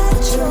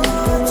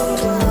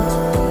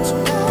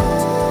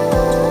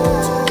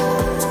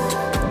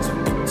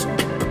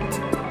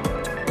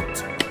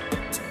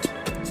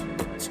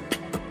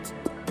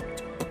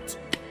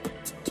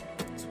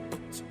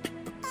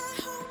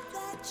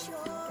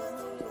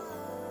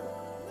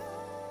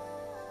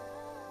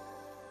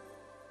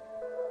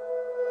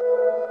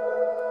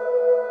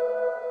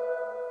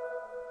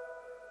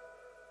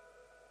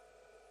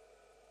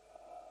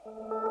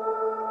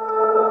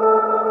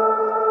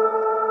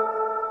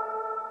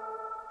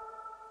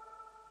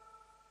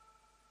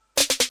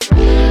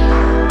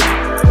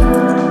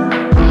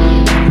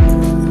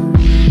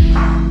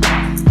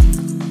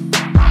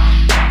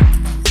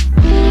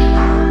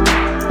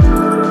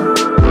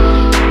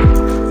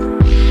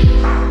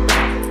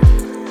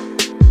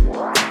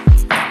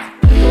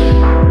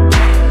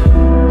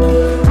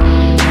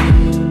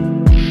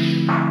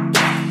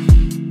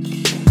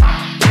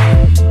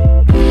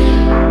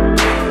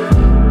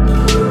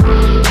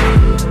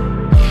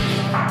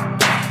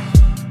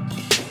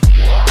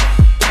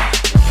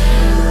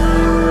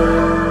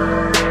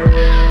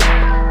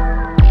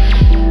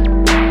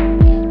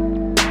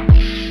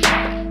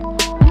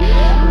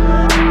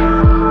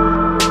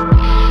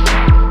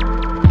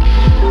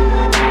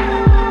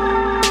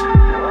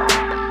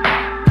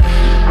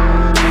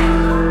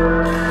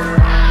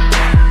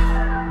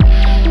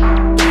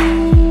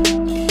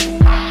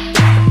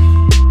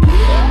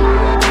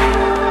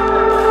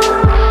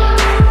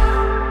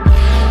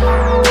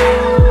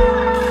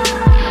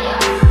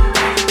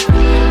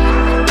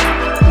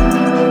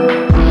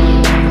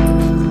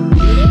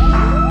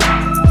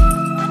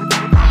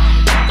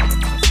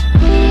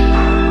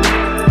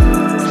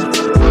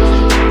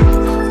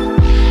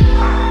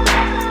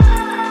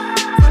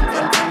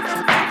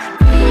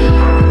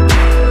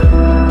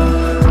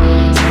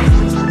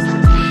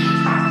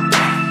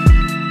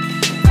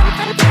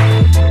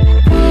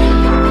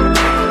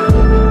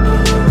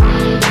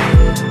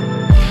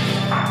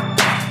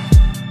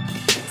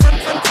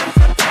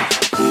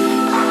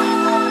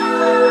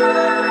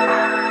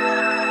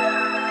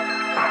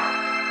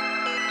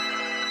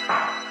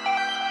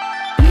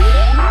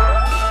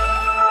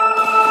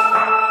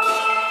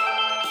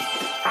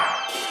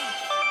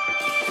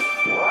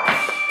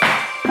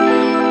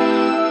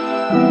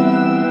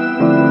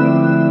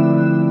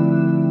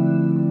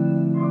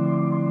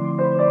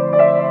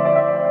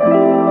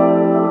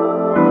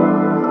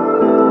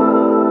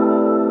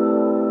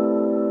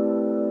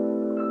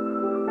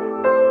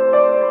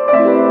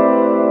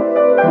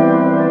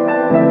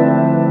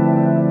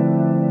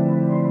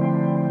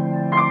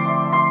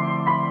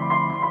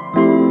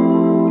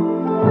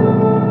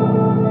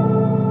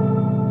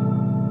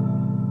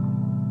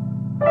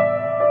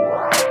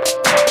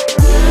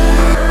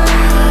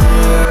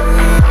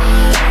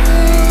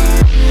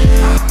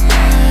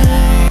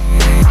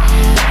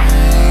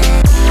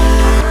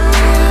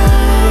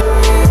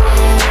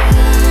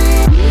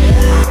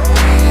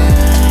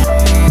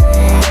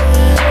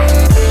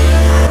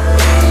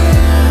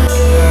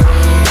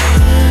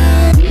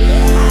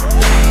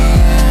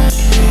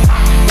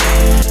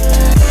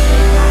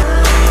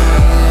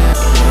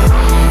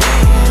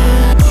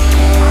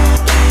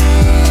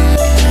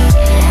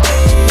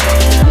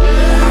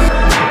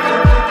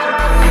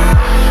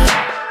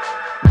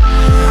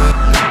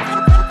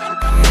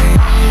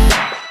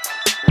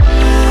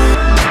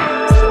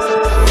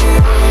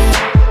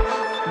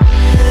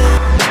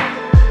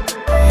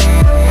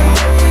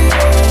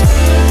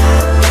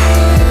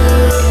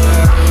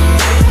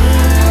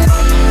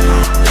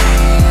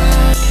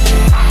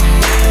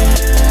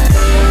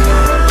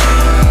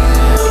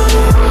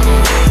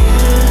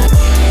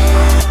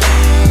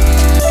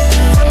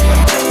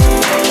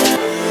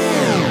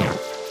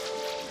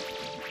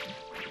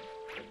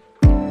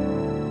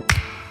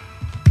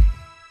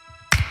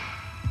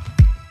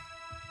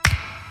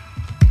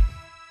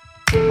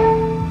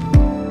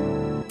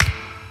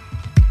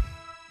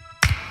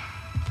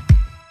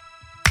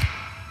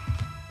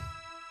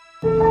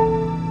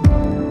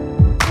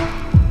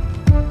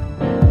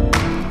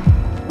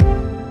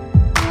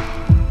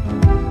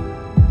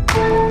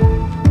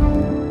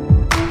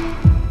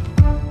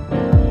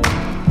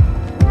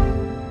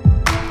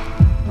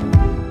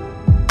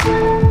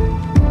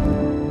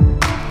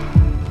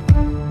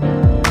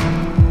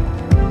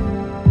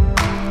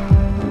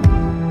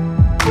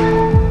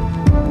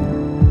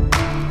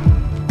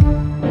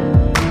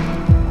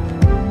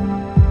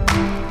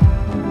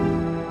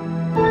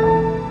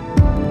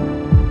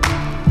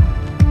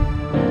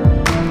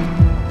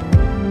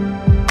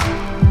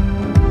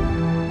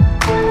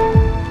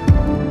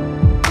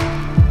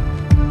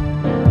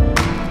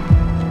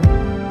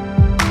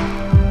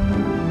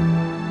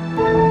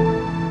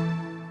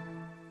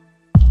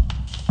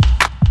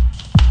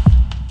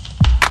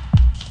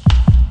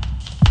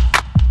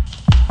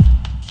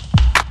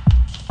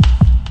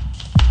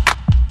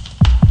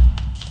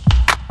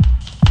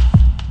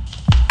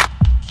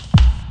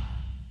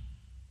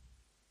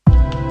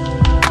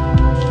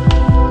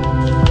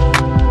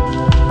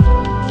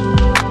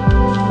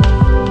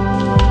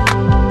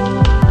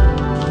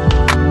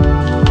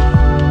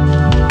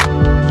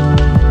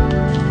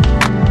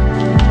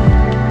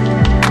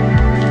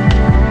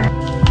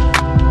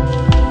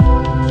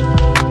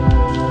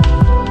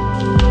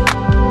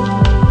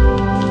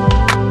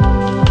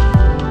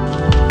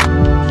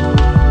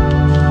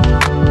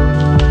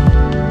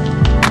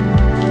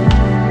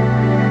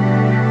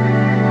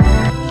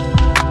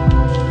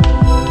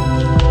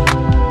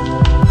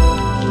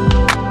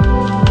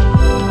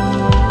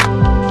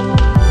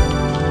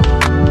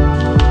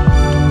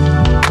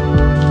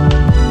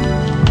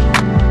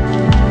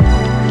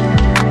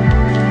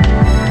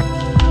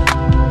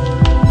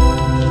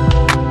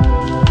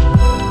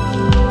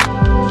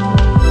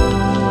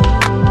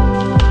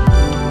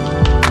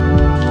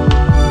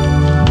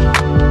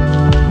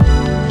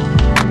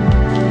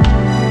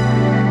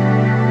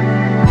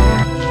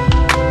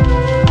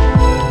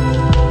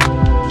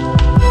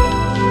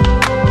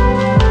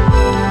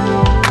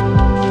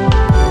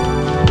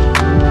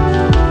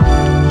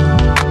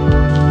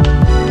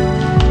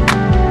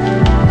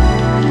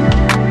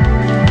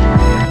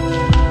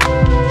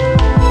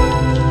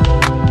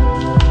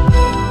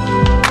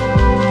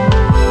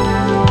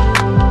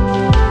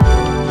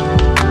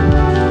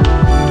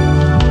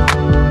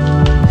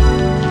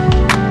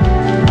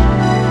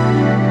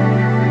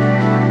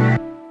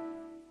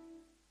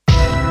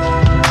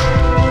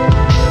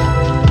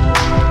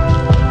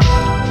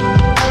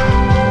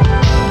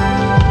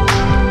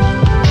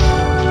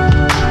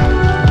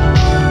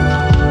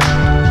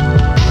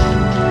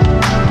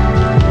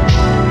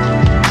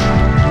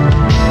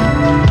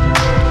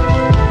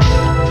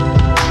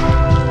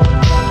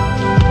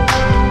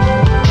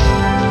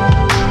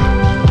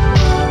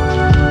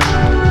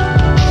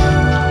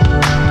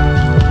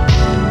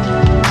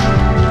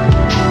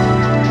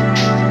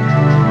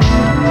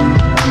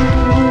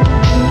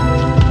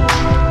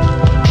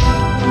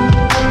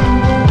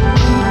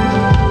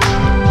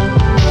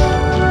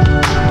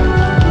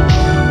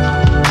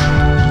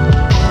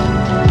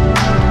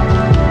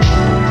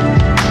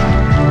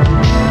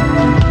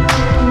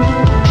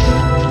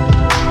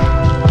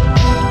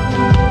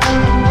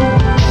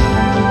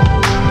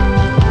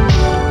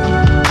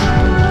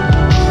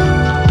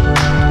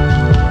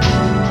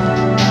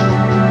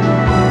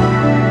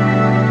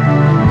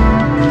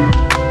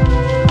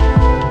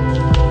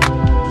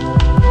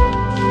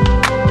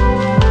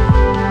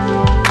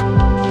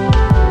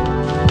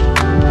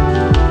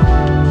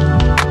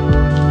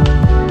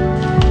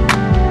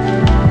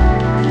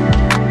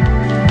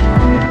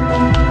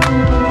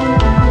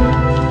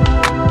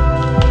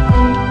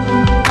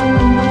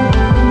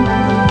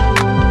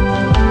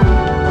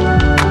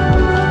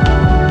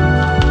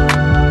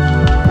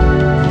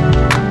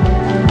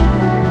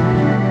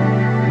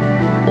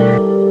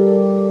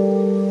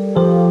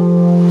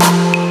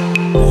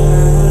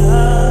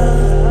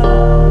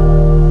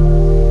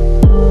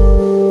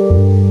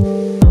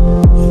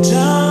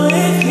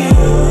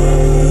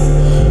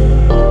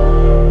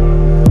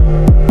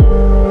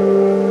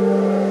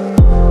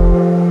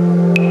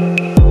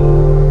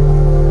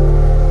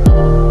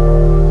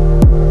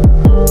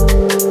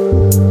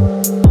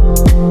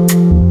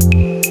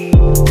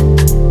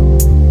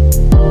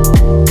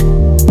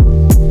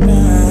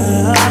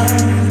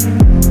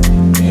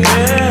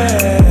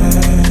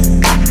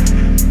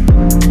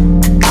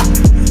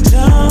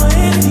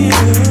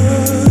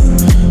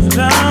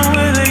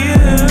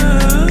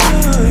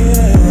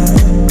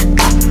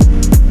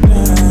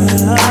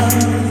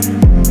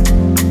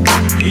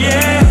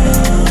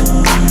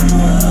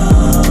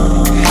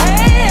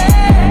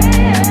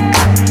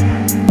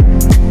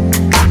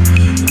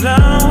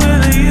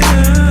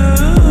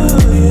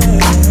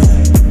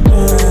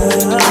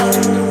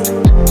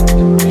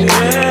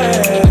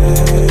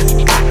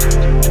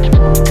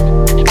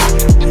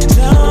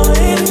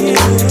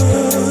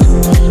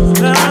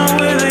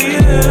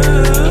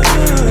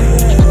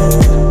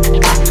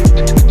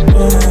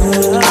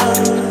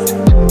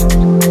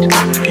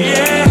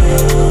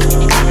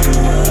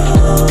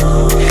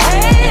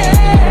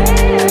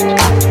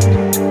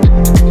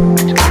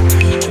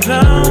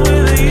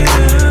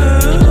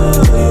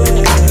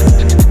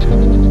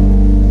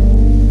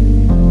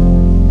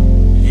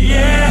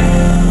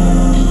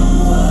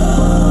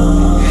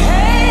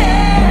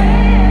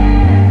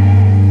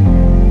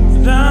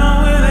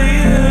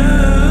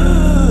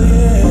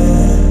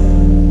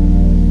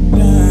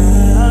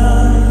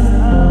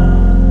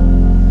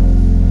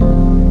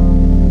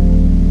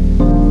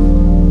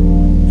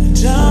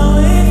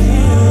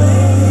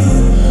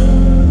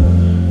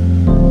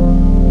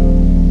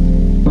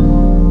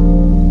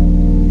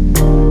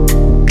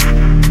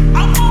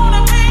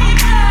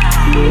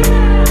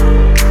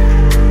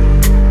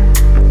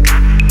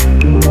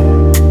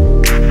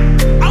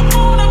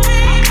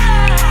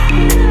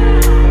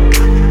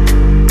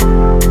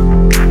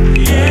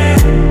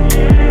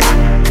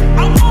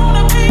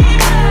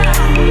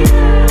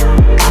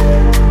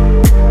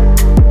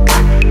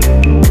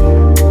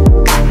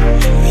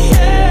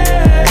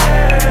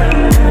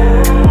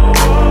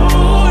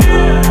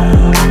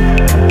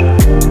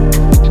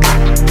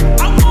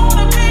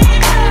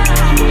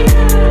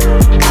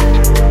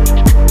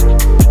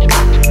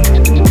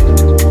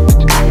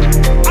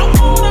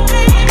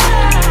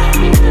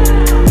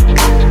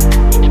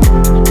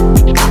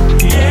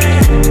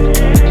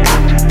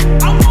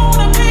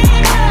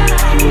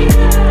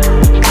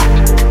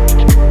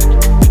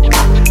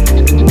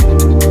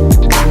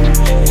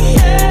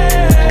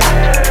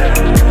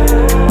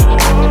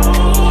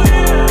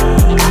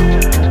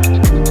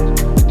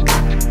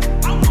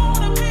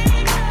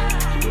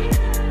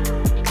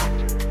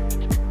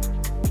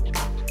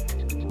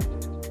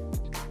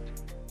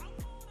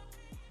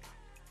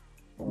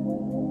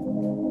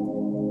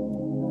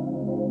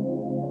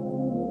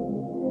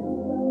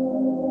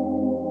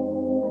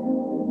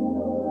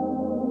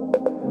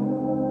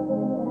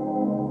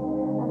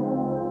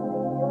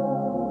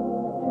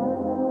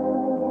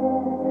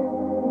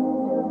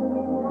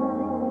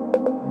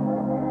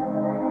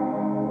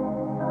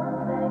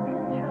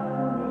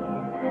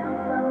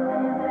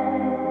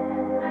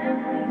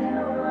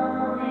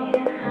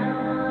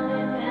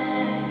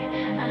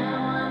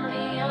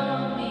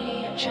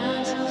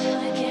 try to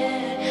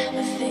forget,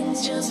 the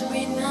things just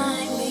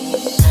remind me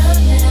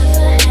I've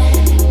never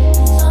had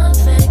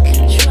thoughts that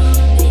control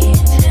me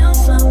until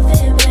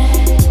something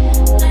bad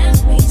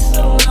left me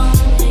so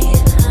lonely.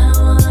 I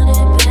want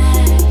it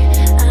back,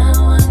 I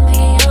want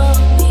the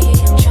old me.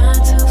 I'm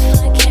trying to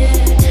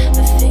forget,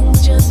 the things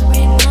just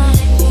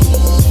remind me.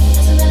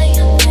 There's a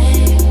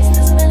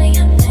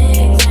million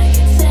things I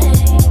can say,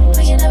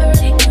 but you never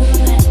really knew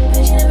that,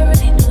 but you never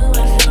really knew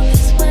I felt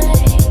this way.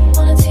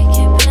 Wanna take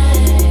it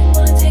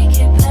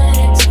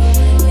back to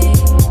when we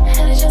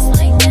had it just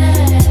like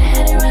that,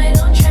 had it right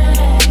on track,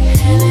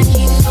 and I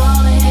keep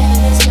falling in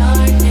this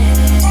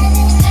darkness,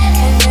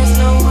 and there's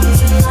no one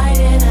to light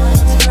it up,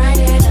 to bright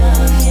it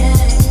up, yeah.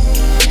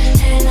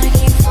 And I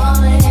keep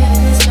falling in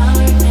this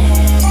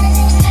darkness,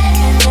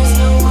 and there's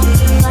no one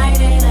to light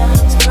it up,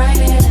 to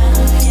bright it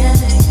up, yeah.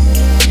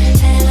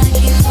 And I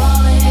keep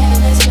falling in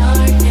this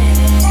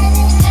darkness,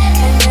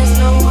 and there's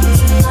no one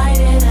to light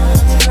it up,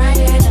 to bright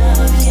it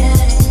up, yeah.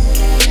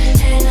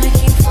 And I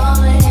keep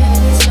falling in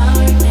this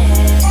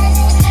darkness,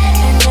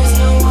 and there's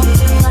no one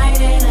to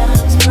light it up,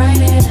 to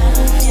bright it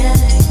up, yeah.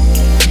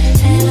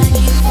 And I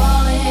keep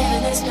falling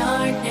in this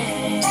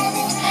darkness,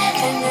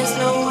 and there's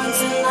no one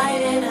to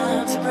light it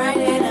up, to bright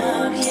it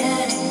up,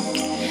 yeah.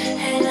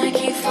 And I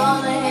keep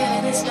falling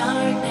in this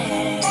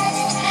darkness,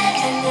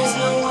 and there's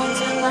no one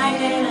to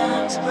light it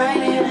up, to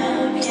bright it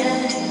up,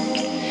 yeah.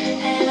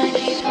 And I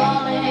keep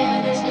falling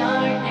in this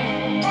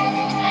darkness,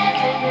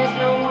 and there's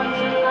no one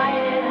to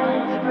light it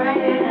up, to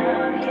bright it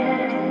up,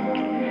 yeah.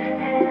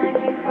 And I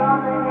keep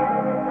falling in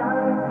this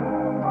darkness.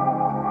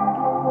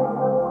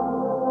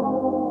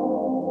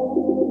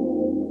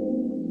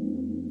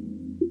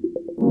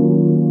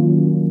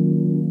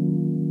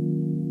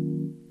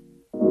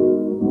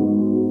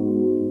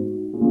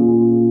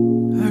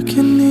 I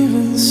can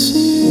even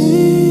see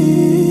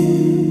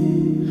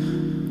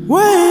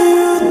when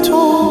you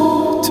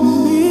talk to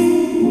me.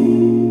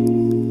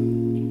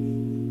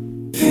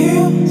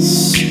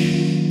 Feels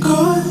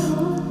good,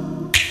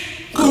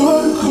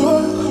 good,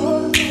 good,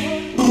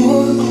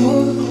 good,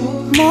 good.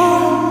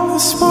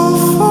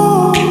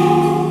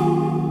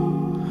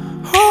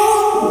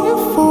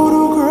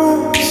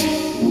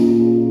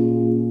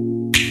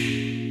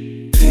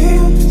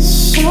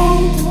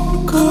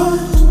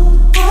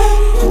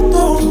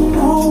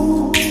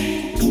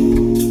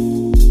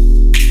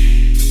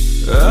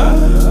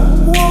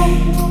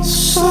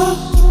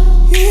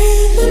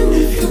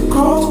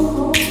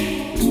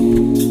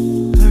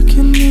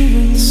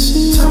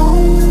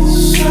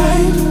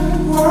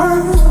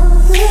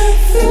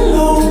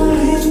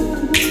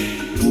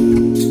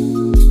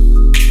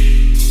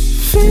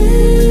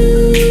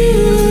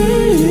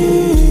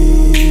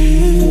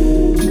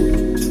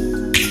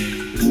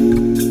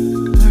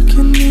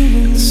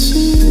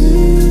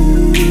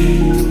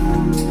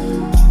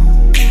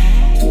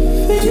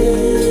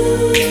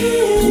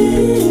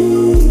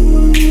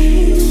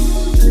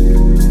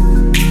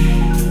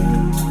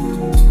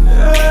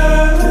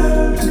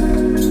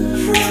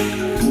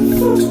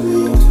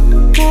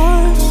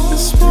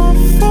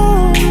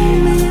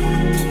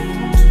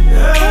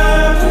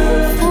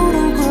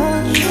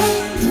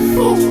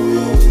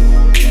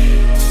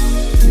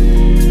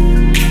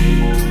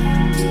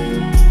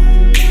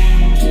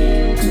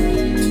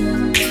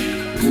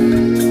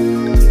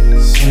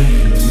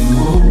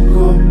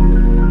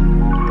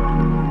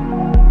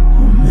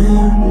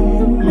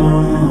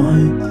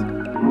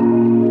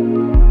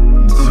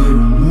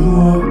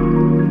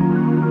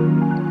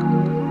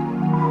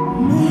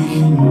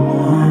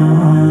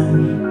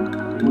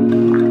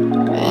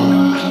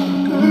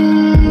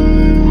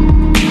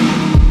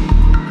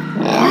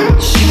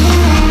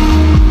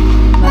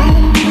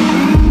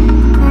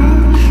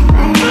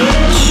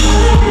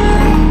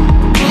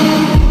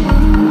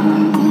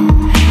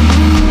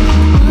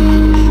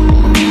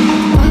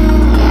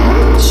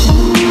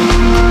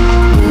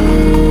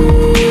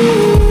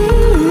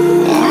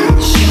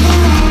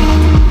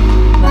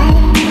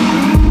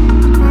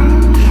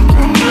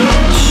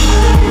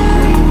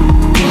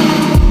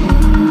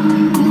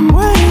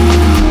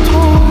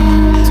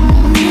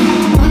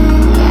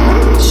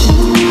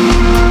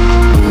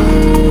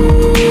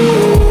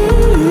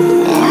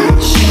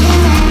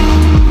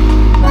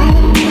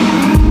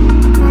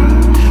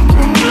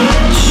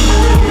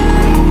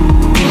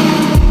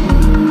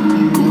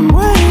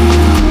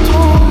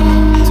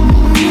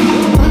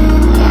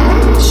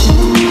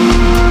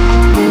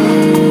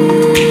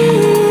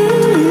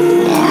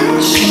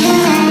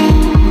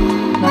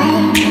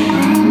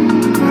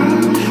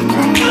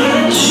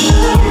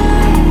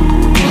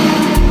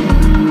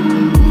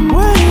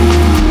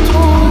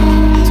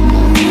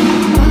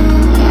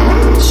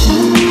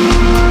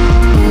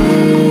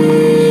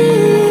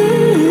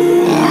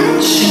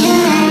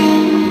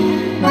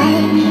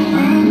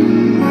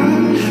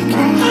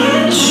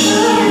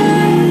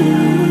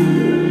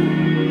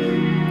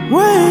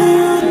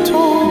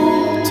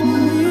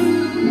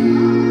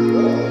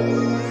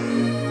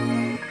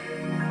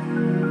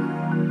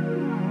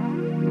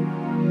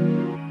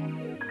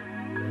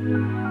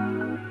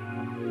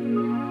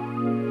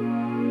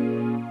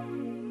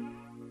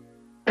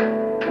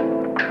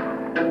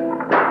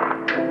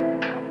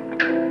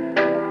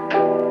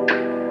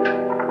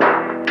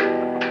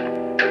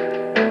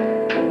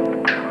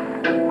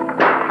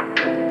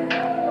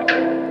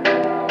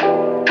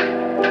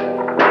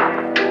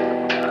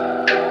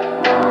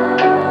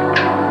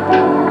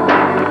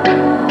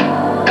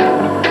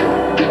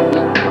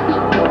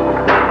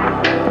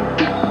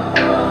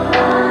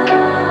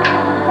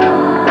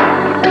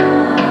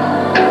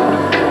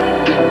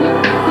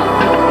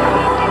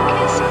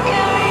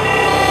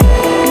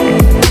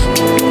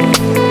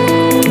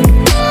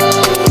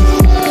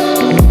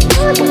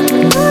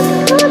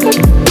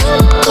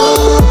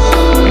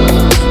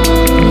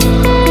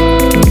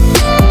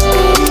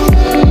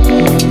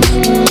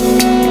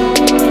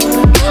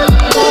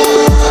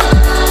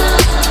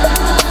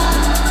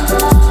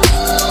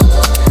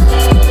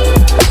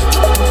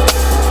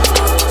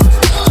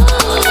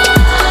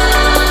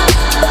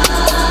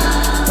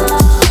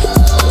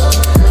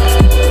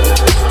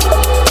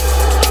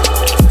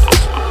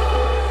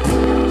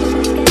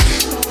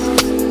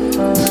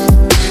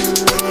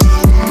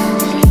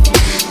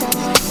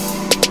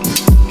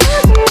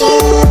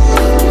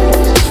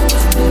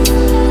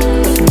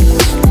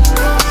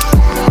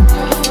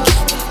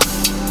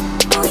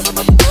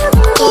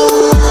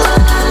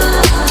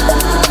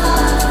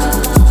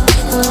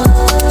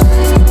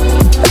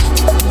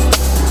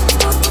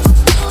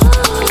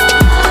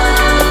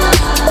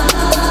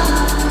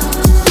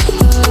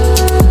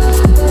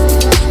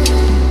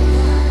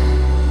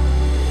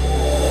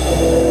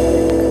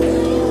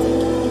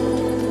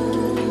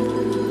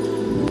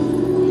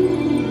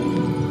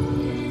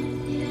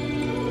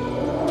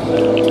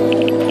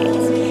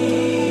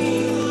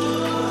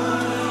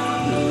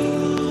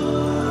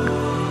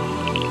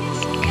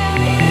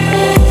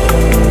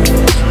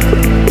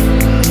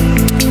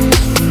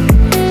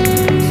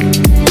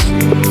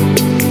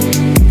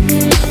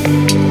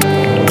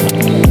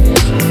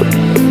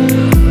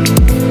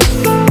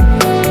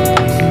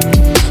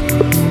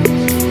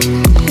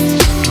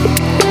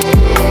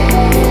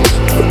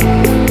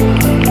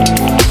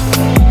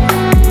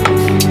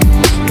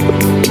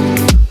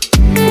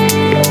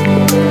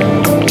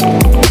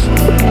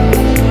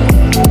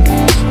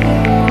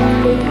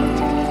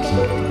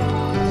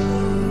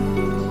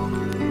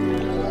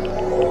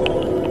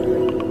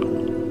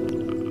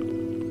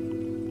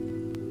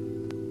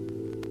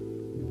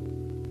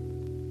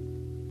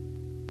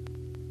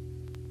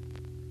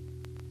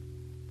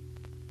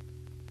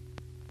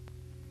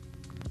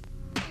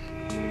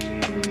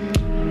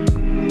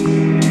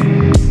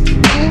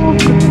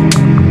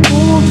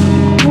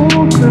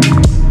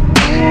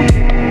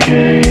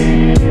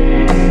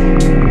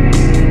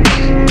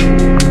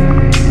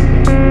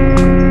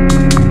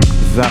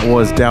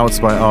 was Doubts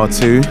by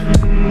R2.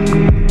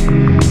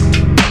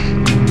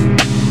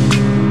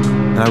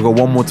 And I've got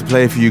one more to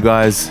play for you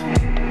guys.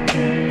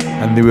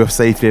 And then we're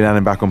safely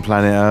landing back on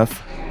planet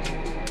Earth.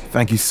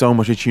 Thank you so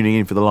much for tuning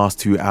in for the last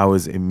 2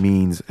 hours. It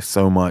means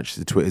so much.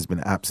 The Twitter's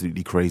been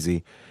absolutely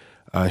crazy.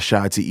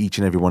 Shout out to each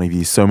and every one of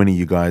you. So many of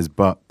you guys,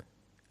 but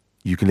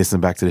you can listen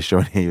back to the show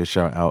and hear your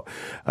shout out.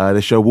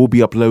 The show will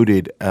be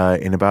uploaded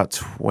in about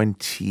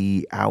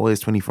 20 hours,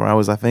 24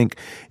 hours, I think.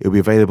 It'll be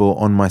available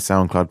on my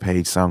SoundCloud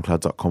page,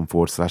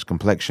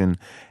 soundcloud.com/complexion.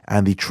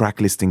 And the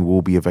track listing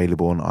will be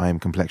available on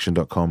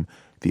iamcomplexion.com.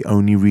 The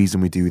only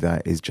reason we do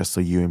that is just so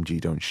UMG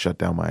don't shut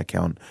down my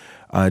account.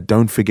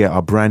 Don't forget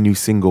our brand new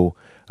single,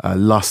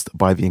 Lust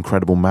by the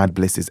incredible Mad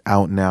Bliss, is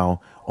out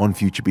now on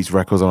Future Beats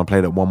Records. I'm going to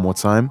play that one more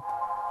time.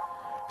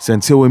 So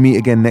until we meet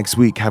again next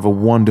week, have a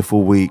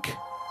wonderful week.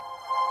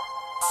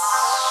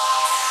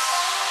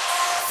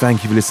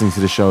 Thank you for listening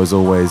to the show as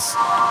always.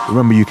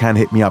 Remember, you can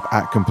hit me up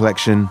at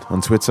Complexion on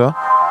Twitter,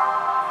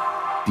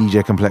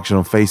 DJ Complexion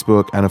on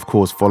Facebook, and of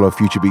course follow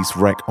Future Beats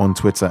Rec on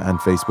Twitter and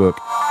Facebook.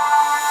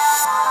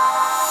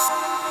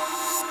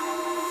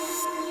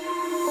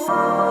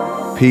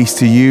 Peace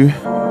to you.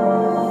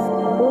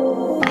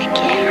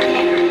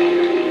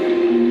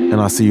 And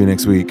I'll see you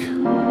next week.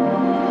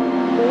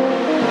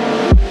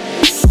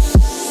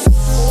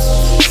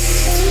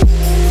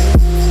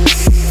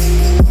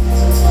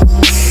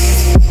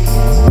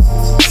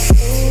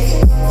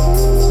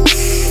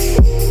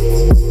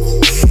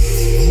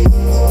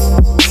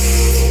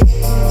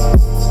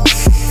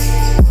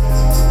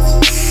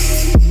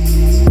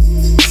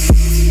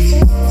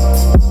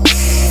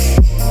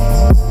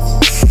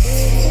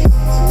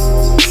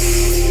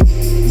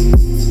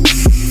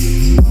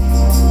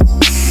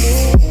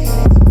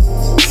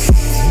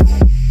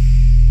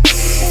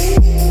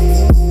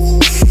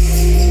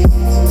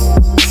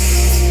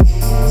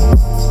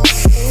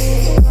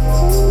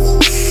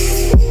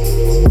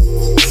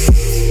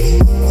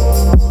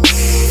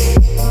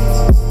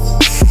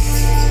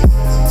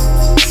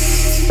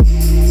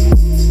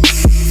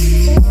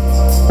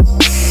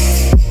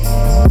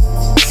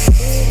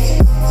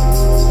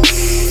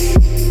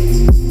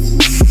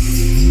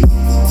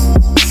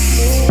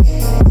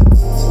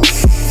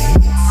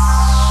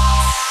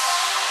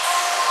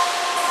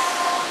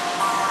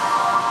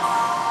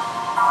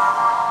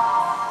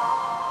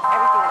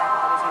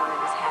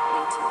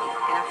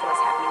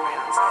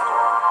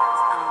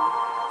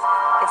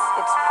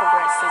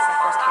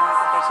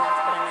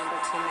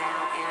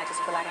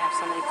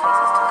 So many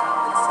places to go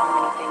and so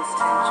many things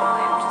to enjoy.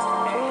 I'm just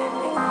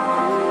very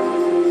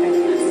happy.